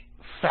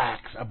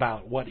facts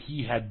about what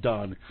he had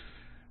done,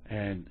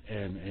 and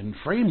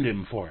framed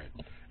him for it.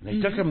 And they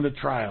took him to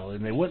trial,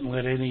 and they wouldn't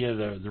let any of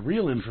the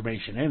real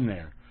information in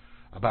there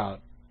about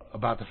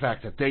the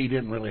fact that they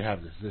didn't really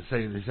have this. They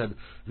said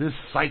this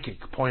psychic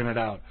pointed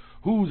out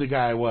who the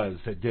guy was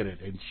that did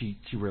it, and she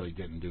really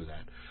didn't do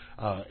that.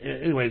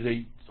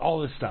 Anyway, all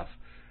this stuff,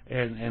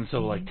 and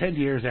so like 10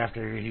 years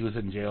after he was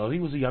in jail, he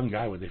was a young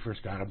guy when they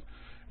first got him,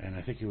 and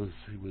I think he was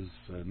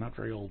not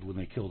very old when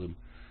they killed him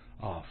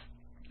off.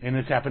 And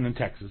this happened in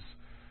Texas,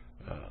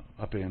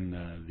 up in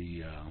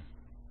the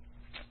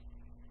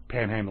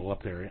Panhandle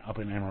up there, up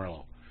in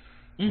Amarillo.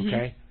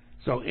 Okay.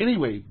 So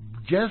anyway,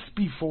 just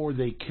before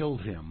they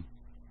killed him,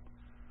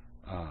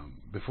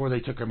 before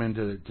they took him in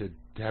to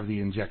have the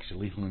injection,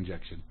 lethal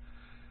injection,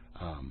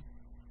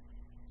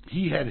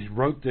 he had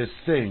wrote this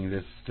thing,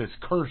 this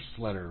curse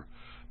letter,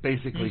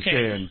 basically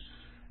saying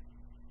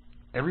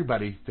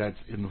everybody that's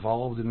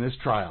involved in this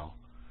trial,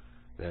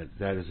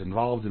 that is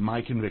involved in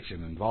my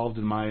conviction, involved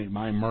in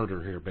my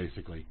murder here,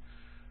 basically,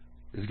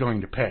 is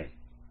going to pay.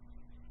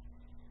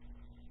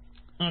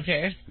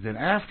 Okay. Then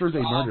after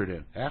they murdered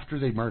him, after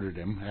they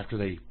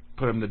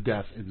put him to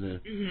death in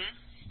the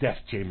death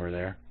chamber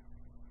there,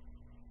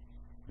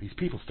 these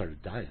people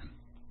started dying.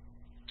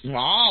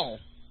 Wow.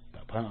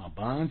 A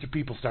bunch of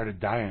people started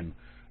dying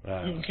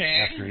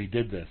after he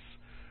did this.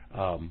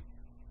 And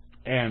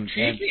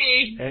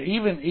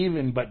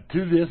even but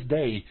to this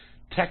day,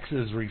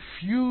 Texas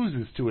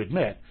refuses to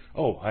admit.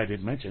 Oh, I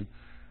didn't mention.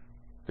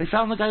 They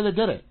found the guy that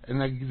did it,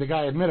 and the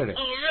guy admitted it.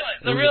 Oh, really?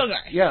 The real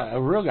guy? Yeah, a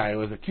real guy. It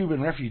was a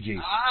Cuban refugee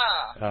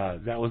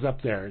that was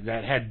up there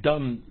that had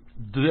done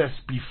this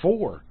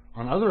before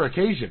on other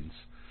occasions.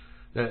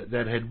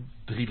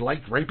 He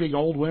liked raping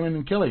old women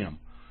and killing them.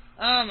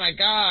 Oh my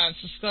God,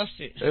 it's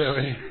disgusting.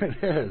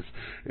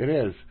 It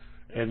is.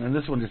 And then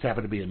this one just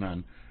happened to be a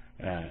nun,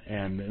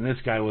 and this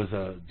guy was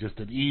just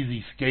an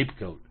easy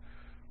scapegoat.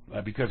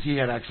 Because he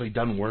had actually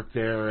done work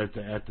there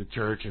at the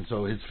church, and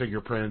so his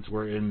fingerprints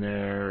were in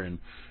there, and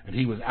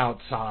he was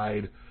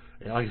outside.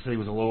 Like I said, he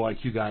was a low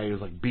IQ guy. He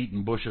was like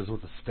beating bushes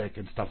with a stick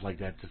and stuff like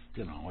that. Just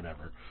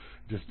whatever.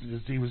 Just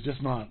he was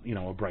just not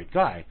a bright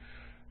guy.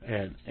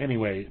 And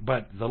anyway,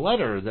 but the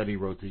letter that he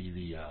wrote,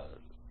 the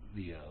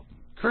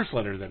curse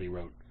letter that he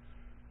wrote,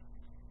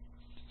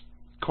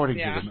 according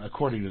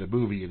to the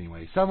movie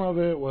anyway, some of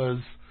it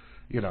was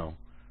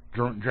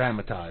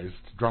dramatized,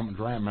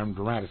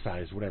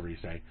 whatever you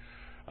say,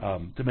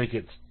 to make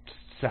it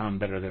sound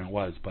better than it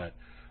was, but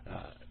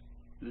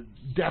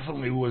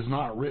definitely was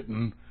not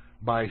written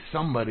by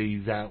somebody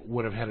that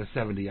would have had a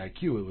 70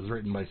 IQ. It was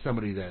written by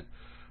somebody that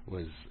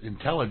was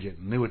intelligent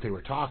and knew what they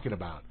were talking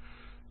about.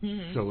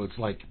 So it's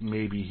like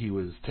maybe he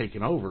was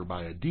taken over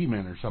by a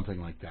demon or something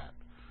like that,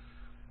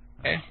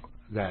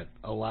 that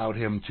allowed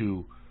him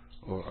to,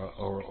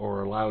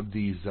 or allowed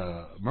these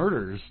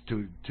murders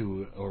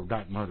to, or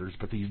not murders,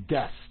 but these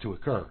deaths to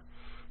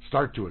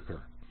start to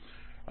occur.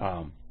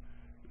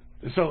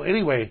 So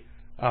anyway,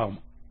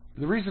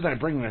 the reason I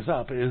bring this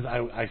up is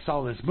I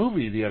saw this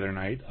movie the other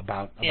night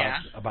about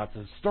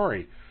the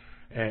story,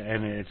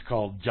 and it's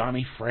called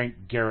Johnny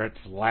Frank Garrett's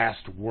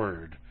Last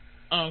Word.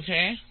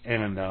 Okay.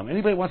 And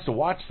anybody wants to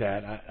watch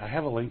that, I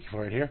have a link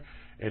for it here.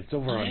 It's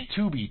over on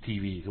Tubi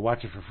TV. You can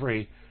watch it for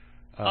free.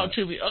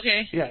 Tubi.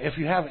 Okay. Yeah, if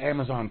you have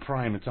Amazon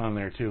Prime, it's on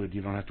there too, and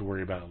you don't have to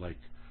worry about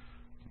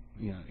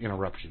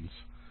interruptions.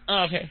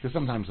 Okay. Because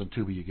sometimes on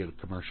Tubi you get a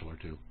commercial or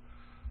two.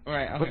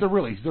 Right. Okay. But they're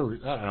I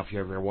don't know if you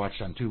ever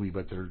watched on Tubi,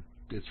 but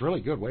it's a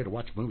really good way to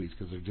watch movies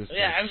because they're just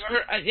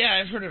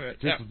I've heard of it.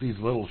 Just these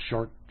little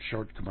short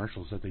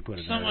commercials that they put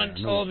in Someone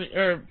there. told me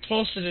or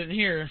posted it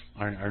here.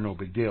 Are no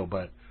big deal,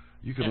 but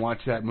you can watch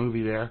that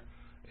movie there,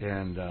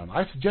 and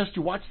I suggest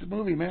you watch the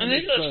movie, man. I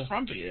think it was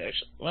Trumpy,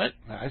 actually. What?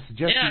 I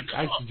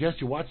suggest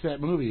you watch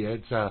that movie.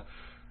 It's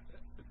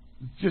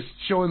just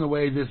showing the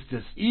way this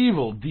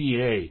evil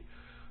DA.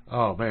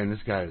 Oh man,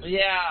 this guy is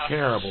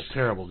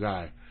terrible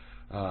guy.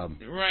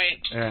 Right.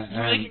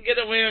 And they can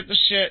get away with the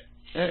shit.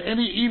 And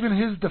even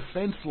his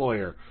defense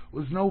lawyer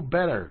was no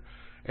better.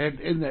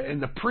 And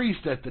the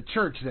priest at the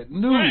church that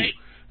knew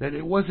that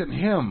it wasn't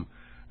him.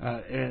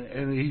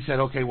 And he said,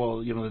 okay, well,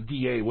 the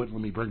DA wouldn't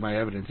let me bring my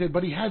evidence in,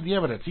 but he had the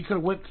evidence. He could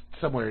have went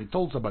somewhere and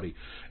told somebody.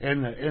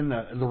 And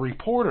the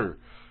reporter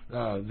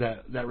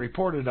that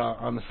reported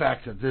on the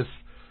fact that this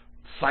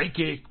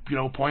psychic,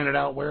 pointed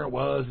out where it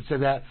was and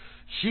said that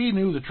she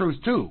knew the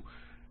truth too.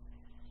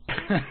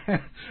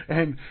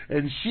 and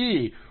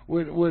she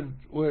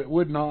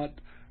would not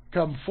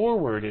come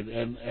forward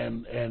and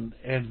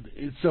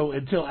so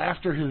until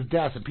after his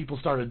death and people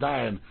started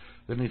dying,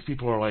 then these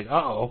people are like,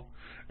 uh-oh.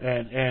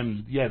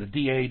 And the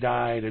DA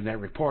died, and that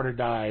reporter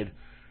died,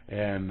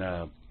 and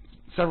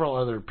several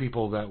other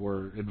people that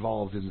were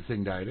involved in the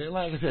thing died. And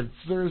like I said,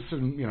 there's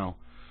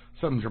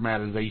some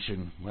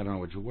dramatization. I don't know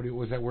what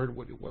was that word?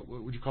 What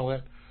would you call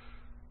that?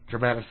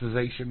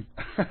 Dramatization.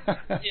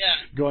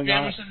 Going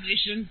on.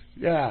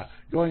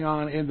 Going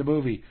on in the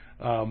movie.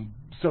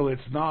 So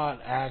it's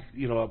not a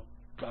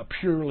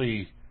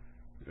purely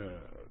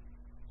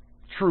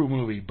true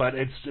movie, but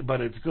it's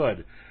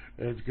good.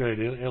 It's good.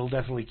 It'll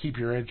definitely keep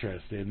your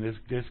interest in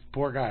this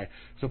poor guy.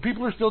 So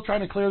people are still trying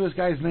to clear this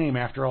guy's name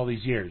after all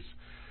these years.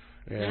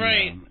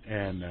 And,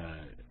 and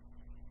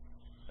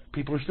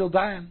people are still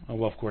dying. Oh,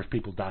 well, of course,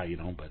 people die,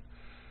 but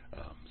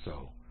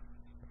so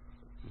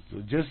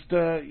just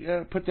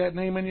put that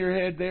name in your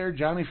head there,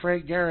 Johnny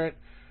Frank Garrett.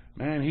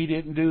 Man, he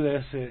didn't do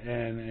this.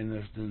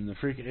 And the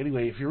freaking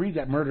anyway. If you read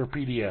that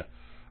Murderpedia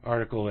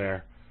article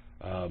there,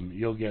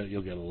 you'll get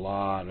a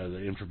lot of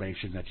the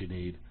information that you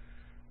need.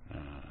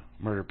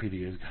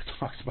 Murderpedia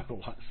talks about a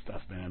lot of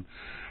stuff, man.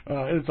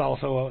 It's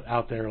also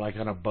out there like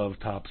on Above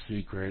Top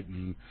Secret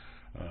and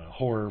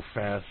Horror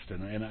Fest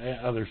and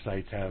other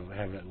sites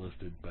have it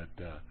listed. But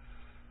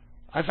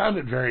I found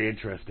it very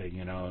interesting,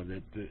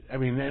 and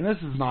this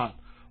is not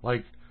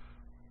like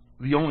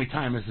the only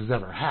time this has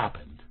ever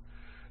happened.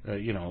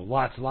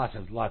 Lots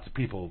of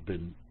people have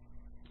been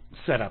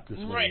set up this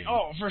way. Right.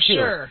 Oh, for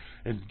sure.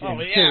 And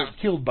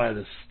killed by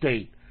the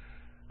state.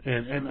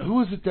 And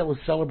who is it that was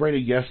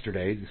celebrating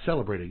yesterday?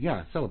 Celebrating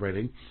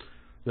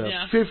the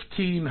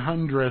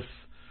 1500th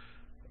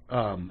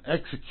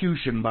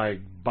execution by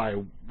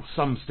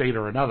some state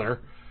or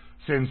another,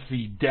 since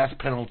the death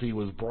penalty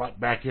was brought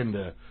back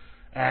into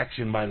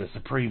action by the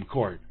Supreme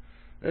Court.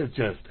 It's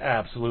just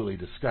absolutely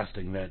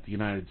disgusting that the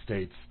United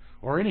States,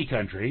 or any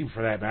country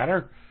for that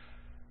matter,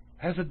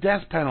 has a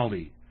death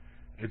penalty.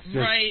 It's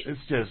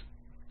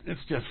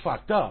just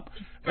fucked up,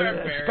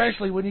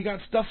 especially when you got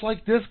stuff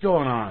like this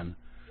going on.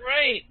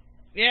 Right.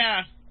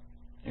 Yeah.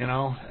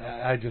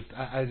 I just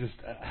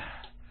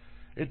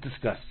it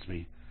disgusts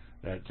me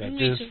that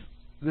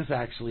this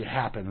actually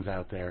happens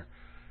out there.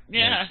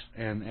 Yeah.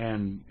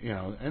 And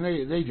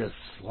they just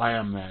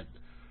slam that.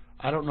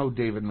 I don't know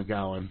David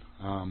McGowan.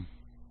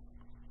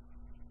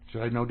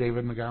 Should I know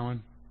David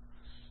McGowan?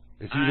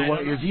 Is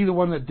he the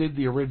one that did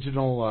the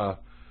original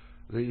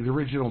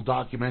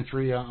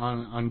documentary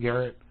on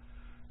Garrett?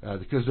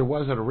 Because there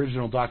was an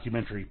original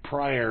documentary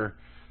prior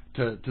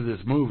to this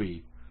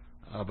movie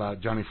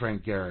about Johnny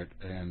Frank Garrett,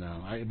 and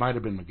it might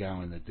have been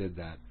McGowan that did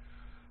that.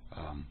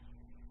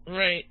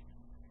 Right.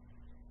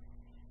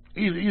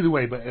 Either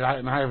way, but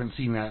I haven't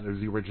seen that as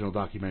the original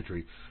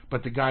documentary.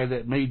 But the guy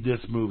that made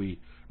this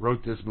movie,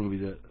 wrote this movie,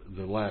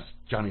 the last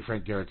Johnny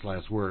Frank Garrett's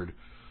Last Word,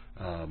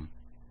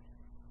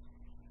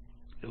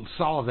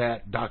 saw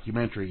that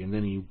documentary, and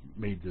then he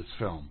made this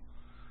film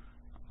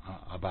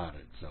about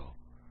it. So.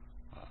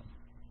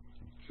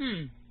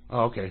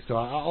 Oh, okay, so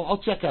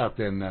I'll check out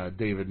then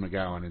David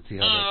McGowan and see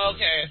how. Oh,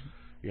 okay.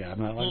 Yeah, I'm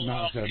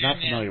not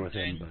familiar with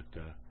him,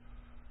 but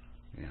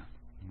yeah.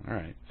 All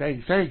right.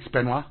 Thanks,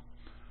 Benoit.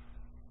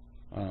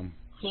 Cool.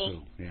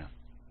 So, yeah.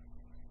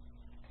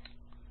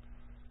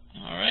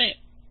 All right.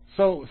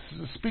 So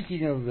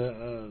speaking of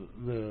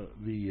the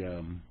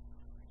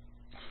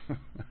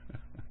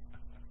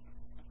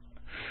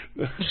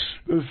the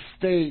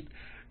state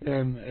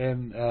and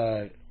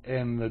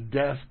the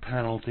death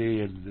penalty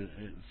and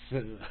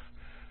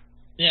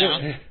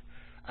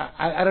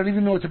I don't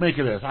even know what to make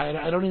of this.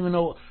 I don't even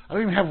know. I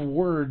don't even have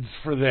words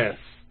for this.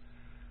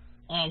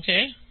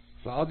 Okay.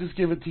 So I'll just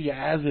give it to you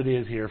as it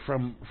is here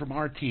from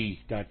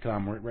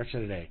RT.com. We're at Russia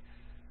Today.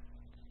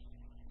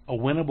 A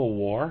winnable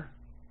war?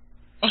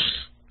 Oh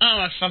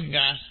my fucking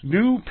God.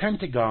 New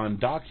Pentagon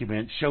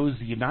document shows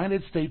the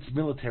United States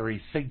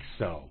military thinks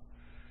so.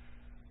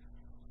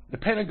 The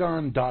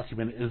Pentagon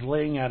document is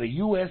laying out a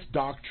U.S.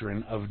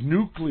 doctrine of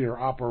nuclear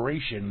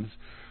operations,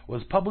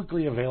 was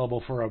publicly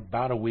available for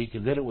about a week,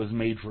 and then it was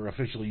made for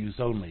official use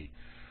only.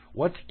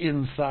 What's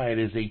inside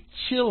is a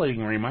chilling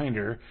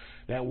reminder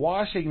that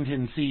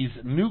Washington sees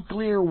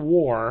nuclear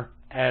war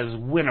as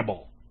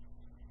winnable.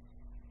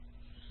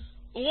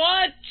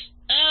 What?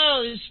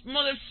 Oh, these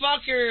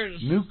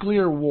motherfuckers.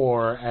 Nuclear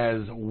war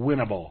as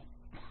winnable.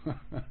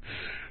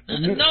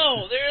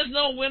 No, there is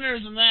no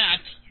winners in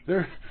that.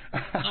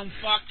 Some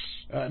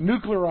fucks.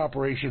 Nuclear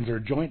Operations, or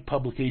Joint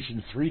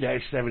Publication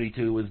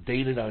 3-72, was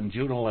dated on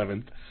June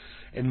 11th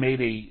and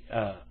made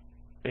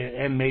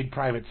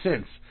private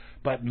since,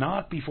 but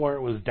not before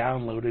it was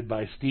downloaded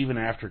by Stephen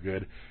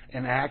Aftergood,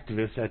 an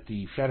activist at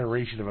the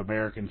Federation of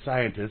American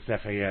Scientists,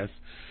 FAS.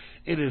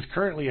 It is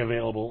currently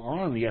available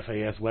on the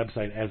FAS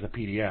website as a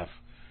PDF.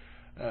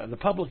 The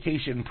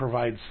publication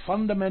provides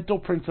fundamental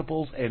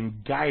principles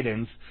and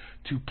guidance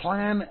to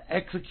plan,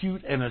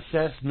 execute, and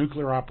assess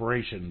nuclear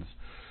operations.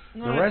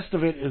 The rest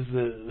of it is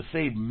the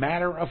same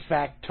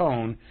matter-of-fact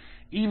tone,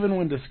 even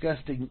when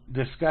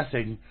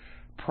discussing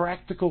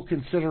practical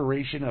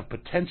consideration of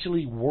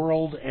potentially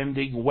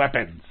world-ending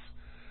weapons.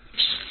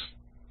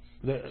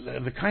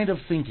 The kind of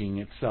thinking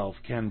itself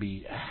can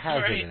be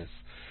hazardous.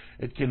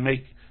 Right. It can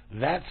make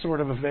that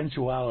sort of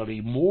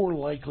eventuality more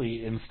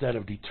likely instead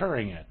of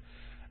deterring it,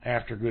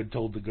 Aftergood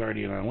told The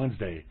Guardian on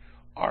Wednesday.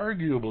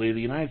 Arguably,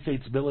 the United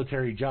States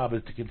military job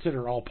is to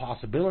consider all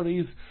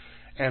possibilities,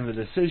 and the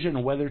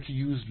decision whether to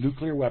use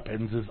nuclear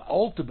weapons is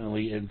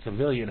ultimately in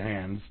civilian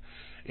hands,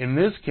 in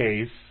this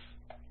case,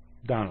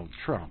 Donald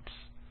Trump's.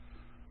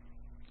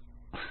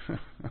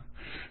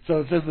 So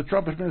it says the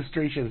Trump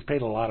administration has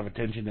paid a lot of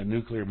attention to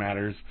nuclear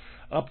matters,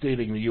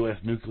 updating the U.S.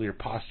 Nuclear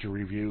Posture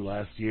Review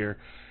last year,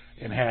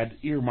 and had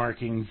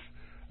earmarking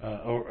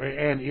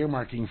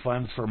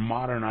funds for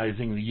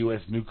modernizing the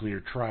U.S.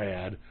 nuclear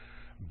triad,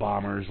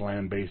 bombers,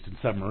 land-based, and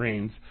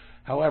submarines.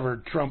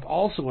 However, Trump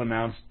also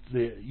announced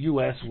the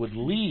U.S. would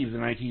leave the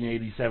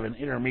 1987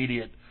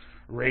 Intermediate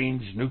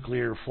Range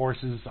Nuclear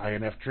Forces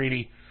INF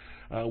Treaty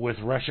with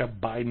Russia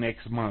by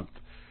next month.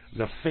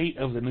 The fate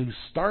of the new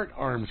START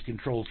arms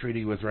control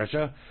treaty with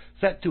Russia,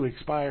 set to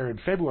expire in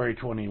February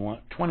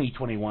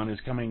 2021,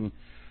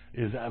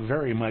 is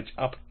very much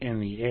up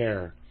in the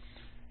air.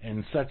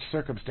 In such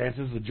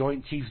circumstances, the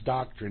Joint Chiefs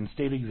Doctrine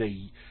stating that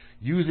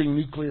using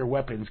nuclear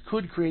weapons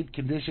could create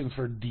conditions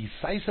for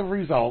decisive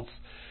results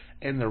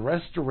and the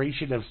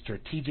restoration of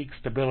strategic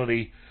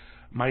stability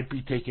might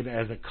be taken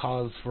as a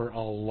cause for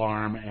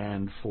alarm,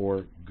 and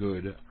for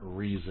good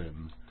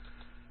reason.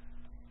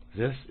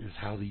 This is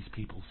how these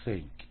people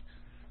think.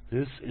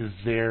 This is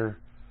their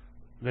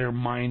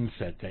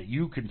mindset, that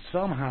you can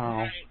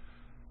somehow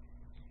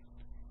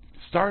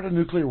start a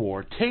nuclear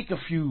war, take a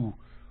few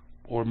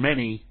or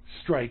many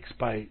strikes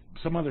by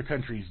some other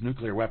country's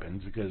nuclear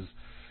weapons, because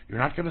you're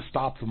not going to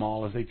stop them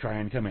all as they try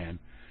and come in,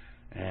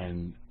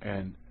 and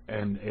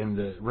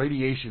the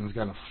radiation is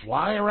going to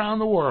fly around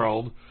the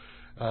world,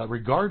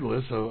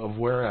 regardless of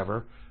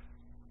wherever,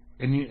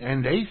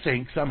 and they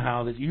think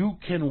somehow that you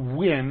can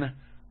win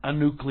a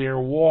nuclear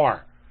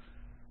war.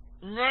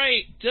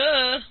 Right,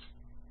 duh.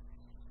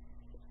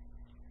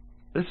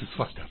 This is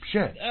fucked up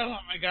shit. Oh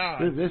my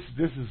God. This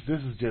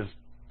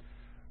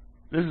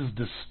is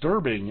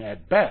disturbing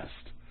at best.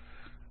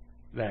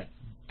 That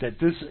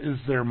this is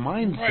their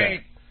mindset,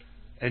 right.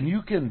 And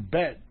you can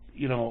bet,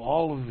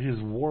 all of his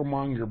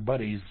warmonger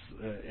buddies,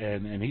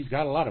 and he's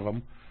got a lot of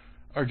them,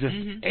 are just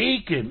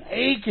aching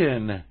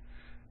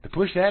to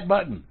push that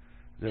button.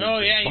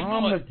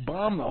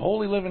 Bomb the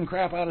holy living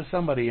crap out of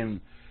somebody,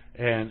 and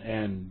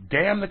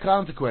damn the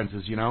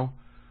consequences,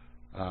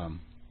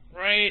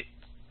 Right.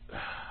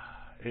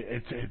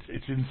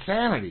 It's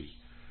insanity.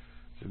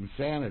 It's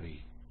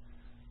insanity.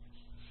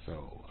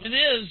 So it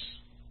is.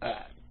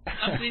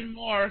 Nothing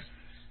more.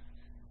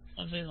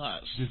 Nothing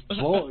less. Just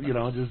blow,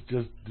 just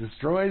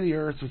destroy the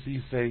earth with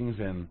these things,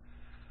 and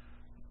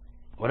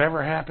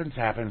whatever happens.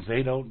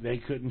 They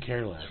couldn't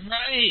care less.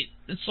 Right.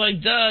 It's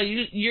like, duh,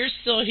 you're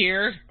still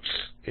here.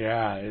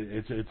 Yeah,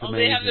 it's amazing.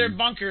 They have their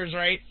bunkers,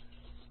 right?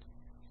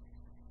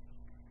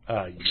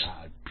 Yeah,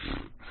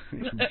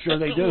 I'm sure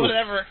they do.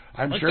 Whatever.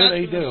 I'm sure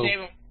they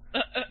do.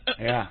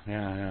 Yeah.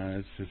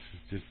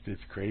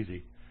 It's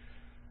crazy.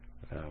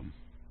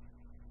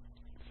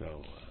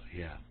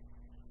 Yeah.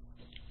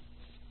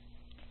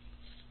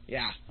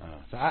 Yeah.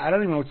 So I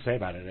don't even know what to say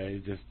about it.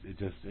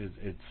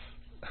 It's.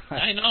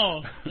 I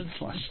know.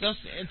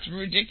 It's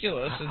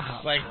ridiculous. It's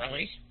just like,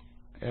 really?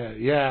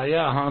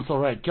 Yeah, Hansel,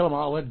 right. Kill them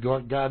all. Let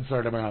God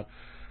sort them out.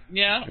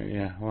 Yeah.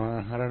 Yeah.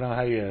 Well, I don't know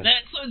how you.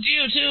 That includes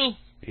you too.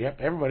 Yep,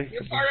 everybody.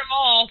 You're part of them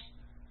all.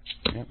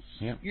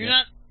 Yep. You're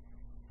not.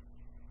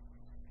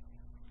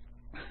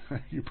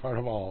 You're part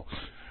of all.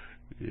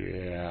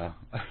 Yeah.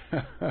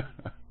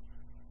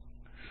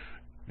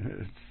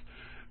 This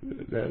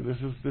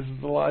is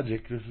the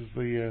logic. This is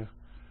the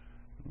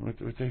what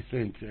they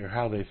think or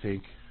how they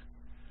think.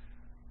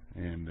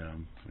 And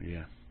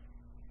yeah,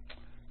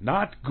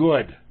 not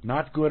good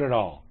at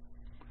all.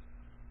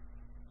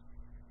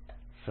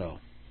 So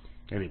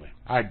anyway,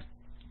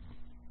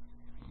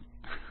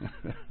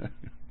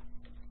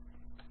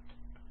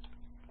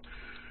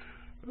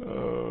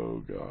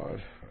 oh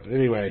God.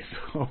 Anyway,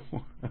 so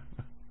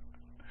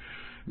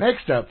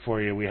next up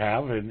for you we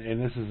have, and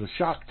this is a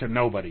shock to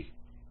nobody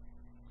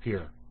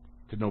here.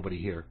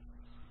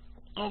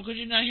 Oh, could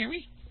you not hear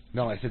me?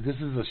 No, I said this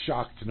is a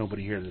shock to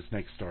nobody here, this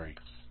next story.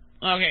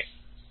 Okay.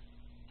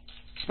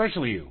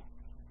 Especially you.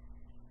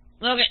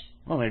 Okay.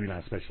 Well, maybe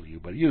not especially you,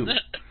 but you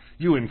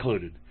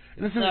included.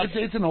 And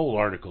it's an old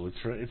article.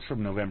 It's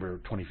from November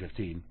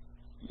 2015.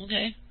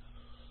 Okay.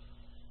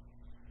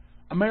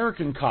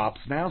 American cops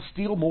now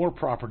steal more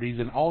property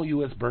than all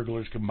U.S.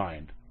 burglars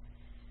combined.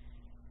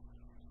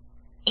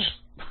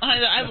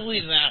 I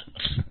believe that.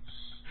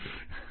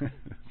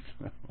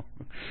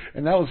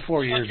 And that was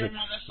 4 years ago.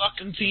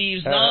 Motherfucking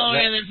thieves.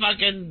 They're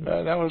fucking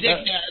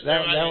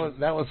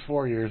that was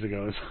 4 years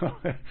ago. So,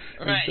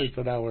 right.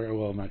 So now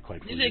we're, not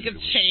quite 4 You years think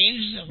ago. it's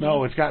changed?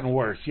 No, it's gotten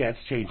worse. Yeah,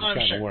 it's changed. It's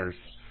gotten sure. worse.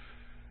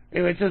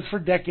 Anyway, it says for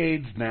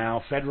decades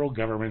now, federal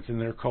governments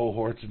and their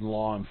cohorts in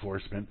law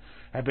enforcement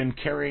have been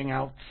carrying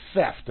out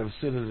theft of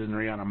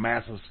citizenry on a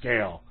massive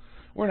scale.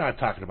 We're not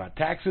talking about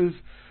taxes,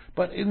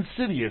 but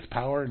insidious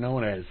power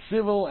known as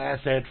civil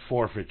asset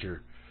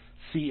forfeiture,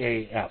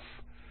 CAF.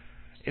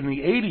 In the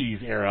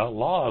 80s era,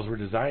 laws were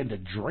designed to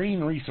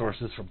drain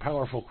resources from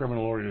powerful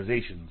criminal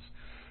organizations,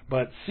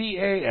 but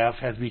CAF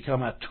has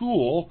become a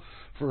tool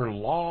for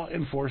law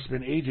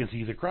enforcement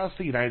agencies across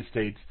the United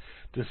States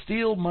to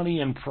steal money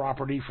and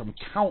property from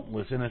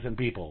countless innocent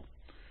people.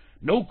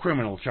 No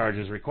criminal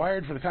charges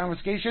required for the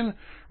confiscation,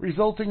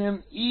 resulting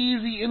in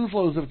easy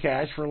inflows of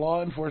cash for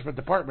law enforcement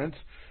departments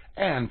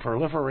and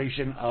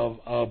proliferation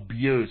of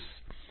abuse.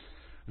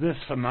 This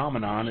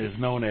phenomenon is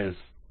known as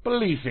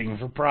policing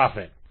for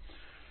profit.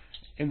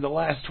 In the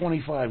last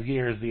 25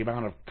 years, the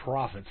amount of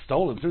profit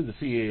stolen through the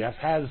CAF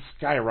has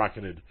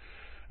skyrocketed.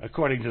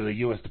 According to the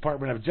U.S.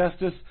 Department of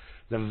Justice,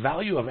 the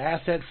value of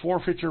asset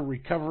forfeiture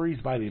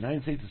recoveries by the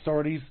United States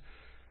authorities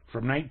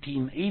from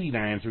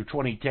 1989 through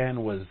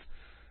 2010 was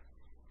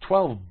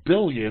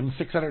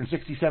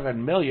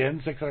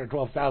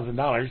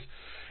 $12,667,612,000,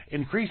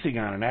 increasing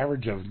on an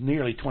average of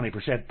nearly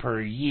 20%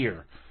 per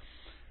year.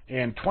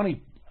 In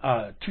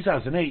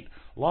 2008,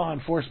 law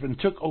enforcement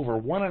took over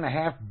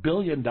 $1.5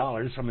 billion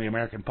from the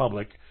American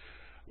public.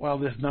 While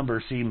this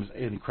number seems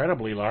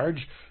incredibly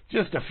large,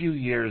 just a few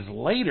years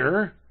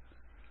later,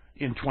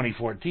 in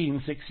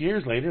 2014, 6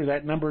 years later,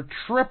 that number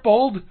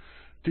tripled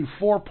to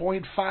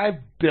 $4.5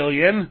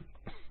 billion.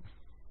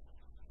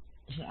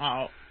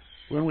 Wow.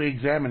 When we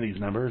examine these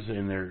numbers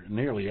in their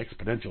nearly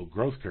exponential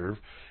growth curve,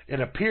 it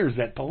appears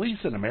that police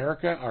in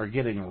America are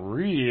getting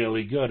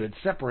really good at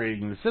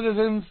separating the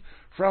citizens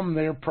from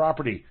their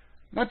property.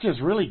 Not just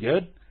really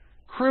good,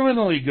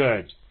 criminally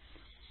good.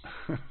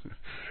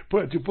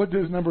 To put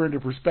this number into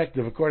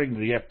perspective, according to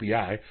the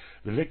FBI,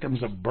 the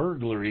victims of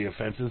burglary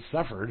offenses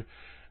suffered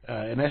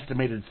an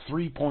estimated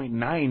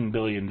 $3.9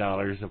 billion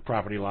of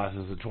property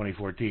losses in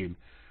 2014.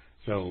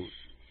 So,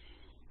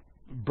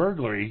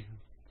 burglary,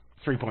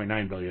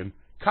 $3.9 billion.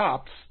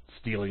 Cops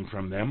stealing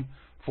from them,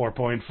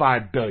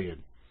 $4.5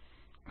 billion.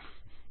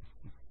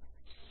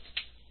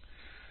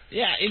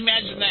 Yeah,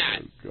 imagine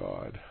that. Oh,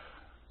 God.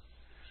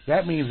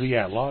 That means,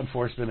 law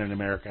enforcement in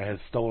America has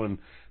stolen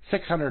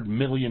 $600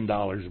 million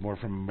more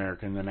from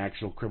Americans than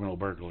actual criminal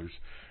burglars.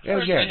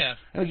 And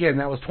again,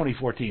 that was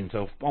 2014,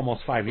 so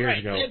almost 5 years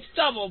ago. It's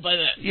doubled by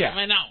that. Yeah,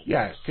 I know.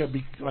 Yeah, it could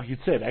be, like you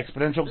said,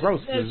 exponential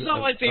growth. It's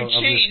not like they've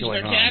changed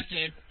their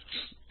tactics.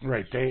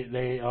 Right,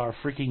 they are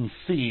freaking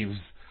thieves.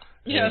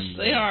 Yes,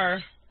 they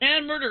are.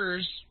 And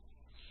murderers.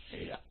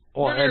 Yeah.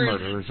 And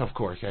murderers, of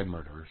course, and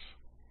murderers.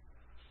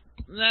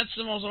 That's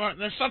the most important.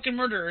 They're fucking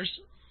murderers.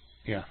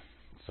 Yeah,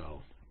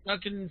 so.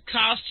 Fucking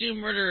costume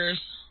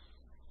murderers.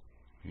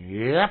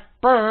 Yep.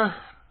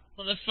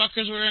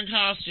 Motherfuckers wearing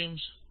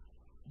costumes.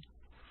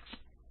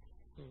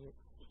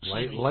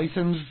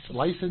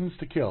 License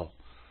to kill.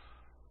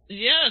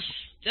 Yes,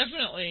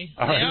 definitely.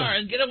 All right, are,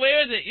 and get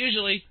away with it,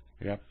 usually.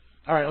 Yep.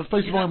 All right, let's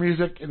play some more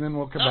music, and then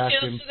we'll come back.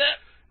 Let's do that.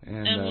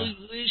 And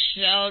we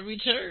shall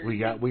return. We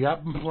got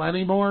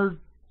plenty more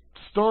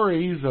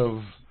stories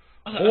of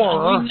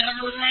horror. We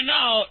never run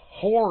out.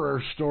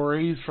 Horror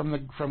stories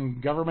from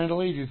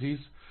governmental agencies.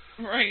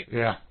 Right.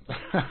 Yeah.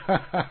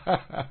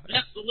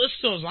 Yes, the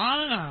list goes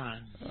on and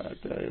on. I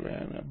tell you,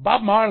 man.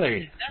 Bob Marley.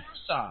 It never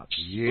stops.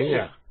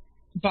 Yeah.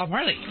 Bob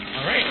Marley.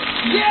 All right.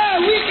 Yeah,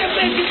 we can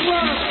make it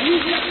work. We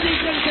just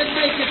can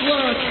make it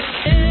work.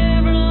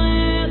 Every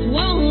last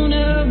one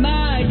of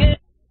my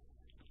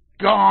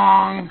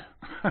gong.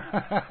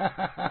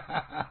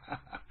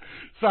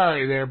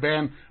 Sorry there,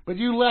 Ben, but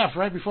you left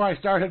right before I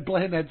started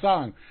playing that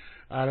song.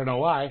 I don't know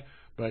why,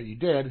 but you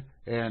did.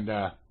 And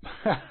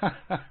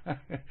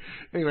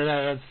anyway,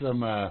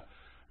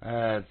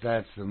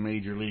 that's some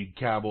Major League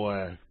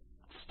Cowboy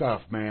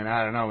stuff, man.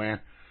 I don't know, man.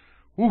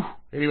 Whew.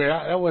 Anyway,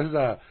 that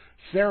was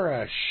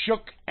Sarah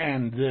Shook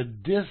and the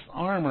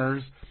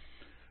Disarmers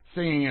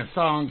singing a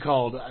song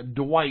called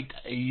Dwight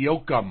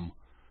Yoakam.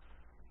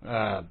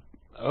 Okay,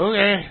 all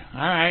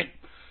right.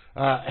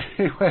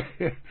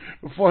 Anyway,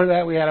 before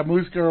that, we had a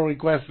Moosegurl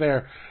request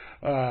there.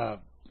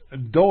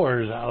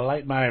 Doors,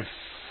 Light My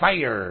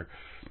Fire.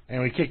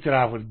 And we kicked it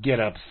off with Get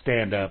Up,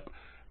 Stand Up,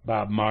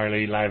 Bob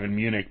Marley, live in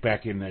Munich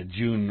back in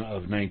June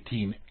of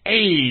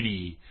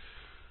 1980.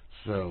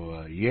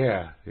 So,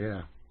 yeah.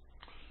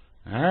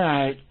 All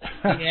right.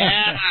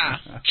 Yeah.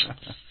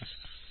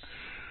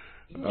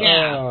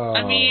 Yeah. Oh.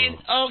 I mean,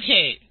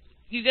 okay.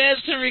 You guys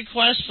can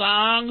request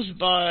songs,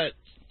 but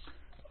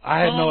I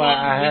had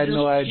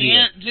no idea.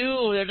 Can't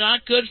do. They're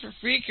not good for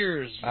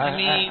freakers.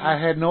 I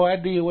had no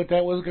idea what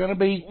that was going to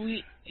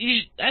be.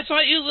 I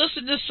thought you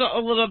listened to a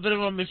little bit of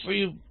them before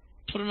you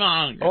put them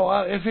on. Oh,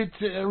 if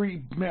it's a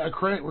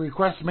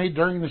request made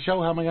during the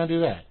show, how am I going to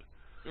do that?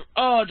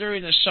 Oh,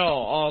 during the show.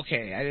 Oh,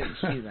 okay, I didn't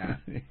see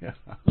that. Yeah.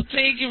 Well,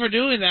 thank you for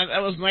doing that.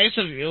 That was nice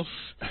of you.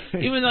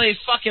 Even though he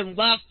fucking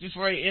left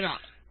before you know.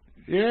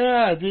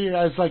 Yeah, dude.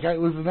 I was like, it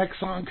was the next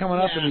song coming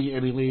up, and he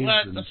leaves.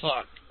 What the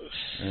fuck?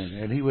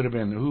 And he would have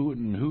been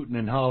hooting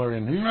and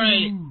hollering.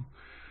 Right.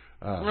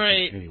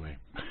 Right. Anyway.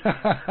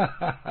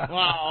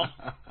 Wow.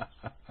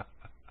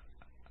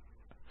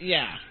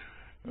 Yeah.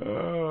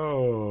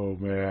 Oh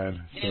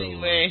man.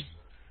 Anyway,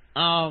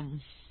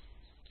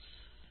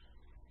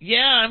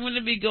 yeah, I'm going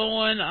to be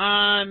going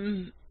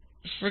on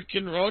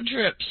freaking road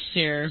trips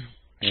here.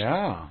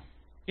 Yeah.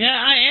 Yeah,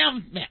 I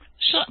am. Man,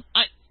 shut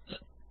up.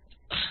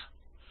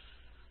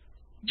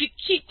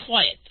 Keep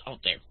quiet out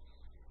there.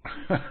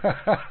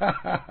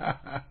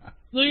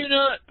 No, you're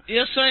not.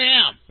 Yes, I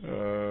am.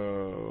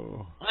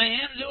 Oh. I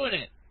am doing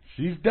it.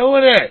 She's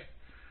doing it.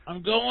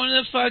 I'm going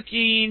to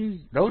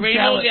fucking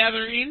Rainbow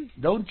Gathering.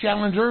 Don't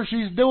challenge her.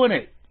 She's doing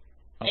it.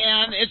 Oh.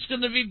 And it's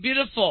going to be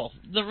beautiful.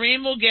 The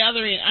Rainbow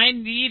Gathering. I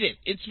need it.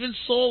 It's been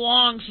so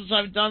long since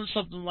I've done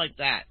something like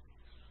that.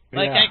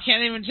 Like, yeah. I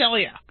can't even tell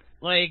you.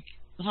 Like,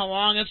 how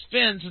long it's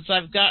been since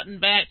I've gotten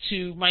back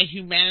to my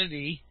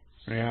humanity.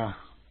 Yeah.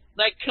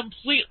 Like,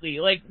 completely.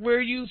 Like,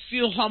 where you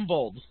feel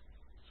humbled.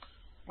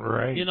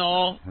 Right. You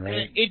know,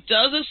 right. It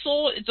does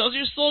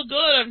your soul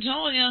good, I'm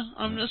telling you.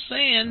 I'm just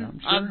saying.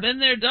 Sure. I've been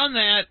there, done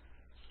that.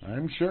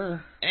 I'm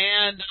sure.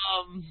 And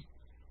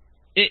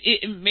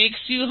it makes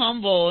you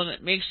humble, and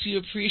it makes you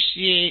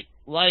appreciate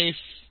life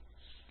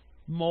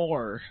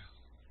more.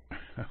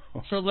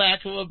 For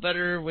lack of a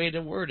better way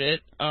to word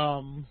it.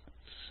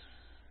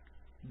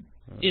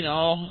 You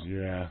know,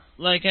 yeah.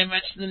 Like I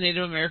mentioned the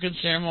Native American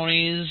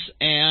ceremonies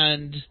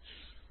and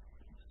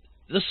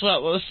the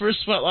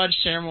first sweat lodge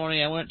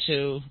ceremony I went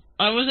to,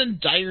 I was in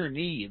dire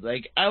need.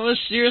 Like, I was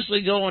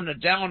seriously going a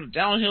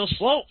downhill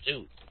slope,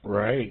 dude.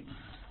 Right.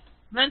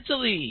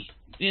 Mentally,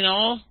 you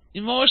know,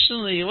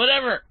 emotionally,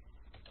 whatever.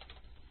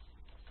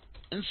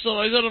 And so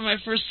I go to my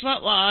first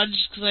sweat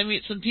lodge because I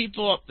meet some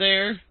people up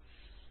there.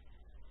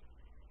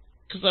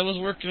 Because I was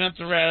working at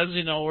the res,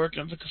 you know,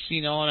 working at the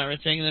casino and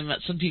everything, and I met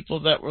some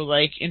people that were,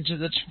 like, into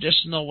the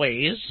traditional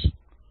ways.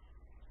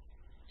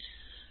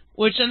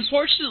 Which,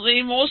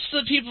 unfortunately, most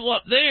of the people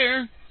up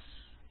there,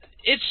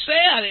 it's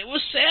sad. It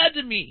was sad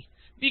to me.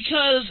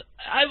 Because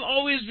I've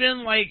always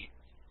been, like,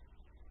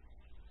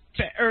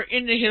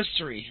 into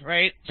history,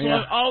 right? So yeah.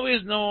 I've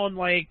always known,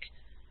 like,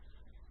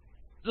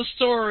 the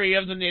story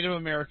of the Native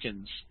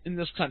Americans in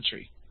this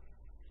country.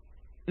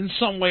 In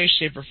some way,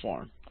 shape, or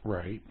form.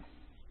 Right.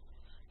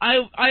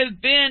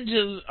 I've been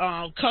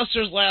to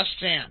Custer's Last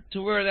Stand,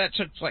 to where that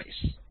took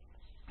place.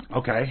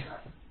 Okay.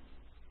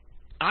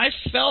 I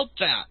felt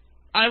that.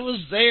 I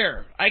was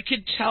there. I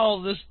could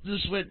tell this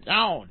went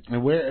down.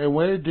 And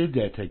where did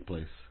that take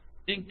place?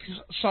 In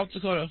South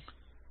Dakota.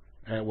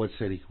 At what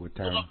city? What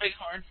town? Little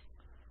Bighorn.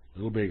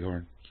 Little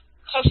Bighorn.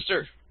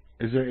 Custer.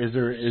 Is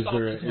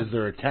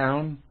there a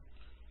town?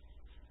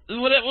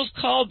 What it was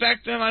called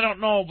back then, I don't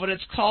know, but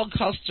it's called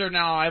Custer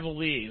now, I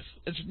believe.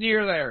 It's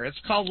near there. It's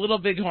called Little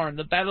Bighorn,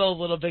 the Battle of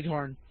Little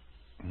Bighorn.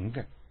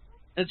 Okay.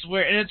 And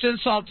it's in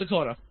South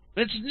Dakota.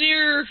 It's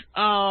near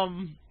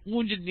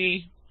Wounded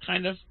Knee,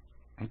 kind of.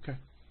 Okay.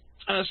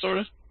 Kind of, sort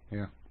of.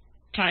 Yeah.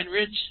 Pine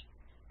Ridge.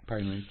 But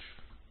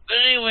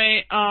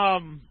anyway, I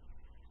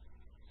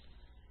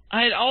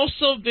had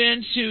also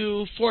been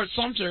to Fort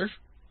Sumter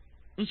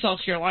in South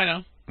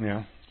Carolina.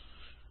 Yeah.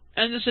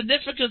 And the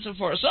significance of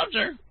Fort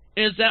Sumter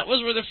is that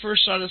was where the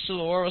first shot of the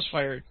Civil War was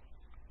fired.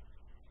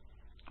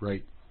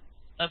 Right.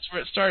 That's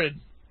where it started.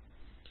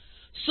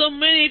 So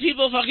many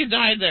people fucking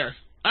died there.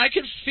 I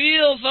could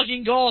feel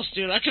fucking ghosts,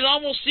 dude. I could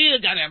almost see the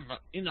goddamn,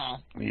 you know.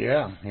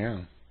 Yeah.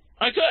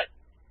 I could.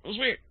 It was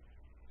weird.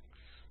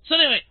 So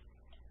anyway.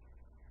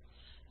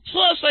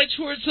 Plus, I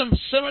toured some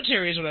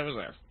cemeteries when I was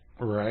there.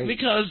 Right.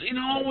 Because, you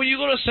know, when you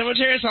go to a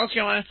cemetery in South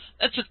Carolina,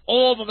 that's an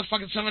old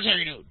motherfucking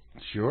cemetery, dude.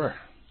 Sure.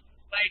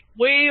 Like,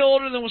 way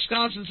older than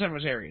Wisconsin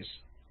cemeteries.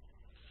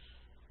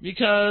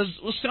 because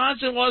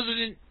Wisconsin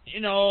wasn't,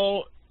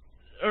 or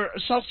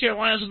South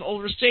Carolina's an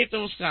older state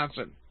than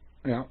Wisconsin.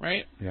 Yeah.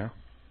 Right? Yeah.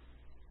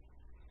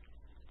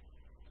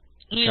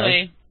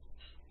 Anyway,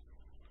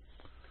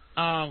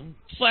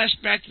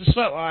 flashback to the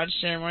Sweat Lodge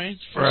ceremony.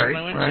 First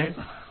one I went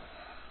to.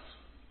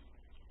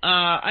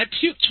 I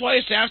puked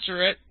twice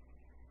after it,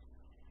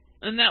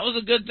 and that was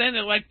a good thing.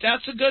 They're like,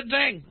 that's a good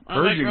thing.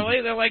 I'm like,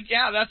 really? They're like,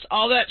 yeah, that's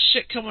all that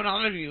shit coming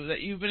out of you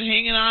that you've been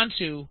hanging on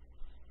to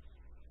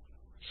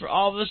for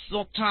all this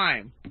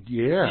time.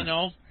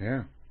 Yeah.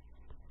 Yeah.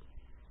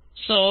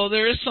 So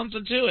there is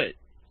something to it.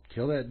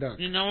 Kill that duck.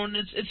 And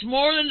it's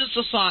more than just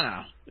a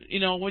sauna.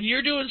 When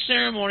you're doing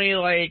ceremony,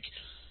 like,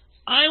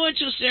 I went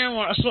to a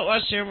Sweat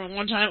Lodge ceremony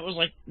one time, it was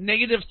like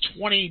negative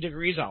 20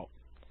 degrees out.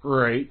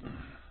 Right.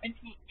 And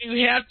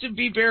you have to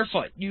be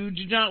barefoot. You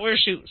do not wear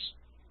shoes.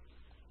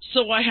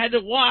 So I had to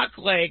walk,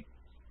 like,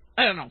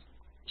 I don't know,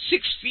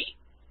 6 feet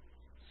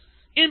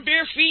in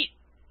bare feet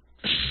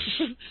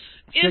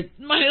in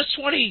minus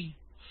 20.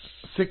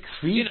 6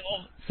 feet?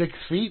 6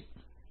 feet?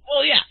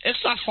 Well, yeah, it's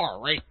not far,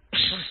 right?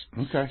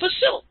 Okay. But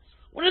still,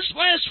 when it's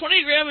minus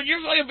 20 grams and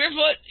you're fucking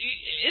barefoot,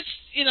 it's,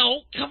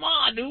 come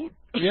on, dude.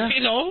 Yeah.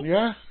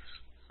 Yeah.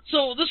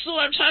 So this is what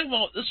I'm talking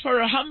about. This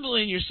part of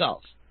humbling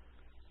yourself.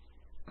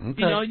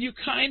 Okay. You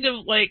kind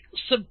of like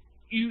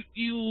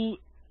you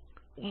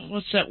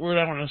what's that word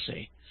I want to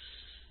say?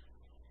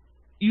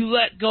 You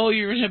let go of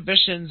your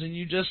inhibitions and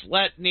you just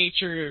let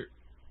nature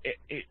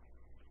it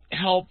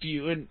help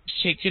you and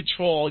take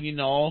control.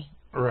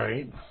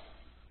 Right.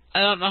 I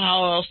don't know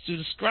how else to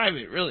describe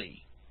it,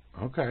 really.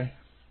 Okay.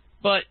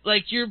 But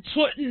like you're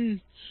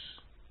putting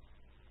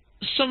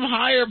some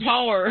higher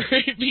power,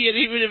 be it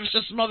even if it's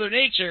just Mother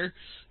Nature,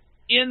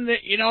 in the.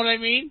 You know what I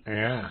mean?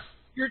 Yeah.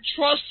 You're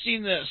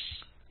trusting this.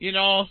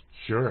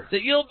 Sure.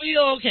 That you'll be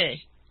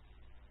okay.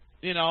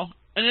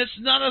 And it's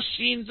not a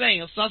seen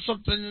thing. It's not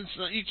something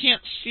you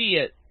can't see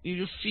it.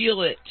 You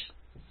feel it.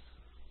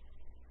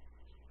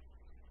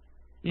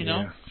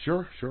 Yeah.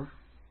 Sure.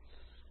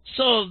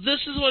 So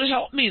this is what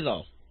helped me,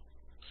 though.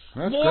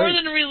 That's more great.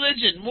 than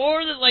religion.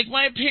 More than, like,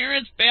 my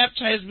parents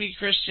baptized me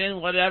Christian,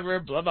 whatever,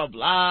 blah, blah,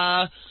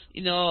 blah.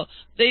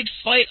 They'd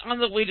fight on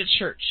the way to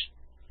church.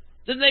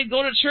 Then they'd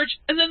go to church,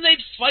 and then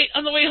they'd fight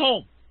on the way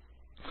home.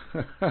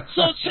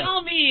 So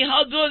tell me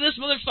how good this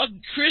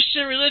motherfucking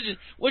Christian religion,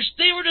 which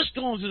they were just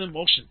going through the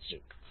motions,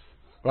 dude.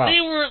 Wow.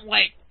 They weren't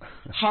like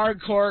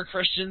hardcore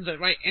Christians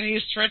by any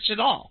stretch at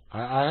all.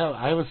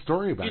 I have a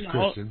story about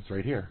Christians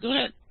right here. Go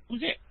ahead.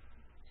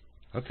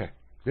 Okay.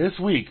 This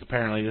week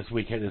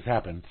this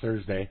happened,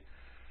 Thursday.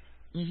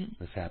 Mm-hmm.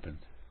 This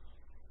happened.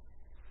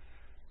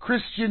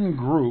 Christian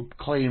group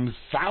claims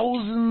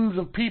thousands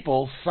of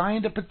people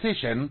signed a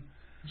petition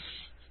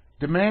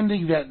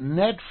demanding that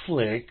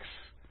Netflix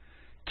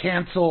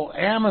cancel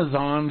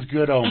Amazon's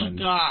Good Omens.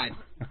 Oh, God.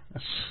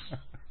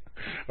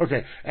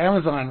 Okay,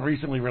 Amazon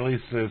recently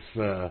released this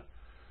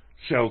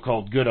show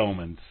called Good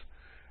Omens.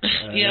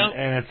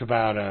 And it's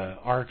about an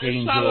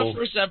archangel. I saw the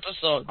first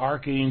episode.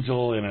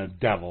 Archangel and a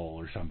devil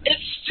or something.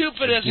 It's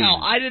stupid as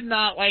hell. I did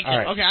not like it.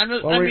 Right. Okay,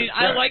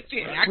 I like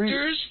the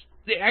actors.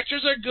 The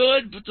actors are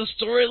good, but the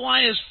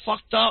storyline is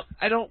fucked up.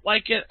 I don't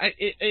like it.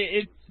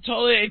 It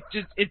totally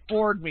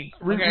bored me.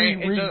 Okay,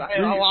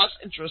 I lost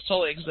interest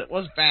totally because it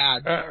was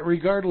bad.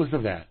 Regardless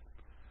of that,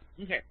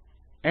 okay,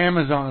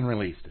 Amazon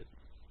released it.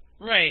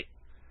 Right.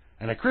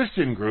 And a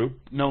Christian group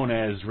known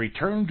as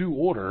Return to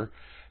Order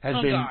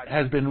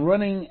has been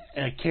running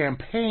a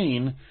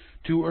campaign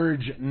to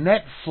urge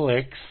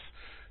Netflix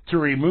to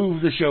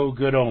remove the show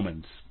Good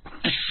Omens.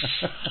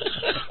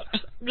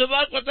 Good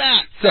luck with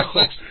that.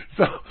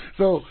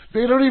 So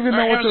they don't even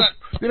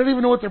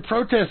know what they're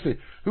protesting.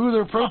 Who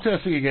they're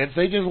protesting against.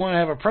 They just want to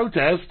have a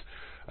protest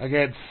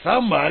against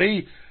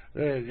somebody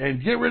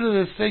and get rid of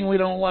this thing we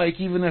don't like,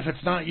 even if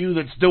it's not you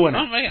that's doing it.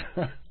 Oh my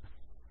God.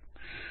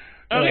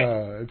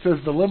 Okay. It says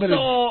the limited.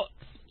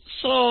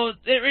 So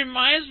it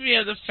reminds me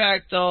of the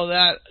fact, though,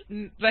 that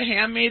The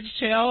Handmaid's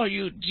Tale. Are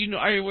you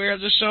aware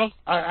of the show?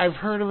 I've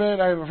heard of it.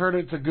 I've heard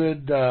it's a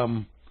good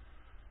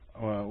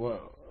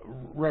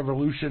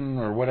revolution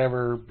or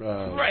whatever.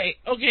 Right.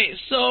 Okay.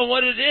 So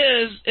what it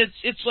is,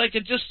 it's like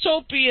a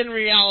dystopian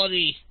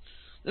reality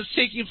that's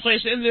taking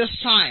place in this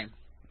time.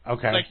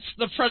 Okay. Like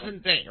the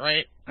present day,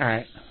 right? All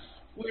right.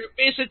 Where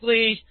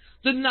basically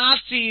the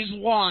Nazis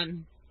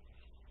won,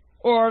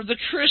 or the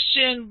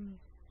Christian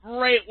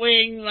right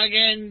wing,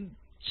 again,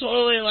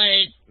 totally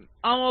like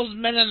almost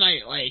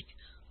Mennonite, like,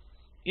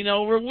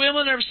 where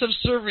women are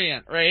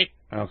subservient, right?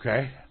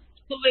 Okay.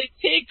 So they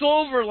take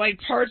over like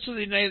parts of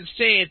the United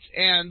States,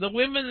 and the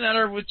women that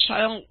are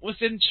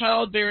within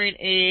childbearing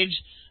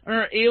age and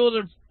are able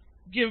to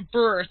give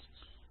birth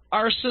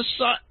are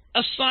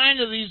assigned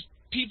to these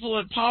people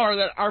in power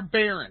that are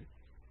barren.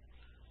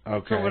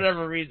 Okay. For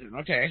whatever reason.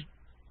 Okay.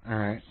 All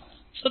right.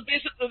 So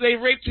basically, they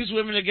rape these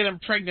women to get them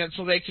pregnant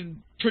so they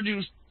can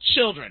produce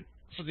children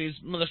for these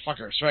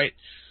motherfuckers, right?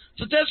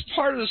 So that's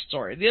part of the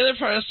story. The other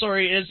part of the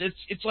story is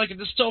it's like a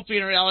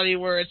dystopian reality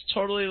where it's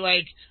totally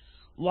like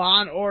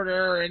Law and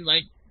Order and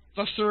like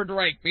the Third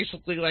Reich,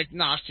 basically like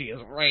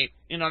Nazism, right?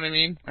 You know what I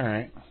mean? All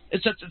right.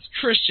 Except it's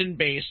Christian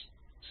based,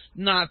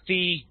 not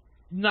the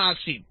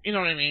Nazi. You know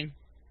what I mean?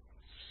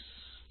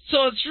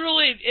 So it's a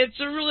really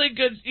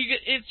good.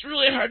 It's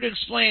really hard to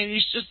explain. You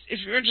just, if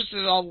you're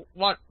interested, I'll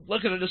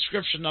look at a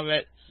description of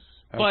it.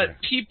 Okay.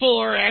 But people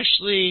are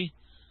actually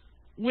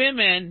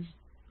certain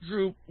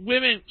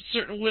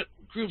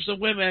groups of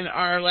women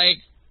are like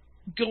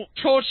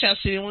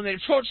protesting, and when they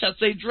protest,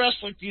 they dress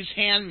like these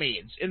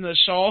handmaids in the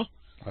show.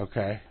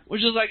 Okay.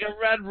 Which is like a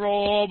red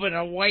robe and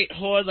a white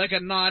hood, like a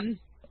nun,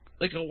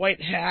 like a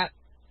white hat,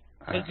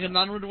 like a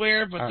nun would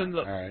wear, but then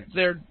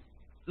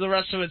the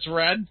rest of it's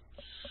red.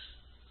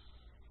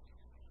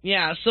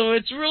 Yeah, so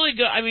it's really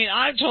good. I mean,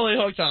 I'm totally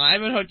hooked on it.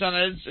 I've been hooked on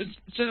it.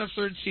 It's in the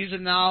 3rd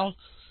season now,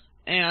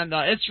 and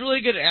it's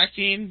really good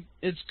acting.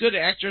 It's good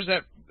actors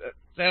that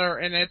are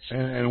in it.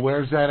 And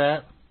where's that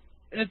at?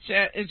 It's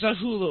a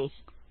Hulu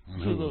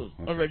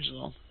Okay.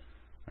 original.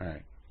 All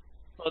right.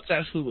 So it's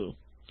at Hulu.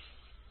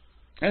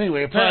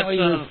 Anyway, apparently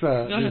this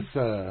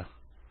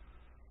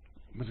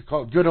what's it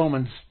called? Good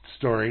Omens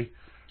story.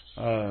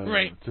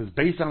 Right. It says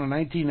based on a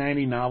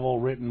 1990 novel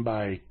written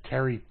by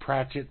Terry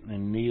Pratchett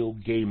and Neil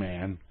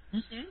Gaiman.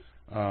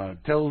 Mm-hmm.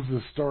 Tells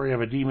the story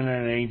of a demon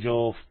and an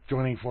angel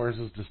joining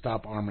forces to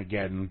stop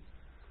Armageddon.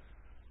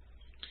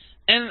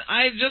 And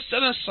I just,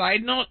 on a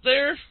side note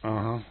there,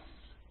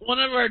 one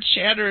of our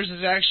chatters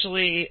is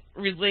actually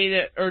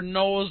related or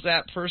knows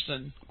that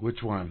person.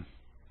 Which one?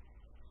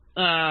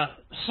 No,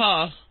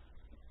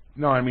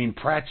 I mean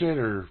Pratchett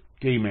or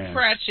Gaiman?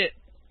 Pratchett.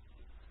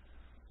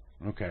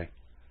 Okay.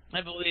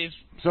 I believe.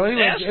 So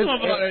anyway, ask him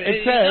about it.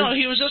 It says,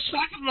 he was just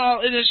talking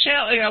about in the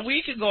chat like a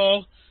week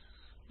ago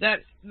that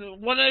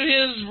one of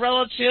his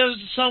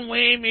relatives, some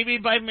way, maybe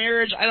by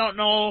marriage, I don't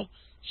know,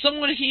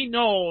 someone he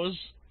knows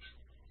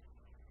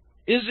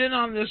is in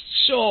on this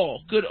show,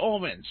 Good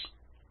Omens.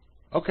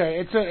 Okay,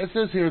 it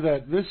says here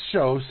that this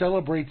show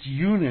celebrates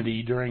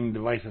unity during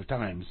the life of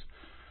times.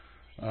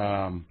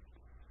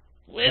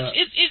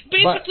 It's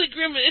basically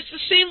grim. It's the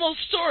same old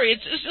story.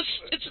 It's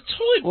a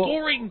totally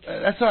boring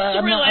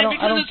storyline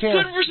because it's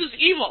good versus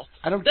evil.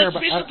 I don't care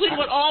about. That's basically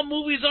what all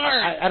movies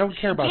are. I don't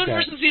care about good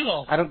that. Good versus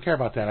evil. I don't care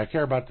about that. I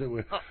care about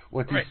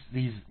what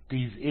these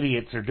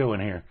idiots are doing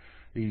here.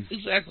 These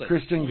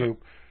Christian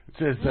group. It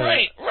says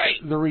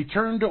the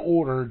Return to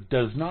Order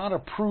does not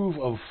approve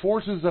of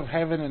forces of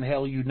heaven and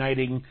hell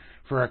uniting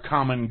for a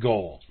common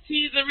goal.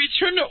 See, the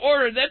Return to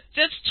Order,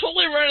 that's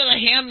totally right on The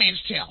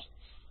Handmaid's Tale.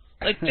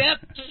 Like, that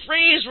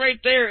phrase right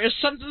there is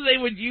something they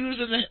would use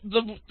in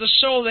the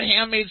show The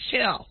Handmaid's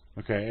Tale.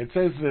 Okay, it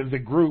says the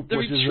group... The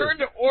Return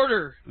to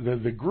Order.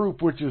 The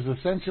group, which is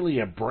essentially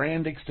a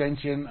brand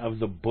extension of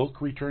the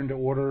book Return to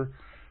Order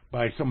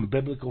by some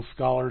biblical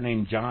scholar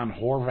named John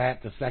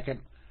Horvat II,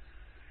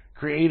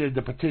 created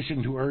the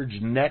petition to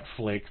urge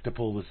Netflix to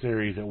pull the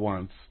series at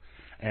once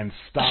and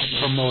stop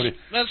promoting...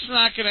 That's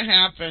not going to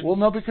happen. Well,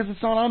 no, because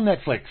it's not on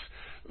Netflix.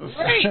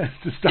 Right.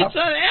 It's on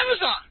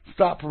Amazon.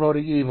 Stop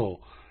promoting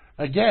evil.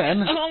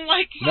 Again, oh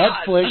my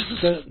God.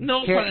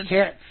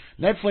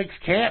 Netflix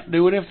can't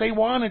do it if they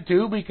wanted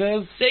to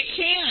because they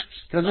can't.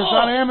 Because it's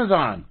on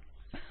Amazon.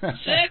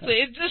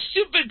 Exactly. It's a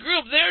stupid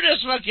group. They're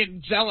just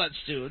fucking zealots,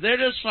 dude. They're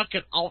just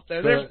fucking out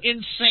there. They're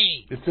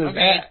insane.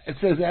 It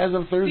says as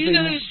of Thursday.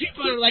 These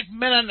people are like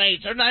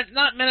Mennonites, or not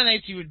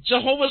Mennonites, even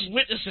Jehovah's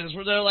Witnesses,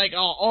 where they're like,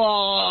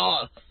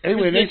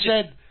 Anyway, they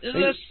said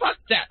fuck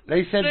that.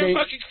 They said they're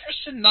fucking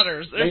Christian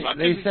nutters. They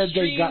said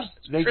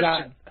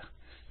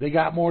they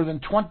got more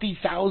than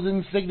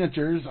 20,000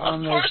 signatures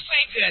on this. Of course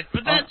they did,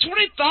 but that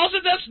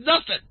 20,000, that's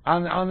nothing.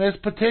 On this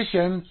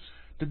petition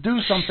to do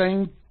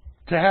something,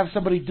 to have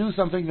somebody do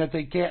something that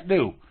they can't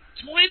do.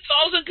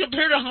 20,000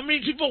 compared to how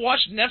many people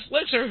watch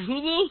Netflix or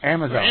Hulu?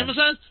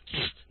 Amazon.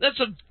 That's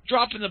a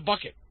drop in the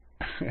bucket.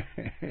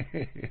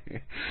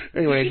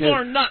 Anyway, These people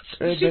are nuts.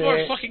 These people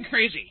are fucking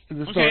crazy.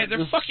 They're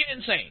fucking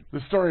insane. The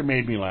story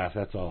made me laugh.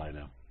 That's all I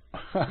know.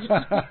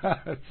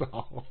 That's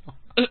all.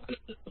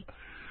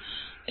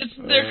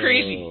 They're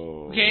crazy.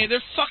 Okay,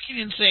 they're fucking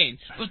insane.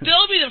 But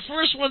they'll be the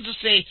first ones to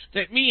say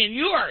that me and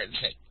you are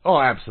insane. Oh,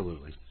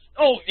 absolutely.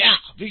 Oh yeah,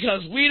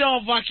 because we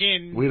don't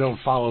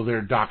follow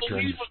their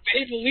doctrine. Believe what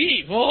they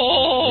believe.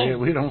 Oh,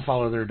 we don't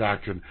follow their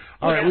doctrine.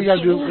 All right, we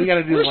gotta do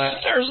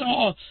last.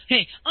 Oh,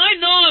 hey, I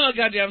know I'm a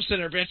goddamn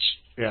sinner, bitch.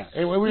 Yeah.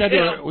 Anyway, we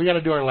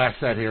gotta do our last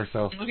set here.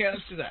 So. Okay,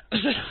 let's do that.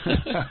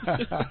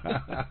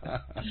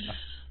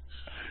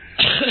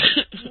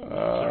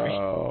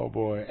 Oh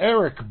boy,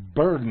 Eric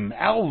Burden,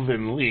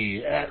 Alvin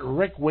Lee at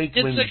Rick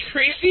Wakeman's. It's a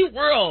crazy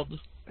world.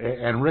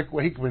 And Rick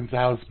Wakeman's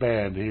house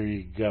band. Here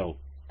you go.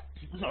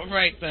 All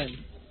right then,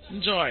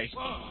 enjoy.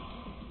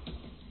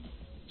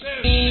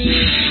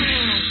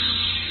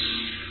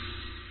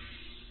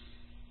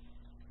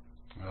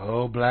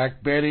 Oh,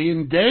 Black Betty,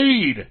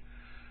 indeed.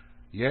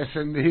 Yes,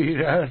 indeed.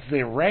 That's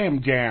the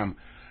Ram Jam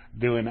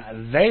doing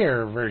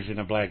their version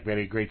of Black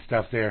Betty. Great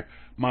stuff there.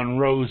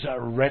 Monroe's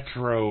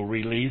retro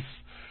release.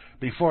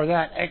 Before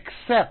that,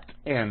 Accept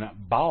and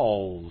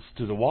Balls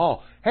to the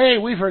Wall. Hey,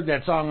 we've heard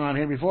that song on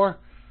here before.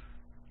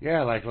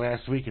 Yeah, like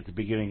last week at the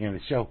beginning of the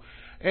show.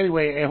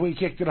 Anyway, and we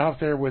kicked it off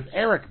there with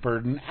Eric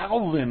Burden,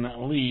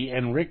 Alvin Lee,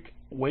 and Rick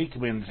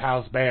Wakeman's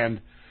house band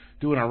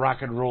doing a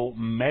rock and roll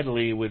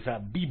medley with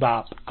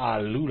Bebop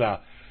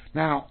Lula.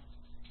 Now,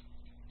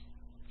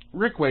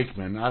 Rick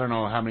Wakeman, I don't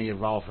know how many of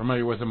you are all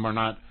familiar with him or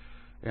not,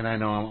 and I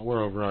know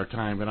we're over our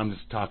time, but I'm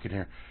just talking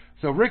here.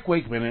 So Rick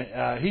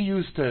Wakeman,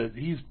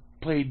 he's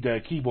played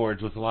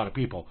keyboards with a lot of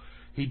people.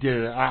 He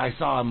did. I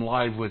saw him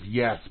live with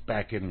Yes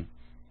back in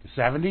the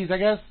 70s, I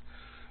guess.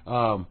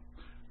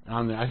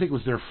 I think it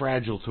was their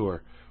Fragile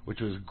tour, which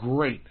was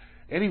great.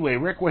 Anyway,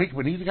 Rick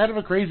Wakeman, he's kind of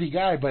a crazy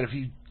guy, but if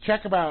you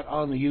check him out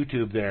on the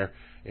YouTube there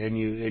and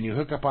you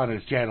hook up on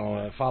his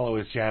channel, follow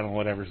his channel,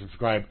 whatever,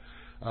 subscribe.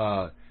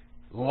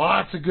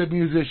 Lots of good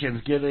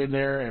musicians get in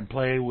there and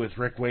play with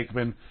Rick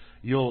Wakeman.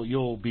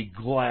 You'll be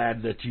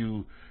glad that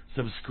you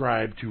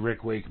subscribe to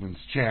Rick Wakeman's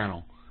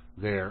channel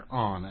there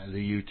on the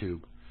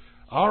YouTube.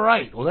 All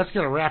right, well, that's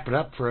going to wrap it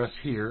up for us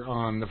here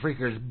on the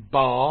Freakers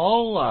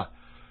Ball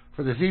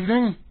for this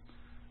evening.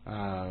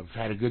 I've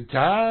had a good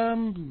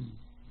time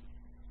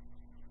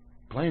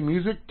playing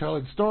music,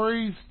 telling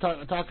stories,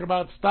 talking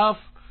about stuff,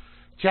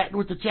 chatting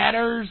with the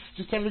chatters,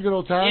 just having a good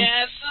old time.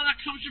 Yeah, it's not a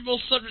comfortable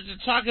subject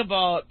to talk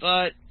about,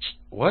 but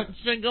what?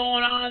 It's been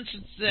going on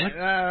since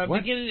the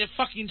beginning of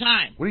fucking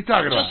time. What are you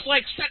talking about? Just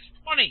like Sex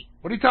 20.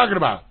 What are you talking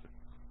about?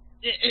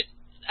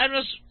 I'm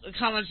just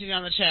commenting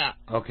on the chat.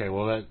 Okay,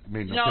 well, that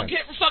made no sense. No, get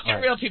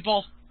fucking real,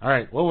 people. All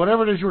right, well,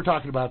 whatever it is you were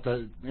talking about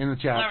in the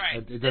chat, all right.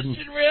 it doesn't... It's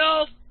been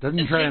real.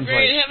 Doesn't translate.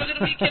 Great. Have a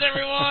good weekend,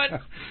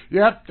 everyone.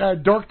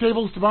 Yep, Dork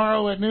Tables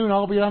tomorrow at noon.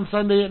 I'll be on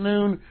Sunday at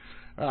noon.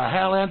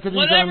 Hal Anthony's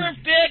whatever, on...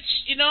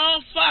 bitch.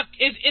 Fuck.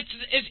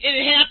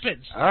 It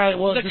happens. All right,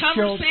 well, the just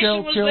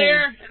conversation was chill.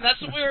 there, and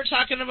that's what we were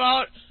talking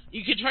about.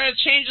 You can try to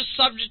change the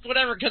subject,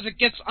 whatever, because it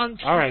gets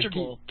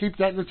uncomfortable. All right, keep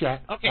that in the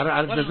chat. Okay.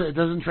 It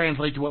doesn't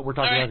translate to what we're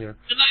talking about here.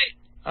 Good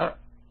night.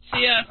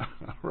 See ya.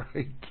 All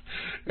right.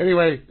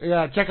 Anyway,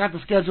 yeah, check out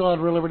the schedule on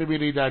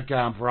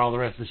RealLibertyMedia.com for all the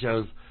rest of the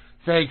shows.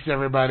 Thanks,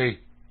 everybody.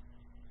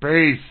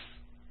 Peace.